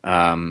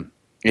 I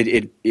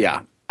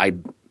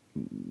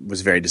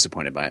was very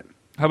disappointed by it.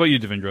 How about you,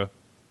 Devindra?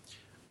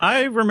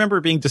 I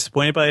remember being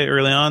disappointed by it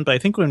early on, but I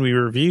think when we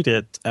reviewed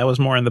it, I was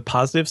more on the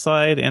positive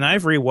side, and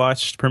I've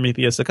rewatched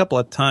Prometheus a couple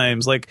of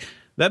times.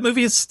 That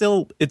movie is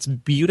it's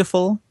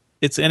beautiful.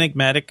 It's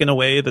enigmatic in a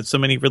way that so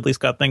many Ridley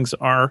Scott things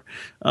are.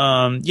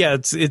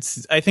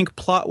 It's I think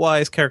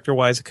plot-wise,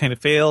 character-wise, it kind of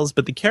fails,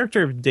 but the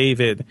character of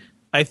David,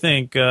 I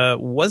think,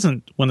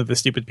 wasn't one of the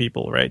stupid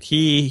people, right?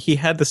 He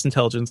had this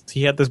intelligence.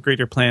 He had this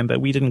greater plan that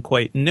we didn't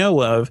quite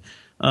know of.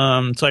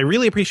 So I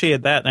really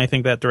appreciated that, and I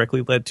think that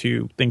directly led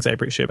to things I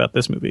appreciate about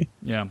this movie.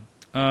 Yeah.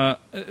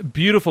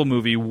 Beautiful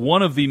movie.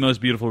 One of the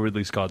most beautiful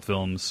Ridley Scott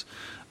films.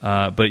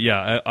 But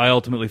yeah, I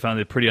ultimately found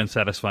it pretty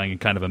unsatisfying and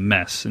kind of a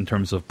mess in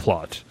terms of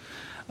plot.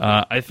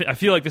 I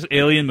feel like this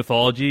alien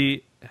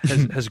mythology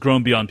has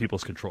grown beyond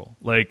people's control.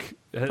 Like,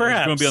 has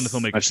grown beyond the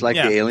filmmakers. Much like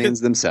the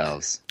aliens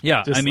themselves.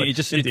 Yeah, I mean,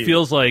 it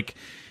feels like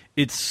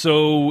it's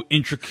so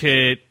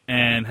intricate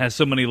and has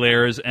so many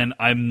layers, and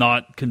I'm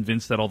not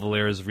convinced that all the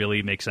layers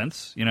really make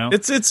sense. You know,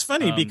 it's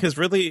funny because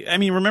really, I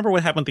mean, remember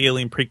what happened with the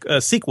Alien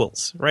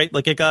sequels, right?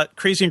 Like, it got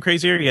crazier and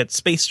crazier. You had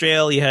Space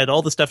Trail, you had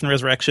all the stuff in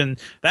Resurrection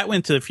that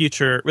went to the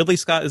future. Ridley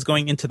Scott is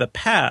going into the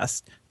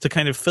past to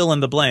kind of fill in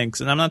the blanks,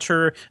 and I'm not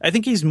sure. I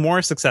think he's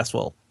more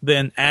successful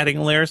than adding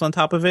layers on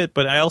top of it,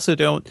 but I also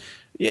don't.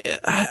 Yeah,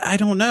 I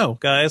don't know,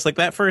 guys. Like,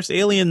 that first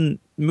Alien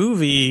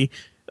movie.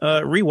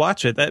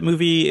 Rewatch it. That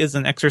movie is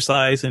an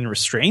exercise in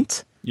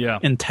restraint,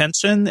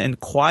 intention, and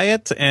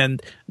quiet,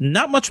 and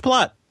not much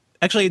plot.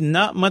 Actually,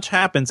 not much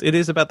happens. It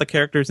is about the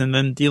characters and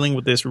then dealing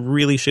with this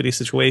really shitty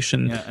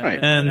situation. Yeah, right.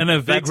 And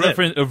a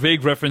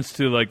vague reference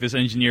to like this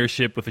engineer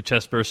ship with a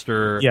chest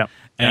burster.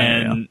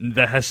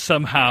 That has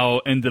somehow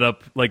ended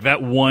up like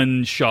that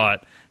one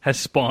shot has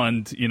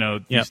spawned,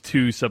 these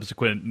two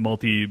subsequent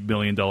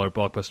multi-million-dollar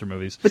blockbuster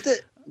movies. But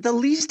the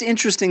least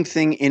interesting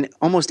thing in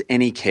almost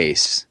any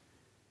case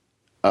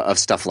of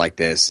stuff like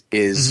this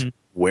is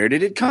where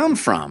did it come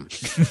from?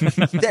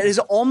 That is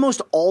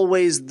almost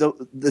always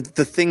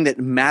the thing that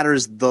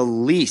matters the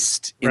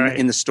least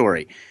in the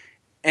story.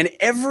 And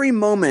every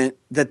moment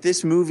that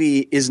this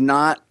movie is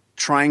not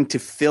trying to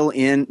fill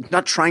in,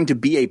 not trying to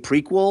be a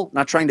prequel,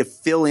 not trying to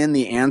fill in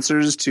the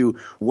answers to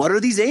what are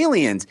these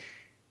aliens,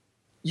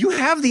 you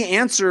have the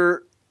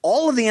answer,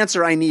 all of the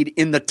answer I need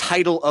in the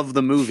title of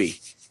the movie.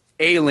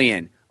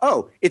 Alien.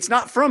 Oh, it's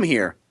not from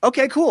here.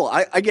 Okay, cool.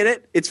 I get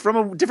it. It's from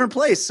a different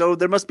place, so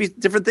there must be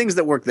different things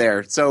that work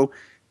there. So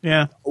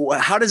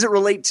how does it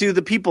relate to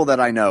the people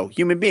that I know,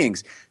 human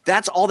beings?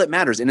 That's all that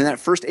matters. And in that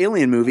first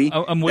Alien movie...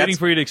 I'm waiting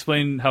for you to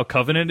explain how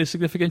Covenant is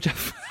significant,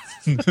 Jeff.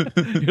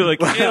 You're like,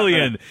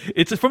 alien.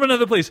 It's from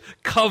another place.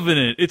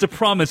 Covenant. It's a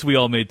promise we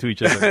all made to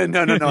each other.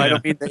 No. I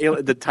don't mean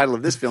the title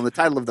of this film. The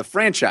title of the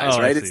franchise,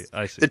 right?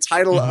 I see. The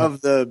title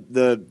of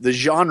the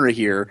genre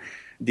here.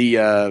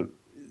 The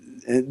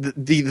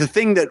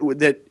thing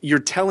that you're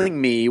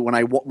telling me when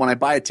I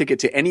buy a ticket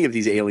to any of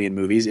these Alien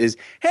movies is,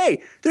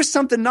 hey, there's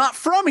something not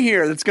from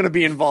here that's going to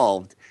be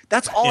involved.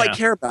 That's all I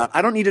care about.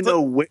 I don't need to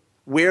know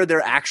where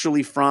they're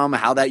actually from,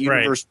 how that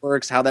universe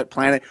works, how that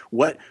planet,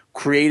 what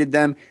created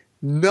them.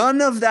 None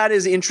of that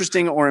is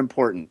interesting or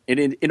important.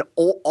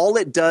 All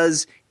it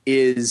does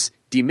is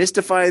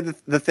demystify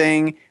the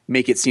thing,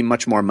 make it seem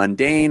much more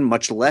mundane,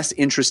 much less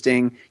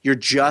interesting. You're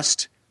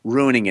just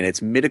ruining it.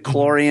 It's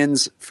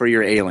midichlorians for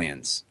your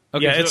aliens.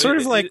 Okay, yeah, it's sort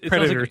of like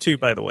Predator too,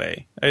 by the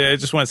way. I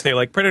just want to say,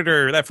 like,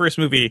 Predator, that first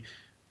movie,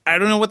 I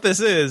don't know what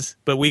this is,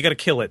 but we got to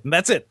kill it. And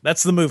that's it.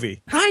 That's the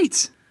movie.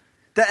 Right.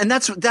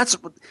 That's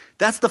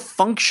the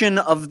function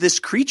of this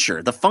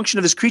creature. The function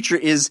of this creature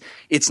is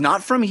it's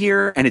not from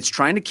here, and it's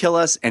trying to kill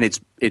us, and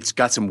it's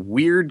got some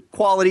weird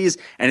qualities,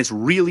 and it's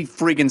really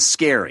friggin'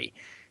 scary.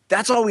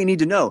 That's all we need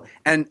to know.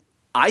 And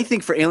I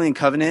think for Alien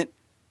Covenant,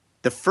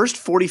 the first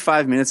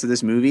 45 minutes of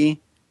this movie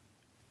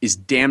is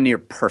damn near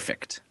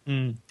perfect.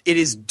 It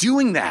is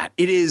doing that.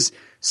 It is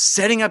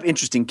setting up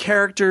interesting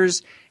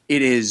characters.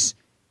 It is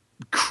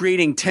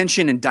creating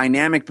tension and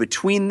dynamic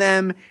between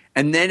them.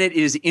 And then it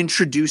is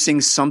introducing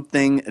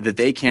something that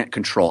they can't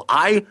control.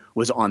 I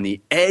was on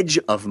the edge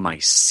of my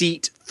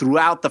seat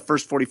throughout the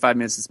first 45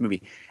 minutes of this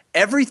movie.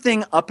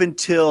 Everything up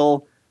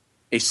until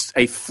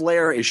a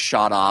flare is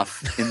shot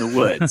off in the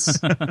woods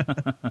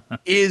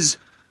is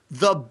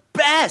the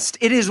best.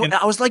 It is.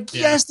 I was like,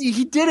 yes,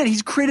 he did it.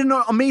 He's created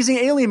an amazing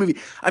alien movie.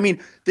 I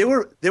mean,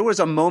 there was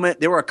a moment,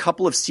 there were a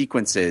couple of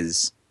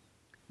sequences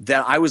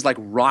that I was like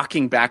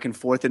rocking back and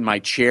forth in my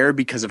chair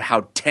because of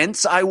how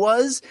tense I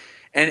was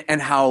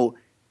and how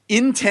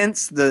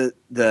intense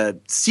the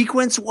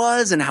sequence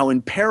was and how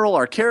in peril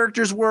our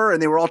characters were,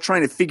 and they were all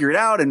trying to figure it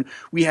out, and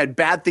we had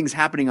bad things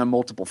happening on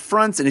multiple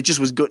fronts, and it just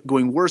was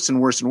going worse and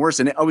worse and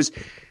worse. And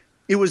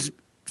it was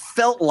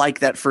felt like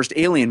that first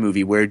Alien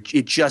movie where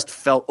it just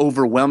felt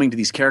overwhelming to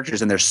these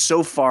characters, and they're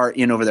so far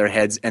in over their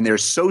heads and they're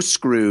so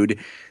screwed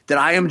that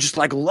I am just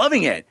like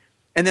loving it.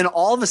 And then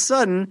all of a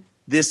sudden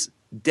this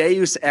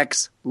Deus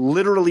Ex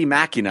literally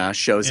machina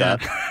shows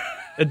up.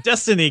 A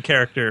Destiny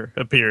character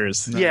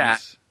appears. Nice. Yeah.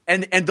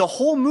 And the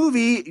whole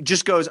movie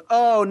just goes,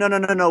 oh,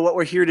 no. What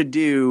we're here to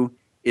do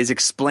is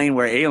explain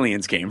where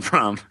aliens came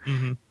from.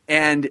 Mm-hmm.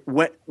 And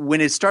when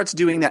it starts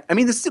doing that, I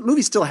mean, this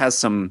movie still has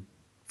some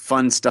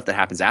fun stuff that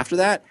happens after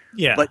that.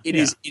 Yeah, but it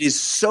is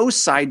so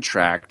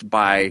sidetracked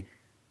by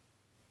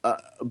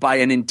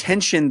an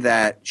intention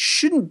that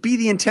shouldn't be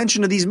the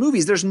intention of these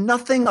movies. There's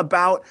nothing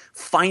about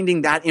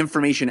finding that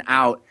information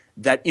out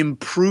that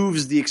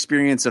improves the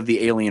experience of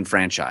the Alien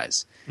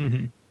franchise.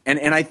 Mm-hmm.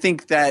 And I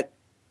think that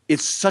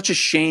it's such a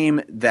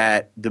shame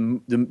that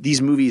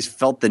these movies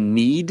felt the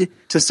need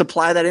to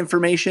supply that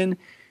information.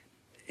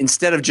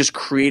 instead of just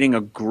creating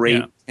a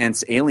great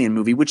tense alien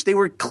movie, which they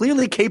were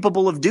clearly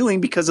capable of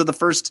doing because of the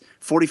first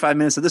 45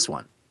 minutes of this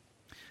one.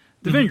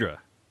 Devendra,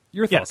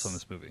 your thoughts Yes. on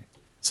this movie?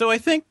 So I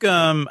think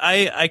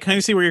I kind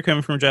of see where you're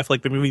coming from, Jeff.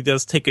 Like the movie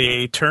does take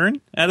a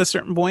turn at a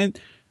certain point.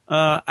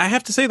 I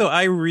have to say, though,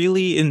 I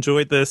really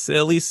enjoyed this,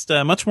 at least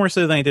much more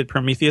so than I did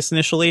Prometheus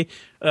initially.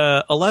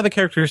 A lot of the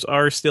characters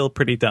are still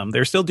pretty dumb.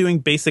 They're still doing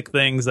basic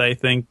things. I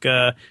think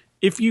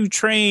if you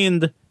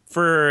trained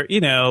for,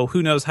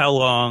 who knows how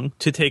long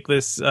to take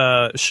this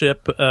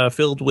ship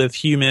filled with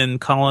human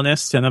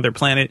colonists to another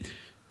planet,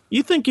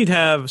 you think you'd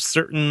have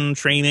certain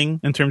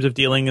training in terms of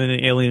dealing in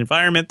an alien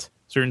environment,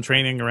 certain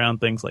training around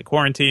things like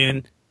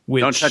quarantine.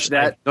 Which Don't touch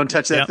that. Don't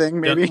touch that thing.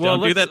 Maybe.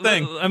 Don't do that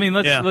thing. I mean,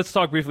 let's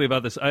talk briefly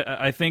about this.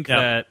 I think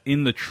that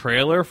in the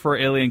trailer for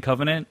Alien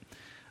Covenant,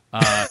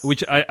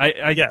 which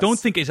I Yes. don't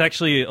think is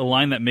actually a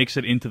line that makes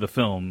it into the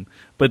film,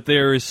 but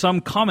there is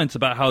some comments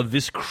about how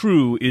this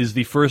crew is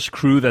the first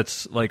crew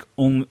that's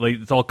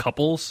it's all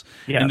couples.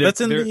 Yeah, and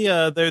that's in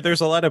the.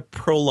 There's a lot of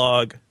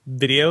prologue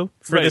video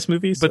for right, this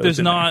movie, so but there's it's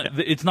in there. not.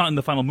 It's not in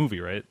the final movie,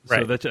 right?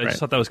 Right, So I right. just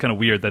thought that was kind of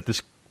weird that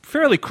this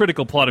fairly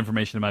critical plot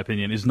information, in my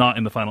opinion, is not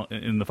in the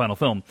final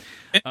film.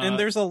 And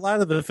there's a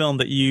lot of the film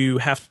that you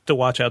have to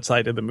watch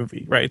outside of the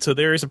movie, right? So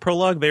there is a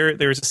prologue.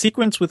 There's a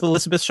sequence with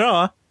Elizabeth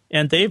Shaw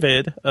and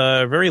David,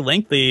 very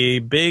lengthy,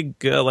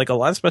 big, like a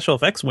lot of special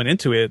effects went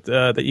into it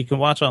that you can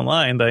watch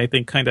online that I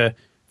think kind of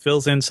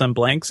fills in some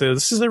blanks. So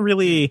this is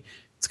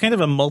it's kind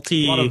of a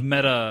multi... A lot of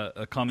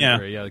meta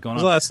commentary, going on.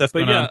 There's a lot of stuff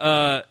but going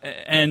on.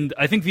 and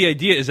I think the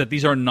idea is that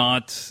these are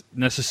not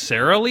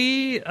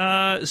necessarily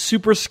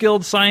super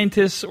skilled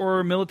scientists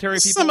or military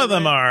people. Some of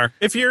them right? are.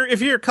 If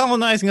you're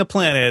colonizing a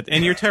planet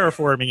and you're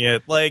terraforming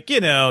it,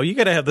 you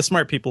got to have the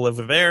smart people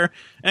over there.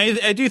 And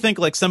I do think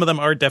like some of them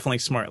are definitely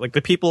smart. Like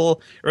the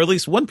people, or at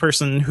least one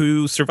person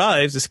who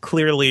survives, is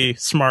clearly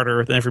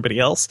smarter than everybody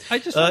else. I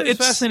just thought it's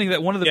fascinating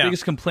that one of the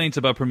biggest complaints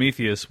about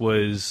Prometheus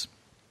was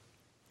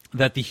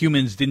that the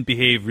humans didn't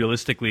behave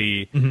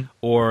realistically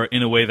or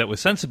in a way that was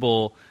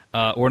sensible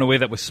or in a way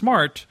that was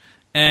smart.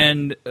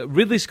 And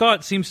Ridley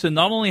Scott seems to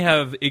not only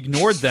have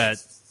ignored that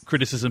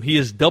criticism, he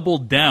has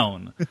doubled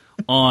down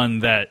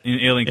on that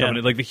in Alien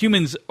Covenant. Like the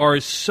humans are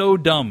so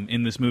dumb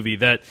in this movie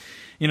that,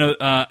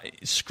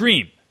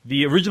 Scream,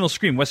 the original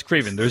Scream, Wes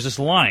Craven, there's this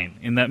line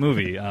in that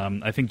movie,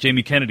 I think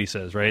Jamie Kennedy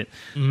says, right,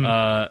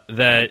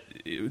 that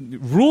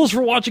rules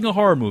for watching a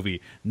horror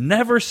movie,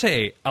 never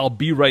say, "I'll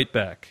be right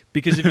back."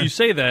 Because if you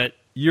say that,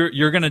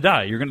 you're going to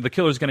die. The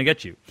killer's going to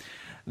get you.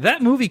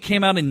 That movie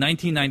came out in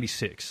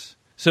 1996.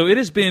 So it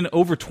has been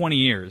over 20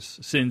 years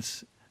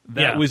since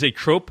that was a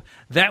trope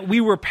that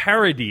we were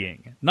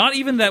parodying. Not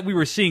even that we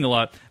were seeing a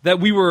lot, that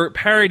we were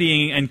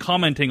parodying and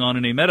commenting on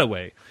in a meta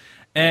way.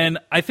 And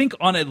I think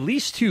on at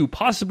least 2,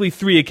 possibly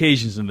 3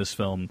 occasions in this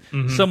film,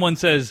 someone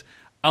says,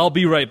 "I'll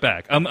be right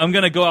back. I'm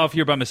going to go off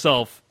here by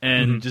myself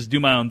and just do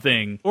my own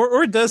thing."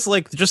 Or it does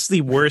like just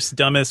the worst,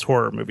 dumbest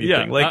horror movie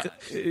thing. Like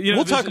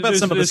we'll talk about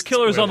some of this. There's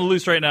killers on the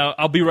loose right now.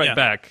 I'll be right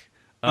back.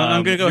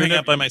 I'm going to go hang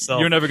out by myself.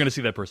 You're never going to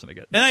see that person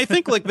again. And I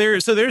think like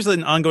there's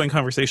an ongoing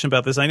conversation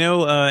about this. I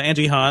know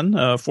Angie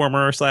Han,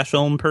 former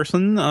 /film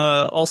person,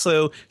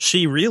 also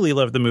she really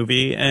loved the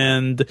movie,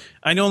 and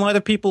I know a lot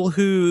of people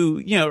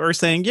who are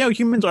saying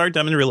humans are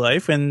dumb in real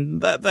life, and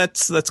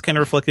that's kind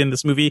of reflected in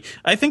this movie.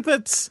 I think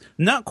that's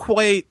not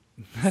quite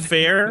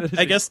fair,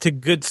 I guess, to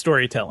good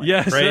storytelling.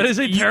 Yes, right? that is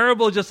a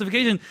terrible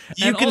justification.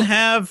 You can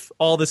have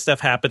all this stuff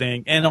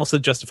happening and also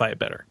justify it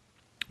better.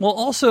 Well,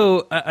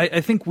 also,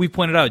 I think we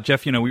pointed out,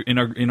 Jeff.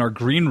 In our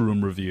green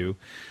room review,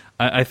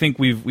 I think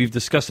we've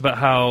discussed about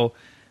how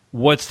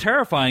what's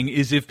terrifying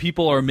is if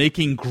people are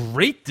making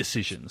great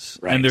decisions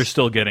and they're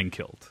still getting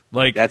killed.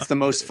 Like that's the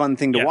most fun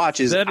thing to watch.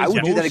 Is I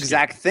would do that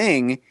exact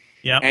thing,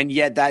 and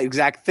yet that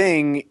exact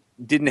thing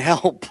didn't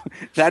help.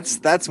 That's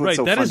what's so fun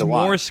to watch. That is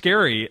more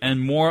scary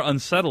and more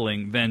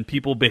unsettling than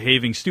people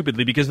behaving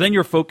stupidly, because then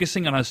you're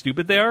focusing on how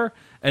stupid they are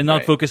and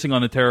not focusing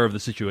on the terror of the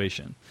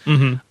situation.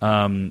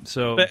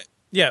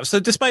 So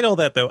despite all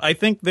that, though, I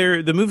think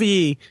the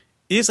movie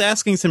is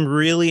asking some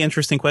really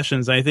interesting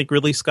questions. And I think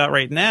Ridley Scott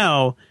right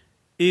now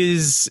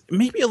is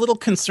maybe a little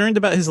concerned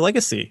about his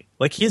legacy.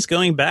 Like he's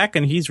going back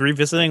and he's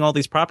revisiting all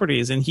these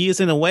properties, and he is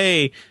in a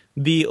way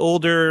the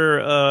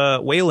older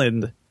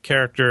Wayland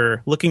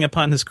character looking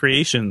upon his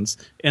creations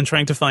and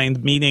trying to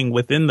find meaning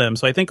within them.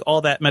 So I think all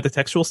that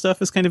metatextual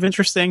stuff is kind of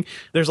interesting.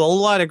 There's a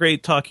lot of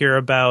great talk here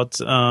about,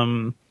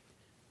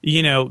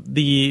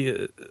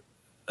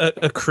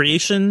 a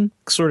creation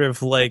sort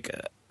of like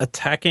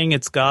attacking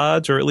its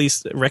gods, or at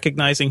least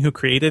recognizing who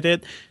created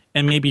it,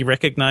 and maybe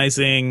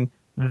recognizing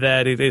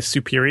that it is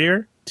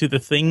superior to the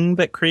thing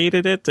that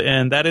created it.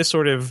 And that's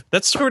sort of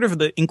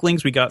the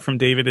inklings we got from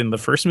David in the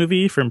first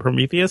movie, from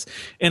Prometheus.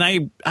 And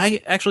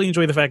I actually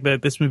enjoy the fact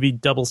that this movie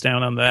doubles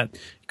down on that.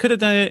 Could have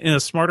done it in a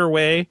smarter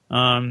way,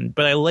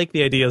 but I like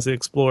the ideas it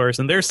explores.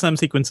 And there's some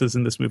sequences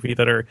in this movie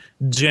that are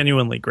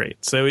genuinely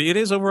great. So it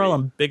is overall a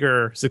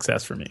bigger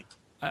success for me.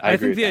 I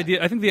think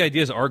the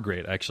ideas are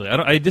great. Actually,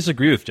 I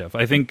disagree with Jeff.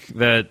 I think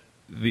that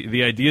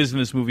the ideas in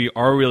this movie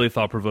are really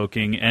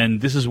thought-provoking, and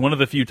this is one of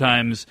the few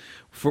times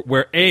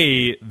where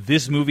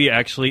this movie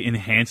actually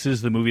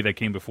enhances the movie that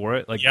came before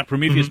it. Like,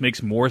 Prometheus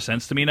makes more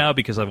sense to me now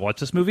because I've watched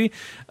this movie.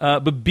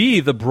 But B,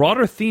 the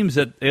broader themes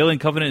that Alien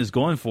Covenant is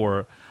going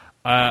for,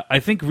 I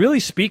think really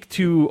speak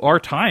to our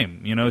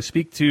time,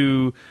 speak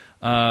to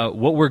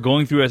what we're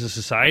going through as a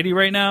society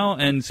right now,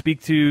 and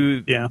speak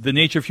to the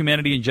nature of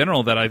humanity in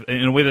general, that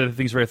in a way that I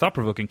think is very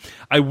thought-provoking.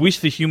 I wish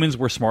the humans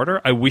were smarter.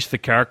 I wish the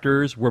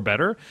characters were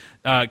better.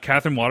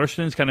 Catherine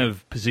Waterston is kind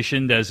of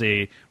positioned as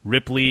a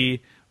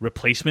Ripley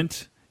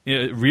replacement,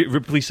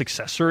 Ripley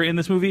successor in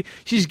this movie.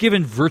 She's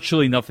given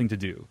virtually nothing to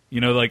do.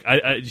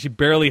 She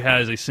barely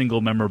has a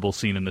single memorable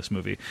scene in this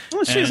movie.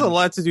 Well, she has a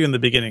lot to do in the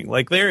beginning.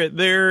 Like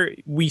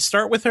we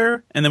start with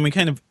her and then we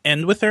kind of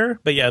end with her.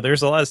 But yeah,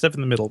 there's a lot of stuff in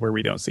the middle where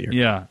we don't see her.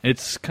 Yeah,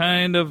 it's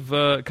kind of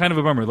a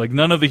bummer. Like,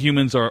 none of the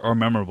humans are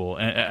memorable.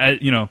 This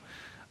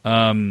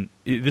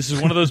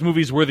is one of those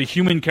movies where the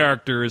human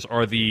characters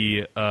are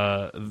the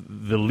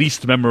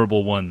least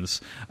memorable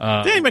ones.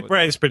 Danny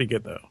McBride is pretty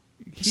good though.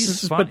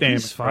 He's fine.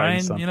 He's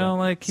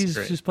fine. He's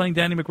just playing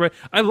Danny McBride.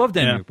 I love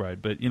Danny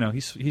McBride, but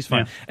he's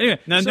fine. Yeah.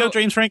 Anyway, no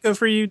James Franco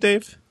for you,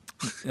 Dave.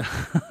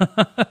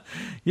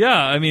 Yeah,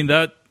 I mean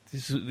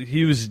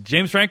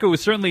James Franco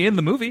was certainly in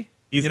the movie.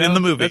 He's in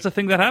the movie. That's a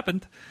thing that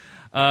happened.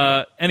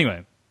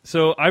 Anyway,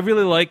 so I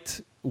really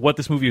liked what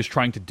this movie is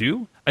trying to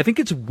do. I think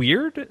it's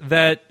weird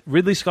that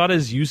Ridley Scott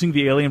is using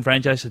the Alien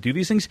franchise to do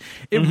these things.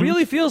 It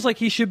really feels like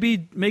he should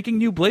be making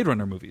new Blade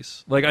Runner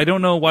movies. Like, I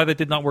don't know why that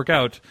did not work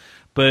out,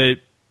 but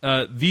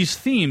these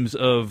themes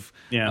of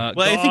I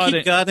think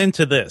he got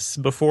into this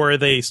before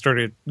they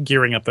started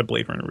gearing up the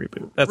Blade Runner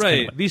reboot. That's right.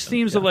 Kind of These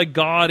themes of like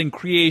God and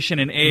creation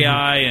and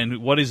AI and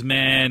what is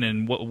man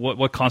and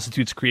what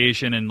constitutes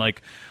creation, and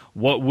like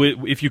what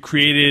would, if you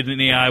created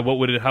an AI,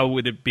 how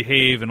would it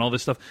behave, and all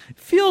this stuff. It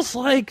feels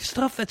like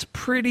stuff that's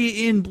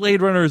pretty in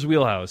Blade Runner's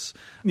wheelhouse.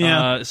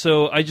 Yeah.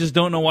 So I just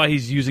don't know why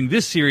he's using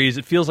this series.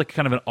 It feels like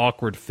kind of an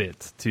awkward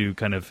fit to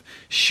kind of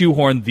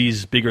shoehorn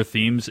these bigger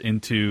themes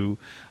into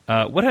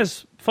what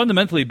has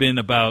fundamentally been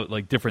about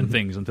like different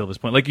things until this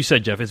point. Like you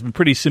said, Jeff, it's been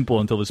pretty simple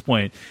until this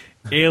point.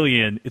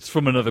 Alien, it's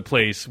from another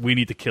place. We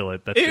need to kill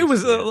it. It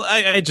was.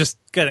 I just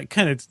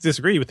kind of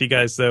disagree with you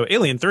guys though.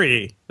 Alien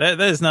 3, that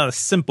is not a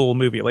simple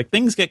movie. Like,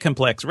 things get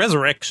complex.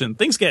 Resurrection,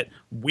 things get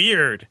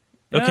weird.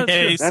 Yeah,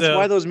 okay, that's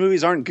why those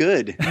movies aren't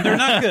good. They're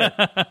not good.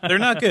 They're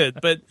not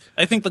good. But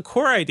I think the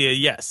core idea,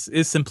 yes,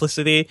 is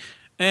simplicity.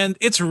 And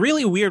it's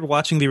really weird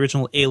watching the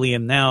original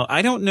Alien now.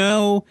 I don't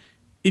know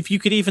if you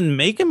could even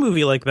make a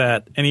movie like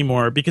that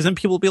anymore, because then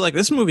people will be like,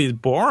 this movie is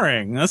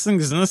boring.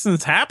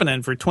 Nothing's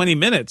happening for 20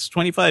 minutes,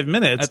 25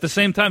 minutes. At the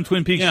same time,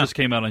 Twin Peaks just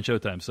came out on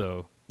Showtime,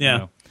 so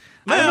yeah.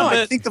 I don't know.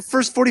 I think the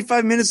first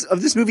 45 minutes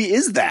of this movie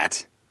is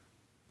that.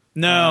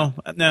 No.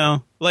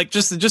 Like,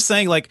 just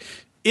saying, like,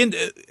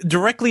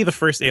 directly the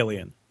first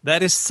Alien.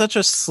 That is such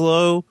a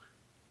slow.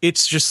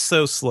 It's just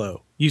so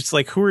slow. It's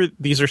like,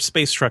 these are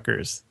space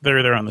truckers.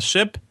 They're there on the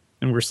ship,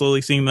 and we're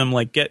slowly seeing them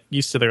like get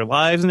used to their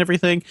lives and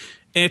everything.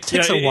 And it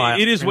takes a while.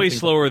 It is way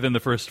slower than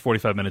the first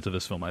 45 minutes of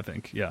this film, I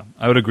think. Yeah,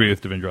 I would agree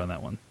with Devindra on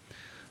that one.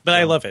 But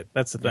I love it.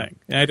 That's the thing.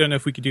 And I don't know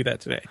if we could do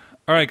that today.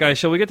 All right, guys,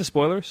 shall we get to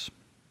spoilers?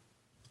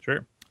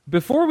 Sure.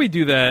 Before we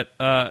do that,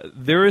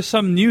 there is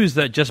some news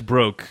that just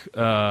broke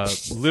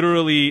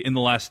literally in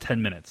the last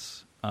 10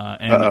 minutes.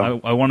 And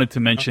I wanted to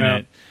mention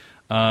it.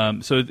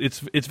 So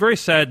it's very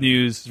sad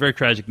news. It's very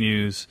tragic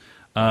news.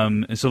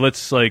 And so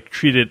let's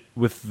treat it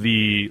with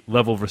the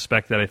level of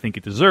respect that I think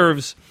it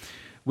deserves,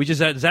 which is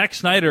that Zack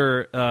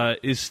Snyder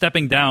is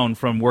stepping down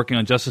from working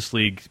on Justice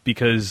League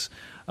because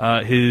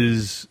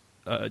his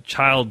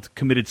child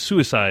committed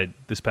suicide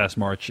this past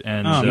March,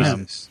 and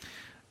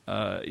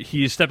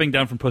he is stepping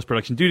down from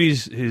post-production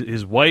duties.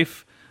 His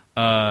wife,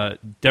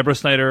 Deborah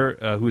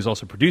Snyder, who is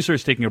also a producer,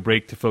 is taking a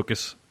break to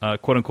focus,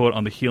 quote-unquote,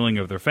 on the healing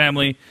of their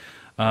family.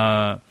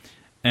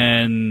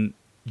 And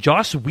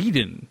Joss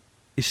Whedon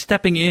is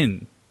stepping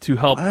in to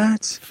help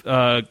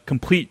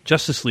complete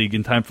Justice League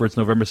in time for its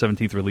November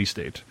 17th release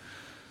date.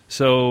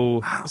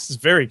 So this is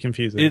very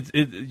confusing.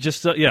 It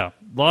just a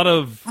lot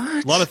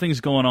of things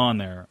going on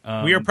there.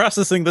 We are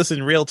processing this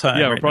in real time.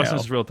 Yeah, we're processing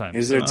this in real time.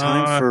 Is there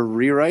time for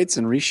rewrites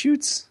and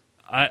reshoots?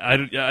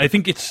 I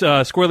think it's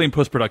squarely in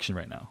post-production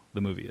right now.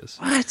 The movie is.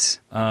 What?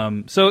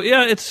 So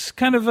yeah, it's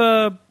kind of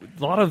a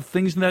lot of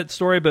things in that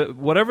story. But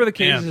whatever the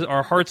case is,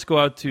 our hearts go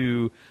out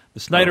to the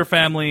Snyder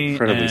family,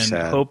 and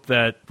sad. Hope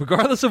that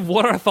regardless of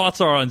what our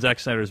thoughts are on Zack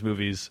Snyder's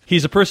movies,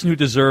 he's a person who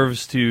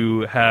deserves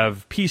to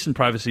have peace and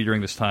privacy during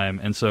this time,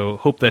 and so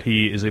hope that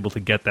he is able to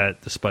get that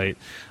despite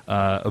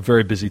a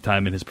very busy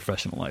time in his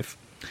professional life.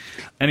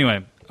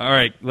 Anyway, all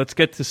right, let's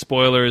get to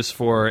spoilers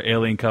for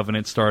Alien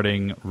Covenant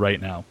starting right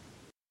now.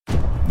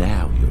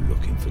 Now you're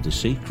looking for the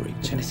secret.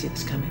 You're going to see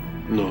this coming?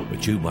 No.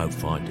 But you won't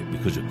find it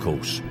because, of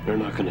course, you're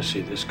not going to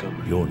see this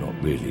coming. You're not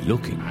really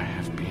looking. I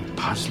have been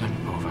puzzling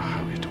over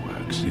how it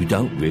works. You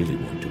don't really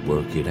want to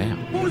work it out.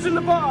 Who's in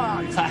the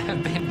box? I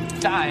have been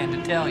dying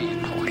to tell you.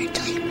 I want to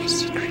tell you my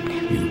secret.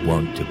 You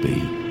want to be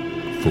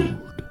fooled.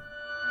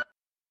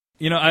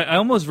 I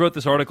almost wrote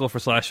this article for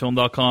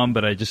slashfilm.com,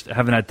 but I just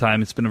haven't had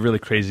time. It's been a really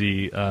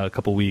crazy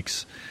couple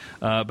weeks.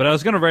 But I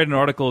was going to write an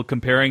article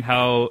comparing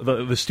how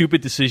the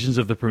stupid decisions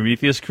of the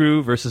Prometheus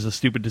crew versus the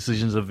stupid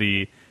decisions of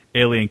the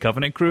Alien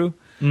Covenant crew.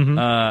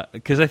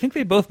 Because I think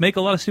they both make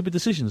a lot of stupid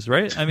decisions,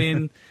 right? I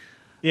mean,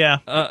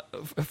 yeah.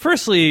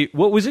 Firstly,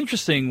 what was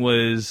interesting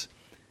was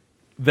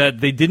that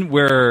they didn't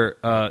wear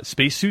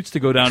spacesuits to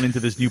go down into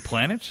this new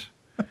planet.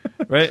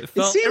 Right?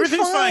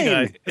 Everything's fine,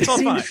 guys. It's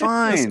all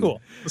fine.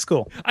 It's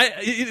cool.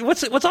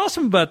 What's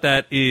awesome about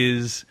that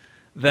is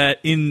that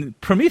in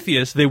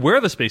Prometheus they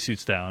wear the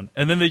spacesuits down,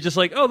 and then they just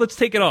like, oh, let's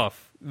take it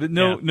off.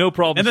 No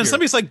problem. And then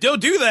somebody's like, "Don't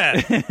do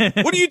that.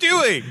 What are you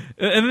doing?"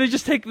 And then they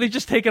just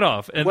take it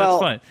off, and that's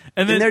fine.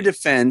 And then, in their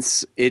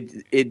defense,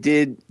 it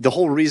did. The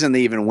whole reason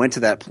they even went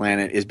to that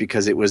planet is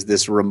because it was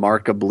this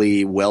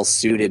remarkably well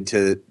suited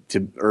to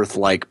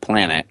Earth-like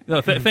planet. No,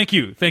 thank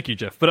you,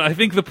 Jeff. But I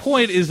think the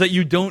point is that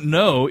you don't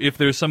know if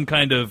there's some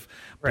kind of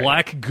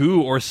black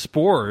goo or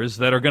spores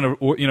that are going to,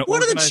 What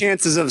are the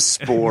chances of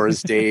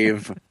spores,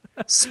 Dave?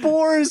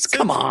 Spores?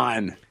 Come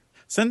on.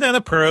 Send down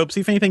a probe, see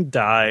if anything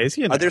dies.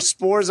 Are there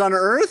spores on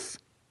Earth?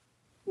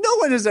 No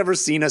one has ever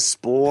seen a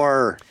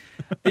spore.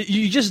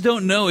 You just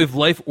don't know if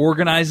life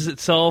organizes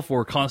itself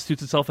or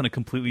constitutes itself in a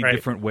completely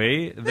different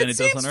way than it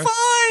does on Earth.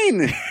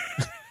 Fine.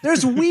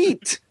 There's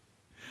wheat.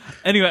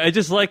 Anyway, I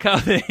just like how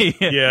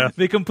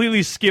they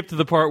completely skipped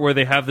the part where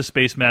they have the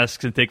space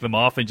masks and take them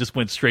off and just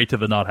went straight to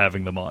the not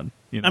having them on.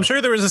 I'm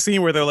sure there was a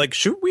scene where they're like,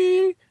 "Should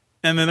we?"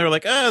 And then they're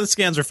like, the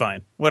scans are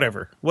fine.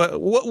 Whatever.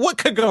 What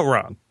could go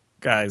wrong,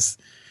 guys?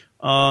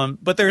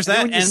 But there's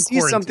that. When you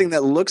see something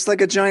that looks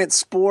like a giant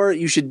spore,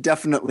 you should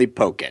definitely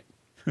poke it.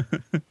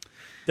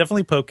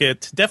 Definitely poke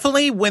it.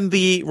 Definitely when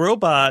the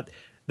robot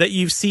that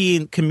you've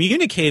seen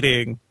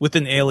communicating with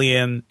an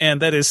alien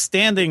and that is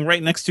standing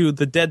right next to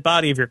the dead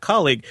body of your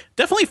colleague,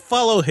 definitely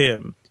follow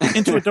him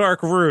into a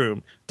dark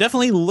room.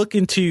 Definitely look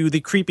into the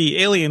creepy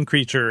alien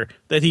creature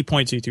that he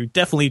points you to.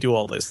 Definitely do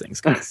all those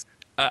things, guys.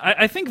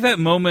 I think that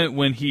moment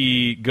when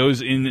he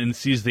goes in and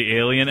sees the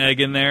alien egg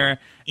in there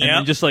and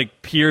then just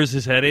like peers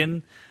his head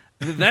in,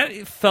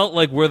 that felt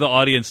like where the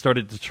audience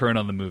started to turn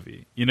on the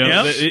movie.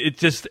 It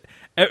just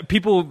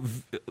people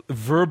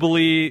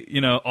verbally,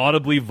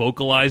 audibly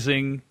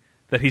vocalizing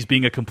that he's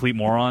being a complete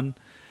moron,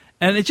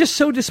 and it's just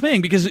so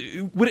dismaying because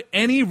would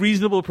any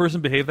reasonable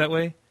person behave that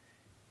way?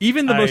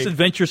 Even the most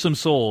adventuresome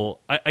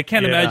soul, I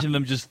can't imagine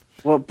them just.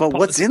 Well, but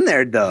what's in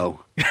there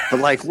though?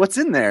 But what's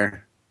in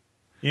there?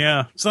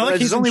 Yeah, it's not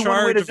like he's in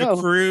charge of a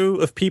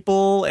crew of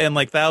people and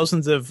like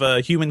thousands of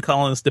human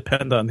colonists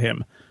depend on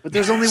him. But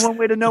there's only one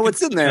way to know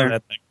what's in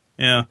there.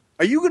 Yeah.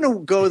 Are you going to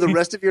go the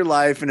rest of your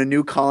life in a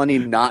new colony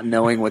not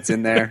knowing what's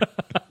in there?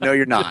 No,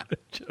 you're not.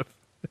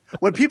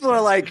 When people are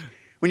like,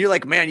 when you're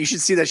like, man, you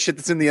should see that shit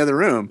that's in the other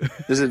room.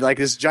 There's like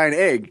this giant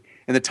egg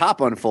and the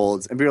top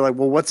unfolds and people are like,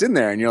 well, what's in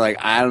there? And you're like,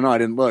 I don't know. I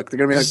didn't look. They're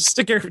going to be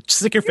like,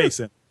 stick your face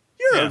in.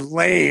 You're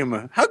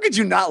lame. How could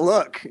you not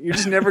look? You're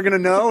just never going to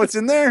know what's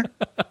in there?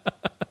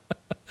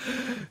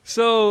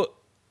 So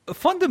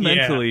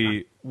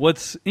fundamentally,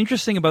 what's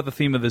interesting about the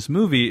theme of this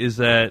movie is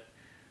that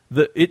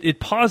it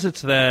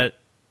posits that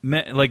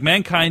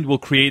mankind will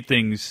create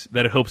things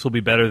that it hopes will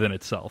be better than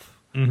itself.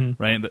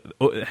 Mm-hmm.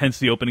 Right? Hence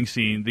the opening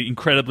scene, the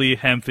incredibly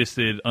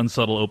ham-fisted,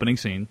 unsubtle opening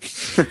scene.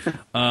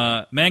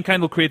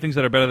 Mankind will create things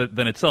that are better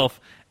than itself,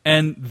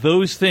 and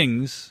those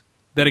things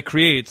that it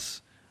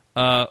creates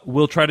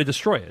will try to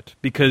destroy it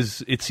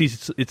because it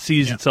sees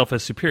itself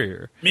as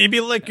superior. Maybe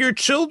like your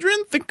children.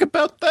 Think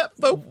about that,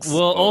 folks.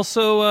 Well,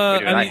 also,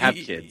 I have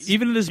kids.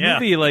 Even in this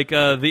movie, like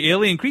the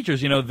alien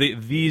creatures,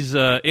 these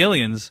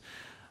aliens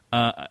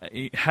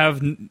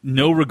have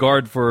no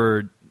regard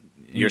for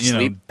your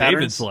sleep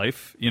David's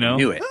life.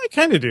 Knew it. I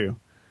kind of do.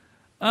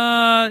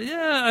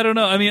 Yeah, I don't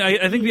know. I mean,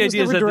 I think the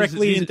idea is that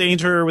directly in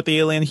danger with the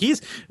alien.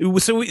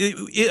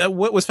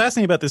 What was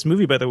fascinating about this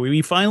movie, by the way,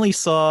 we finally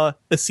saw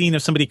a scene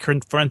of somebody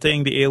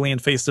confronting the alien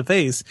face to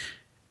face,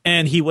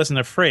 and he wasn't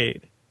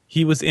afraid.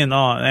 He was in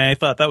awe, and I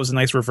thought that was a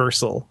nice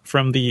reversal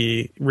from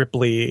the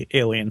Ripley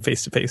alien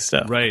face to face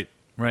stuff.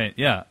 Right,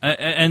 yeah.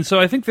 And so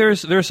I think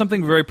there's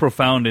something very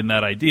profound in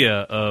that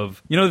idea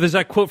of, there's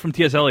that quote from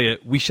T.S.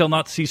 Eliot, we shall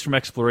not cease from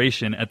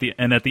exploration, at the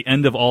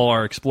end of all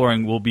our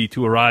exploring will be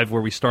to arrive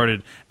where we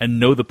started and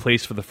know the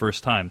place for the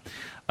first time.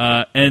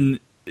 And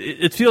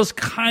it feels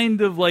kind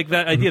of like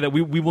that idea that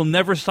we will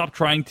never stop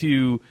trying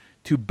to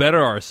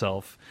better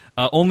ourselves.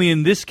 Only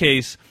in this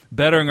case,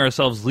 bettering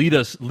ourselves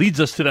leads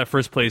us to that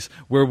first place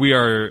where we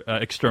are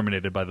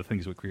exterminated by the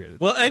things we created.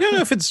 Well, I don't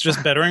know if it's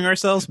just bettering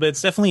ourselves, but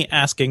it's definitely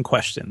asking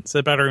questions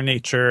about our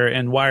nature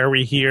and why are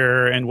we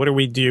here and what are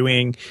we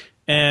doing.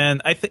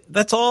 And I think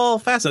that's all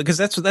fascinating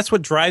because that's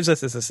what drives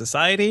us as a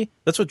society.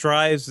 That's what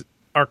drives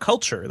our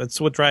culture.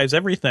 That's what drives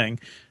everything.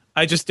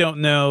 I just don't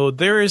know.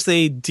 There is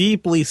a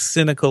deeply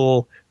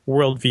cynical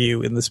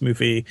worldview in this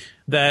movie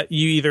that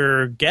you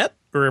either get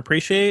or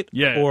appreciate,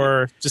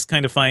 or just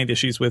kind of find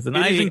issues with. And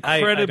it's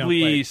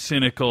incredibly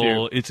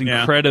cynical. It's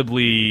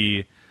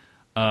incredibly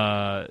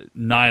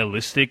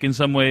nihilistic in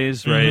some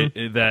ways, right?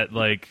 Mm-hmm. That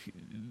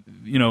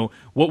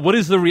what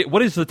is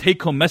the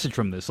take home message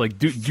from this? Like,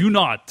 do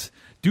not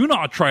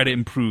try to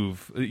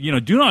improve.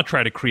 Do not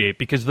try to create,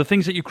 because the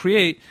things that you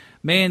create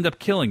may end up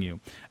killing you.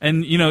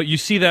 And you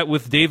see that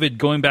with David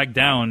going back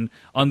down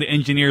on the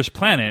engineer's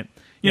planet.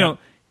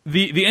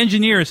 The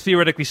engineers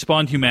theoretically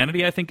spawned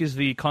humanity, I think, is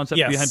the concept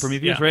behind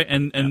Prometheus, right?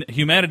 And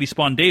humanity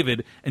spawned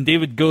David, and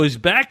David goes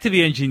back to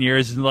the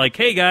engineers and like,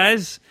 hey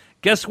guys,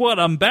 guess what?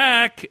 I'm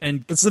back,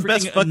 and it's the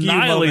best fuck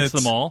annihilates you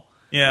them all.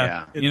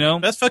 Yeah.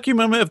 Best fuck you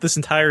moment of this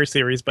entire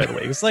series, by the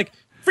way. It's like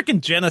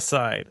freaking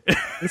genocide.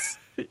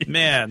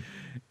 Man,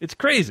 it's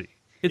crazy.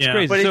 It's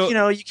crazy.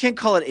 But you can't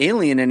call it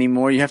alien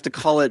anymore. You have to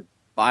call it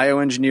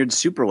bioengineered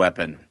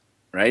superweapon,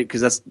 right?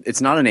 Because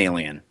it's not an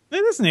alien. It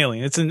is an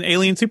alien. It's an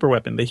alien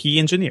superweapon that he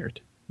engineered.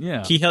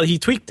 Yeah, he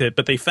tweaked it,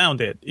 but they found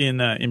it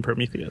in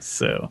Prometheus.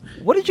 So,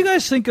 what did you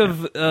guys think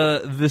of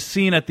the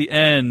scene at the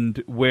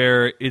end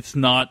where it's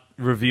not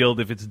revealed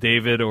if it's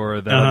David or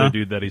the other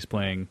dude that he's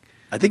playing?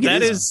 I think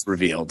it is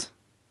revealed.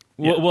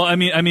 Well, I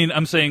mean,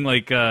 I'm saying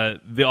like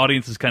the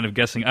audience is kind of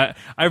guessing. I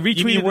retweeted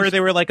you mean where they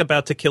were like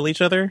about to kill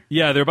each other.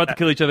 Yeah, they're about to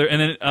kill each other,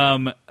 and then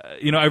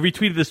I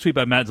retweeted this tweet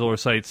by Matt Zoller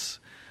Seitz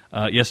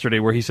yesterday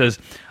where he says,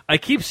 "I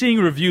keep seeing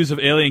reviews of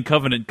Alien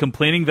Covenant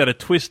complaining that a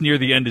twist near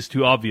the end is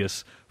too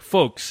obvious.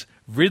 Folks,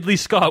 Ridley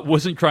Scott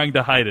wasn't trying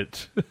to hide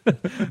it,"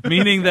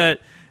 meaning that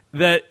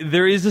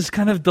there is this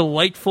kind of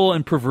delightful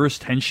and perverse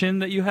tension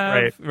that you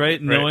have,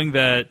 right? Knowing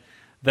that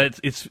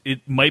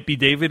it might be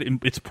David.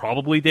 It's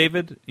probably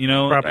David.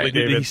 Probably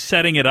David. He's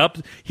setting it up.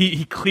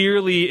 He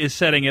clearly is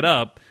setting it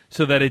up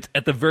so that it's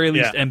at the very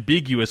least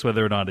ambiguous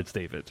whether or not it's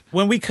David.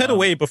 When we cut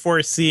away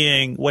before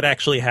seeing what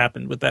actually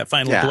happened with that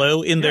final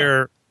blow in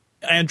their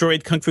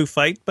android kung fu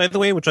fight, by the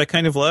way, which I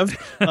kind of loved.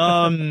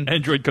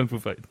 Android kung fu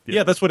fight.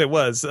 Yeah, that's what it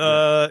was.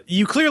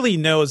 You clearly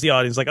know as the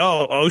audience, like,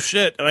 oh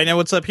shit, I know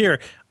what's up here.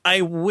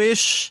 I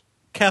wish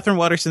Catherine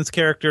Waterston's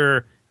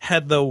character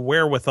had the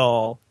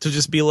wherewithal to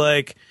just be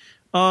like,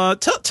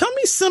 tell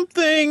me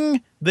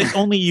something that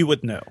only you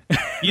would know.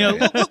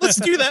 Let's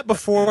do that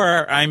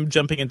before I'm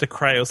jumping into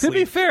cryo sleep. To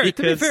be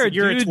fair,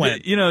 you're dude,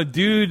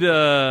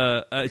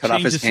 a twin. Cut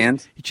off his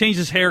hand. He changed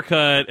his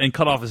haircut and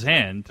cut off his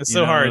hand. It's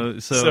so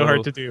hard. So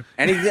hard to do.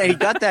 And he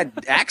got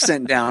that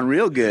accent down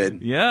real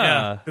good.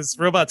 Yeah, because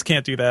robots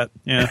can't do that.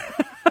 Yeah.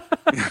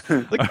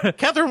 Like,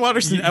 Catherine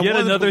Waterston, yet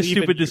another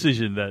stupid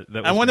decision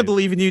that I want to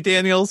believe in you,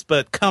 Daniels,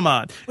 but come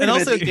on. Wait, and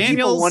also,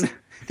 Daniels.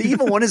 The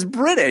evil one is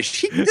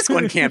British. This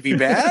one can't be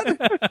bad.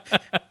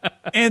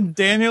 And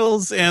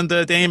Daniels and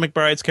Danny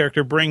McBride's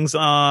character brings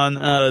on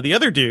the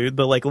other dude,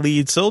 the like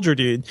lead soldier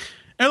dude. And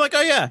they're like,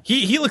 oh yeah,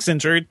 he looks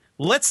injured.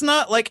 Let's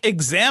not like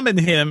examine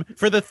him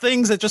for the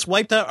things that just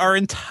wiped out our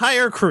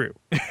entire crew.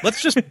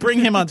 Let's just bring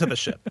him onto the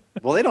ship.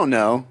 Well, they don't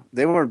know.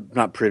 They were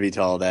not privy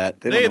to all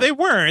that. They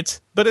weren't.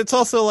 But it's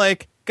also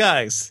like,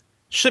 guys,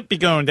 ship be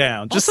going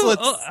down.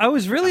 I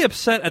was really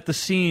upset at the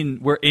scene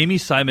where Amy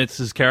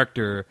Seimetz's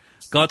character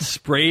got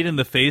sprayed in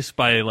the face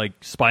by like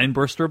spine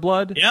burster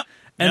blood. Yep.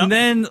 And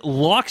then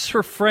locks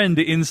her friend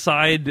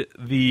inside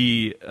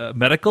the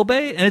medical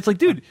bay, and it's like,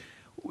 dude,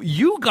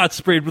 you got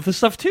sprayed with this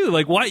stuff too.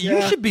 Like, why you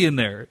should be in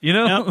there?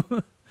 Yep.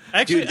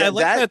 Actually, dude, I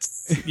like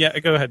that. Yeah,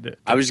 go ahead.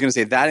 I was just gonna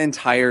say that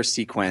entire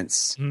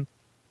sequence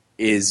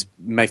is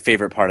my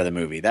favorite part of the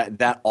movie.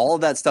 That all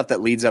of that stuff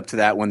that leads up to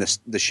that, when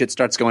the shit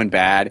starts going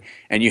bad,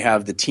 and you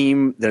have the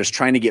team that's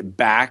trying to get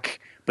back,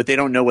 but they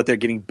don't know what they're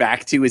getting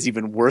back to is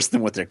even worse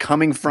than what they're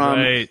coming from.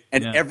 Right.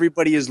 And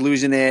everybody is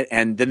losing it.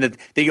 And then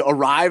they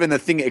arrive and the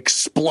thing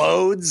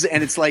explodes.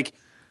 And it's like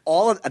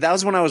that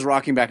was when I was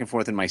rocking back and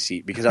forth in my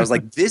seat, because I was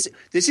like, this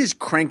is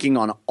cranking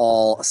on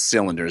all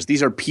cylinders.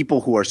 These are people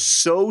who are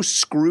so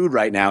screwed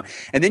right now.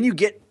 And then you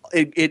get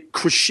it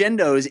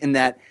crescendos in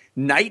that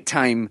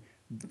nighttime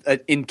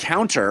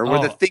encounter where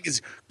the thing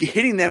is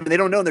hitting them and they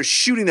don't know, and they're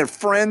shooting their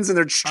friends and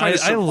they're trying to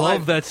survive. I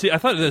love that scene. I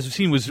thought that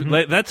scene was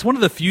that's one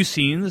of the few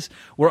scenes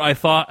where I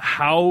thought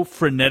how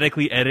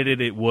frenetically edited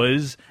it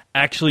was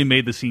actually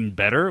made the scene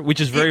better, which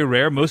is very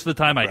rare. Most of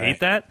the time I hate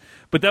that,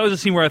 but that was a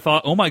scene where I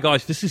thought, oh my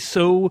gosh, this is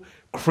so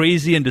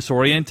crazy and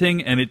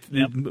disorienting, and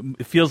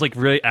it feels like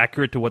really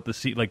accurate to what the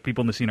scene, like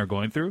people in the scene are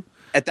going through.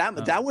 At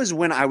that was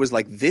when I was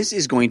like, this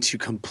is going to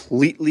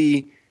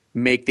completely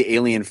make the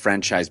Alien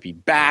franchise be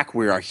back.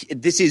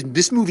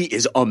 This movie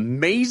is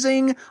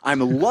amazing.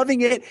 I'm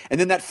loving it. And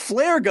then that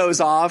flare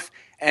goes off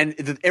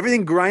and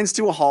everything grinds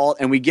to a halt,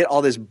 and we get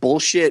all this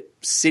bullshit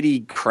city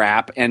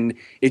crap, and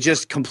it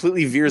just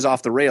completely veers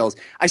off the rails.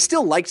 I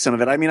still liked some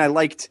of it. I mean, I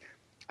liked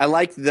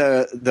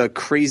the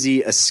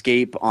crazy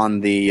escape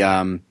on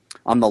the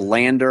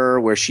lander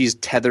where she's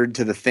tethered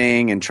to the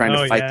thing and trying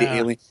to fight the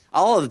alien.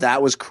 All of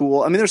that was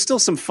cool. I mean, there's still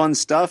some fun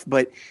stuff,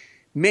 but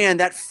man,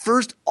 that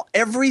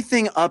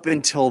everything up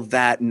until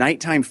that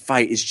nighttime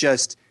fight is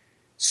just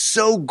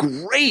so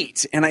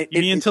great. And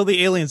until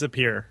the aliens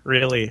appear,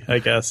 really, I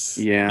guess.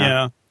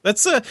 Yeah.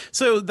 That's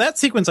so that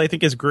sequence I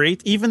think is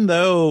great, even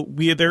though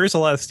there is a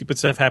lot of stupid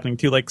stuff happening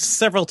too, like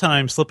several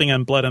times slipping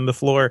on blood on the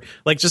floor,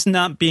 like just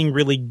not being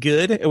really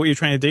good at what you're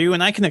trying to do,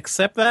 and I can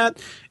accept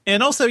that.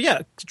 And also,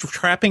 yeah,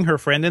 trapping her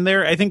friend in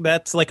there, I think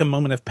that's like a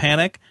moment of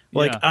panic.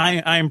 Like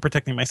I'm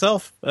protecting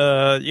myself.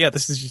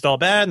 This is just all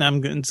bad, and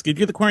I'm going to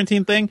do the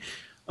quarantine thing.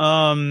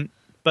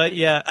 But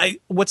yeah,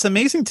 what's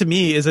amazing to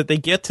me is that they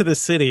get to the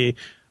city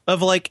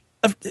of like.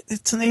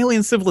 It's an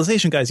alien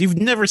civilization, guys. You've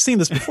never seen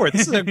this before.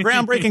 This is a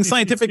groundbreaking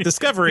scientific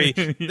discovery.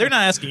 They're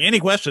not asking any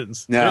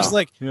questions. No. They're just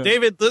like,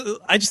 David,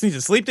 I just need to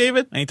sleep,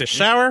 David. I need to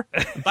shower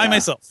by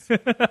myself.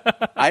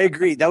 I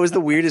agree. That was the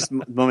weirdest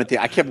moment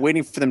there. I kept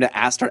waiting for them to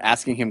start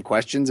asking him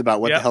questions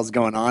about what the hell's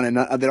going on, and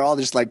they're all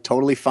just like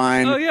totally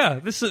fine. Oh yeah,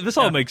 this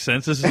all makes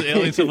sense. This is an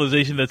alien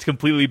civilization that's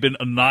completely been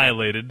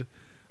annihilated.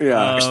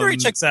 Yeah, the story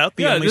checks out.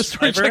 This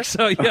story checks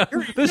out. Yeah,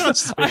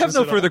 I have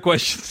no further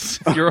questions.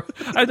 I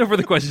have no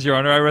further questions, Your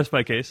Honor. I rest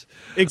my case.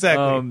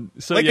 Exactly.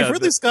 If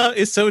Ridley Scott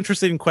is so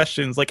interested in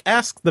questions, like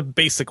ask the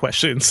basic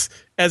questions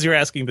as you're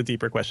asking the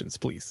deeper questions,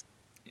 please.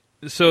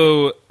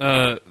 So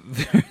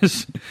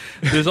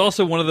there's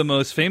also one of the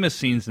most famous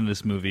scenes in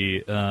this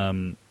movie,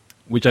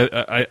 which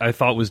I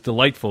thought was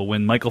delightful,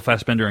 when Michael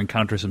Fassbender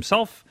encounters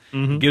himself.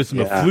 Mm-hmm. Gives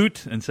him a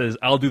flute and says,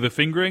 "I'll do the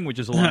fingering," which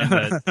is a line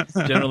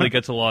that generally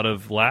gets a lot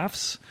of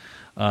laughs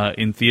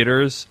in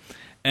theaters.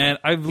 And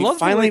I've loved.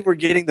 Finally, we're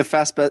getting the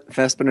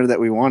Fassbender that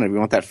we wanted. We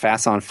want that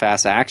fast on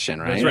fast action,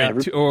 right?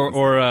 That's right.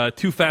 Or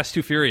Too Fast,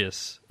 Too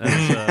Furious,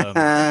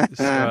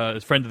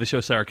 as friend of the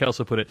show Sarah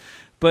Kelso put it.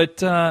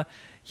 But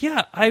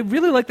yeah, I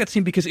really like that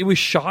scene because it was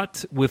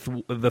shot with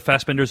the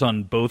Fassbenders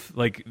on both.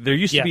 Like there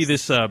used to be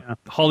this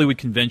Hollywood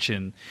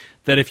convention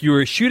that if you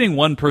were shooting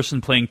one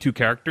person playing two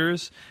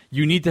characters,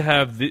 you need to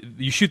have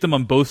you shoot them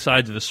on both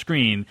sides of the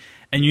screen,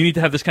 and you need to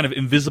have this kind of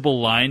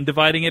invisible line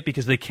dividing it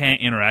because they can't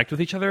interact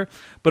with each other.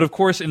 But of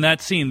course, in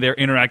that scene, they're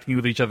interacting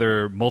with each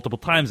other multiple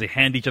times. They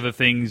hand each other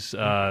things.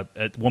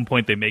 At one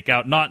point, they make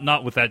out.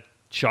 Not with that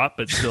shot,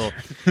 but still,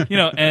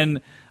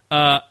 And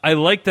I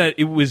like that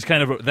it was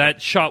kind of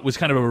that shot was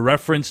kind of a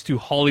reference to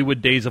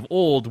Hollywood days of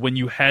old when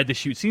you had to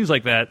shoot scenes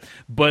like that,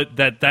 but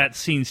that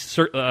scene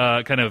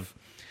kind of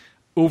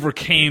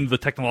overcame the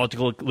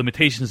technological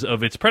limitations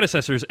of its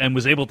predecessors and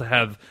was able to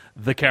have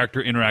the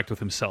character interact with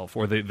himself,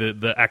 or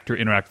the actor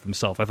interact with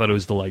himself. I thought it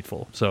was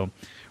delightful. So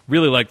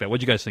really like that.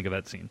 What did you guys think of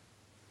that scene?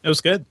 It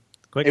was good.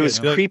 It was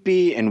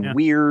creepy and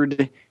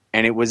weird,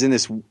 and it was in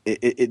this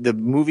the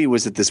movie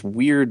was at this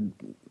weird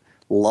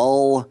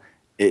lull.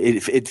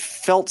 It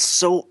felt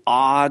so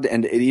odd,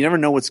 and you never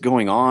know what's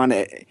going on.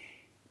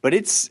 But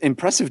it's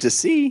impressive to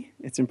see.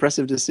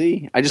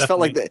 I just felt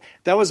like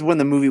that was when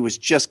the movie was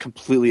just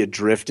completely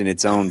adrift in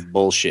its own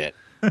bullshit.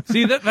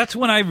 See, that's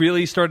when I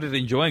really started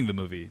enjoying the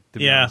movie, to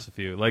be honest with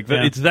you. Like,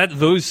 it's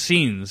those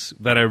scenes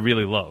that I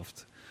really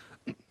loved.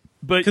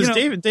 But because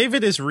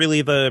David is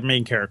really the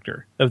main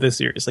character of this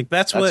series. Like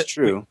that's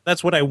true.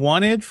 That's what I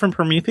wanted from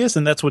Prometheus,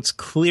 and that's what's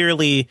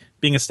clearly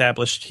being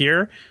established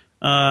here.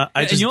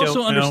 And you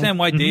also understand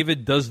why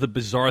David does the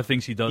bizarre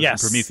things he does in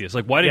Prometheus.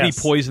 Like, why did he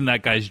poison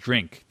that guy's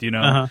drink? Do you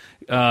know?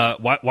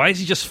 Why is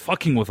he just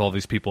fucking with all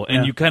these people?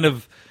 And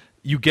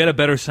you get a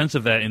better sense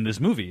of that in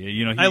this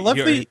movie. I love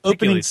the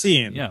opening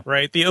scene,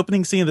 right? The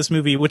opening scene of this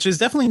movie, which is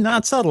definitely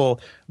not subtle,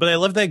 but I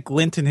love that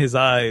glint in his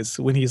eyes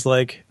when he's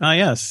like, "Ah,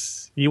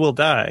 yes, you will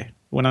die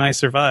when I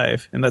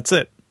survive," and that's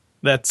it.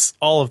 That's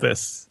all of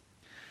this.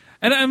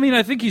 And I mean,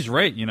 I think he's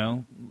right.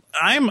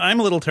 I'm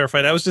a little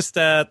terrified. I was just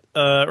I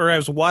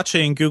was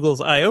watching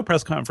Google's I/O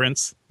press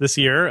conference this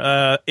year.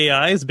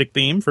 AI is a big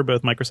theme for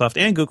both Microsoft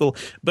and Google,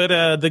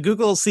 but the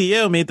Google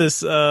CEO made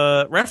this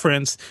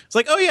reference. It's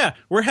like, oh yeah,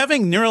 we're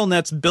having neural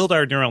nets build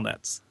our neural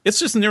nets. It's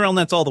just neural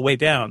nets all the way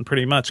down,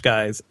 pretty much,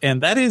 guys,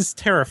 and that is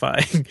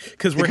terrifying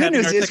because we're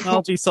having our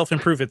technology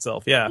self-improve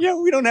itself. Yeah,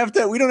 we don't have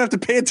to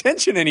pay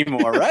attention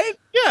anymore, right?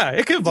 Yeah,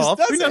 it could evolve.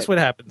 Who knows what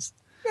happens?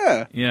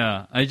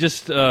 Yeah. I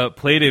just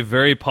played a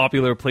very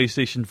popular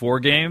PlayStation 4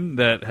 game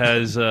that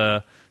has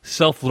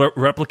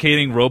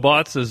self-replicating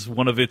robots as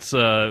one of its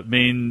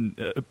main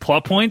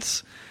plot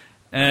points,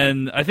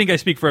 and I think I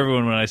speak for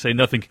everyone when I say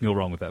nothing can go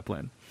wrong with that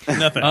plan.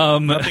 Nothing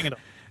at all.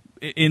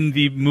 In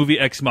the movie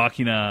Ex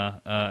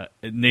Machina,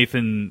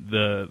 Nathan,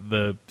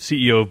 the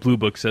CEO of Blue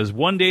Book, says,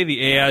 "One day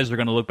the AIs are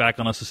going to look back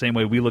on us the same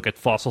way we look at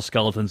fossil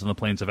skeletons on the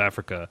plains of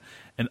Africa,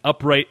 an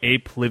upright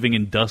ape living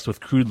in dust with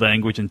crude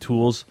language and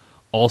tools,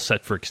 all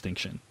set for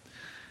extinction."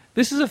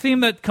 This is a theme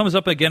that comes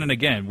up again and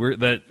again.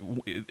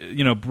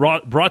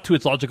 Brought to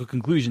its logical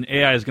conclusion,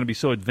 AI is going to be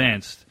so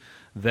advanced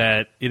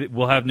that it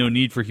will have no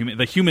need for humans.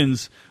 The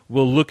humans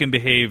will look and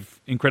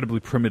behave incredibly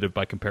primitive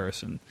by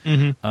comparison.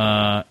 Mm-hmm.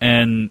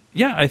 And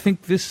yeah, I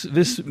think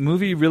this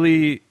movie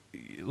really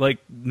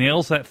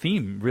nails that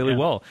theme really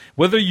well.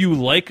 Whether you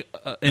like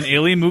an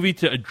alien movie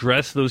to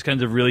address those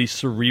kinds of really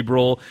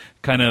cerebral,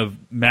 kind of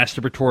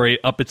masturbatory,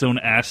 up its own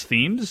ass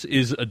themes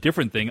is a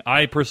different thing.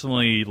 I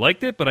personally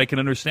liked it, but I can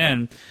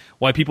understand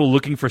why people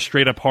looking for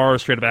straight up horror,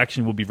 straight up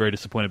action will be very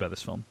disappointed by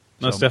this film.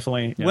 Most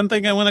definitely. Yeah. One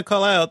thing I want to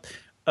call out,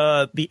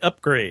 the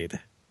upgrade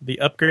The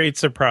upgrade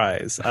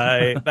surprise.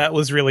 That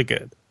was really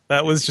good.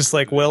 That was just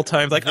like well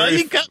timed. Like,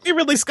 you got me,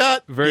 Ridley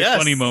Scott. Very Yes.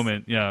 funny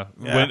moment. Yeah.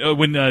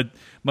 When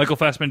Michael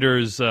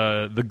Fassbender's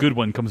the good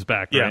one comes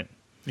back. Right.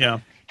 Yeah.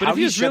 But How if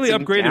he he's really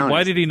shuts him upgraded, down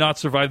why is- did he not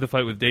survive the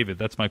fight with David?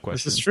 That's my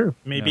question. This is true.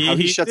 Maybe How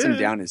he shuts him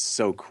down is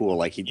so cool.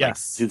 Like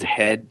Yes. his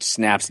head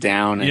snaps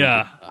down. And,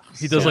 Yeah.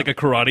 He does so- like a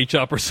karate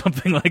chop or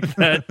something like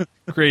that.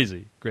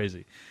 Crazy.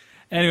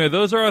 Anyway,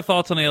 those are our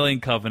thoughts on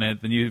Alien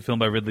Covenant, the new film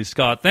by Ridley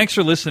Scott. Thanks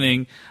for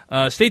listening.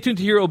 Stay tuned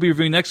to hear what we'll be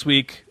reviewing next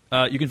week.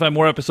 You can find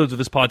more episodes of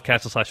this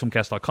podcast at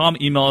 /filmcast.com.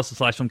 Email us at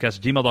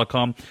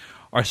 /filmcast@gmail.com.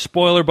 Our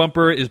spoiler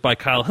bumper is by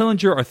Kyle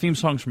Hillinger. Our theme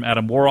song's from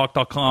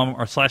AdamWarrock.com.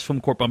 Our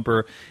 /filmcourt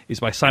bumper is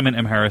by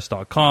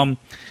SimonMHarris.com.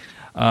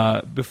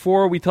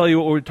 Before we tell you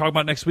what we're talking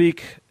about next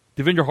week,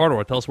 Devindra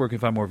Hardawar, tell us where you can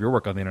find more of your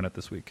work on the internet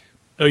this week.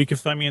 Oh, you can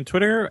find me on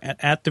Twitter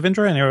at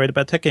Devindra, and I write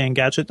about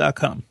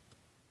techandgadget.com.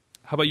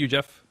 How about you,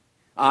 Jeff?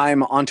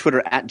 I'm on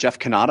Twitter at Jeff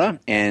Kanata,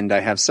 and I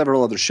have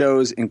several other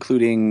shows,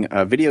 including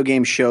a video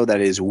game show that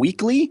is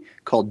weekly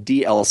called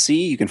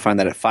DLC. You can find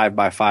that at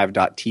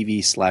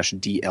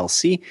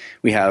 5by5.tv/DLC.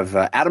 We have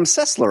Adam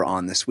Sessler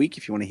on this week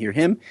if you want to hear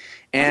him.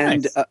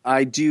 And Nice.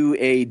 I do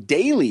a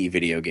daily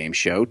video game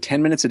show,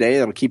 10 minutes a day,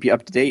 that'll keep you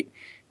up to date.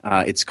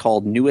 It's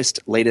called Newest,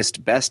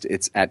 Latest, Best.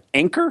 It's at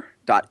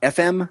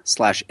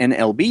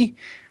anchor.fm/NLB.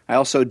 I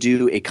also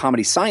do a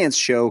comedy science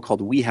show called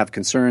We Have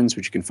Concerns,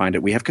 which you can find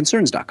at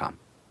wehaveconcerns.com.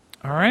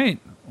 All right.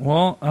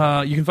 Well,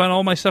 you can find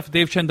all my stuff at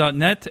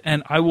davechen.net,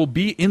 and I will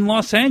be in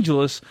Los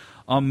Angeles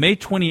on May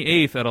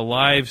 28th at a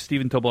live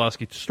Stephen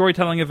Tobolowsky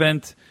storytelling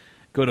event.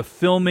 Go to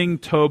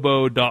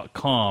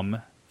filmingtobo.com,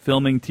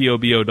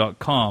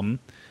 filmingtobo.com,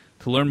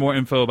 to learn more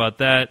info about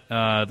that.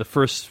 The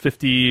first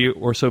 50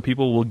 or so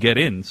people will get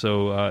in.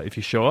 So if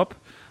you show up,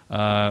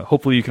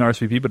 hopefully you can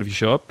RSVP, but if you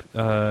show up,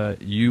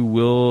 you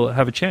will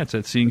have a chance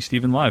at seeing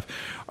Stephen live.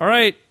 All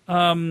right.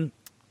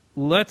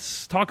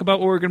 Let's talk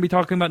about what we're going to be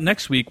talking about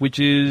next week, which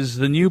is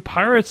the new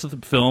Pirates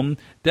film,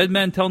 Dead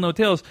Men Tell No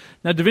Tales.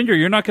 Now, Devindra,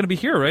 you're not going to be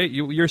here, right?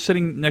 You're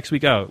sitting next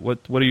week out.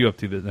 What are you up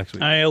to next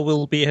week? I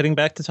will be heading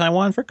back to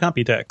Taiwan for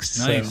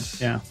Computex. Nice.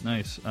 So, yeah.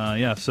 Nice.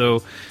 So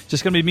it's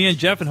just going to be me and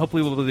Jeff, and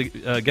hopefully we'll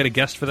get a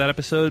guest for that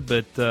episode.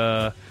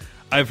 But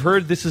I've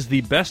heard this is the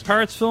best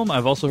Pirates film.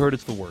 I've also heard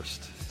it's the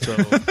worst. So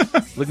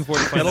looking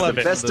forward to finding out.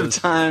 Best of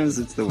times,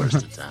 it's the worst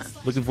of times.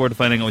 Looking forward to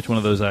finding out which one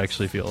of those I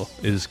actually feel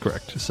is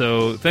correct.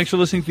 So thanks for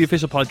listening to the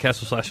official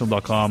podcast of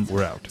 /film.com.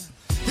 We're out.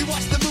 We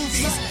watch the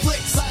movies,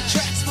 flicks,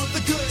 tracks for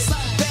the good,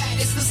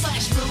 bad. It's the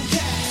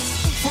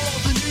 /Filmcast. For all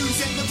the news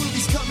and the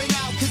movies coming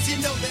out, 'cause you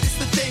know that it's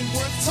the thing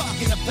worth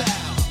talking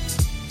about.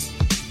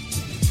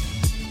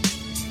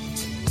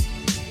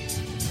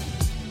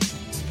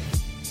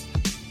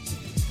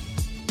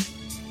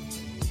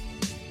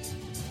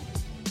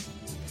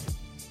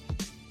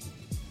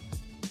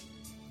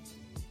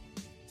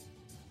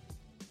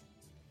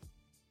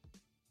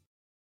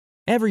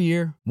 Every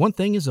year, one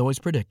thing is always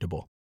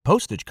predictable.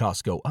 Postage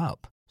costs go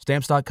up.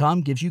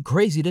 Stamps.com gives you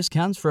crazy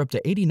discounts for up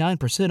to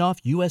 89% off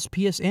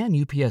USPS and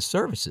UPS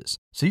services,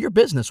 so your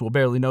business will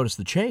barely notice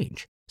the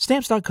change.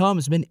 Stamps.com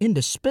has been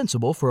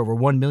indispensable for over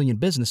 1 million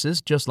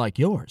businesses just like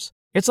yours.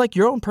 It's like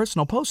your own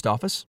personal post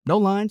office. No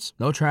lines,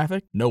 no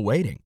traffic, no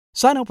waiting.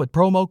 Sign up with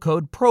promo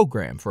code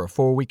PROGRAM for a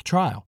 4-week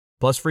trial,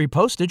 plus free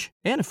postage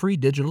and a free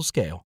digital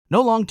scale.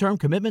 No long-term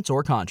commitments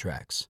or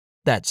contracts.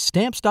 That's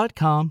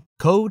Stamps.com,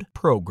 code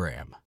PROGRAM.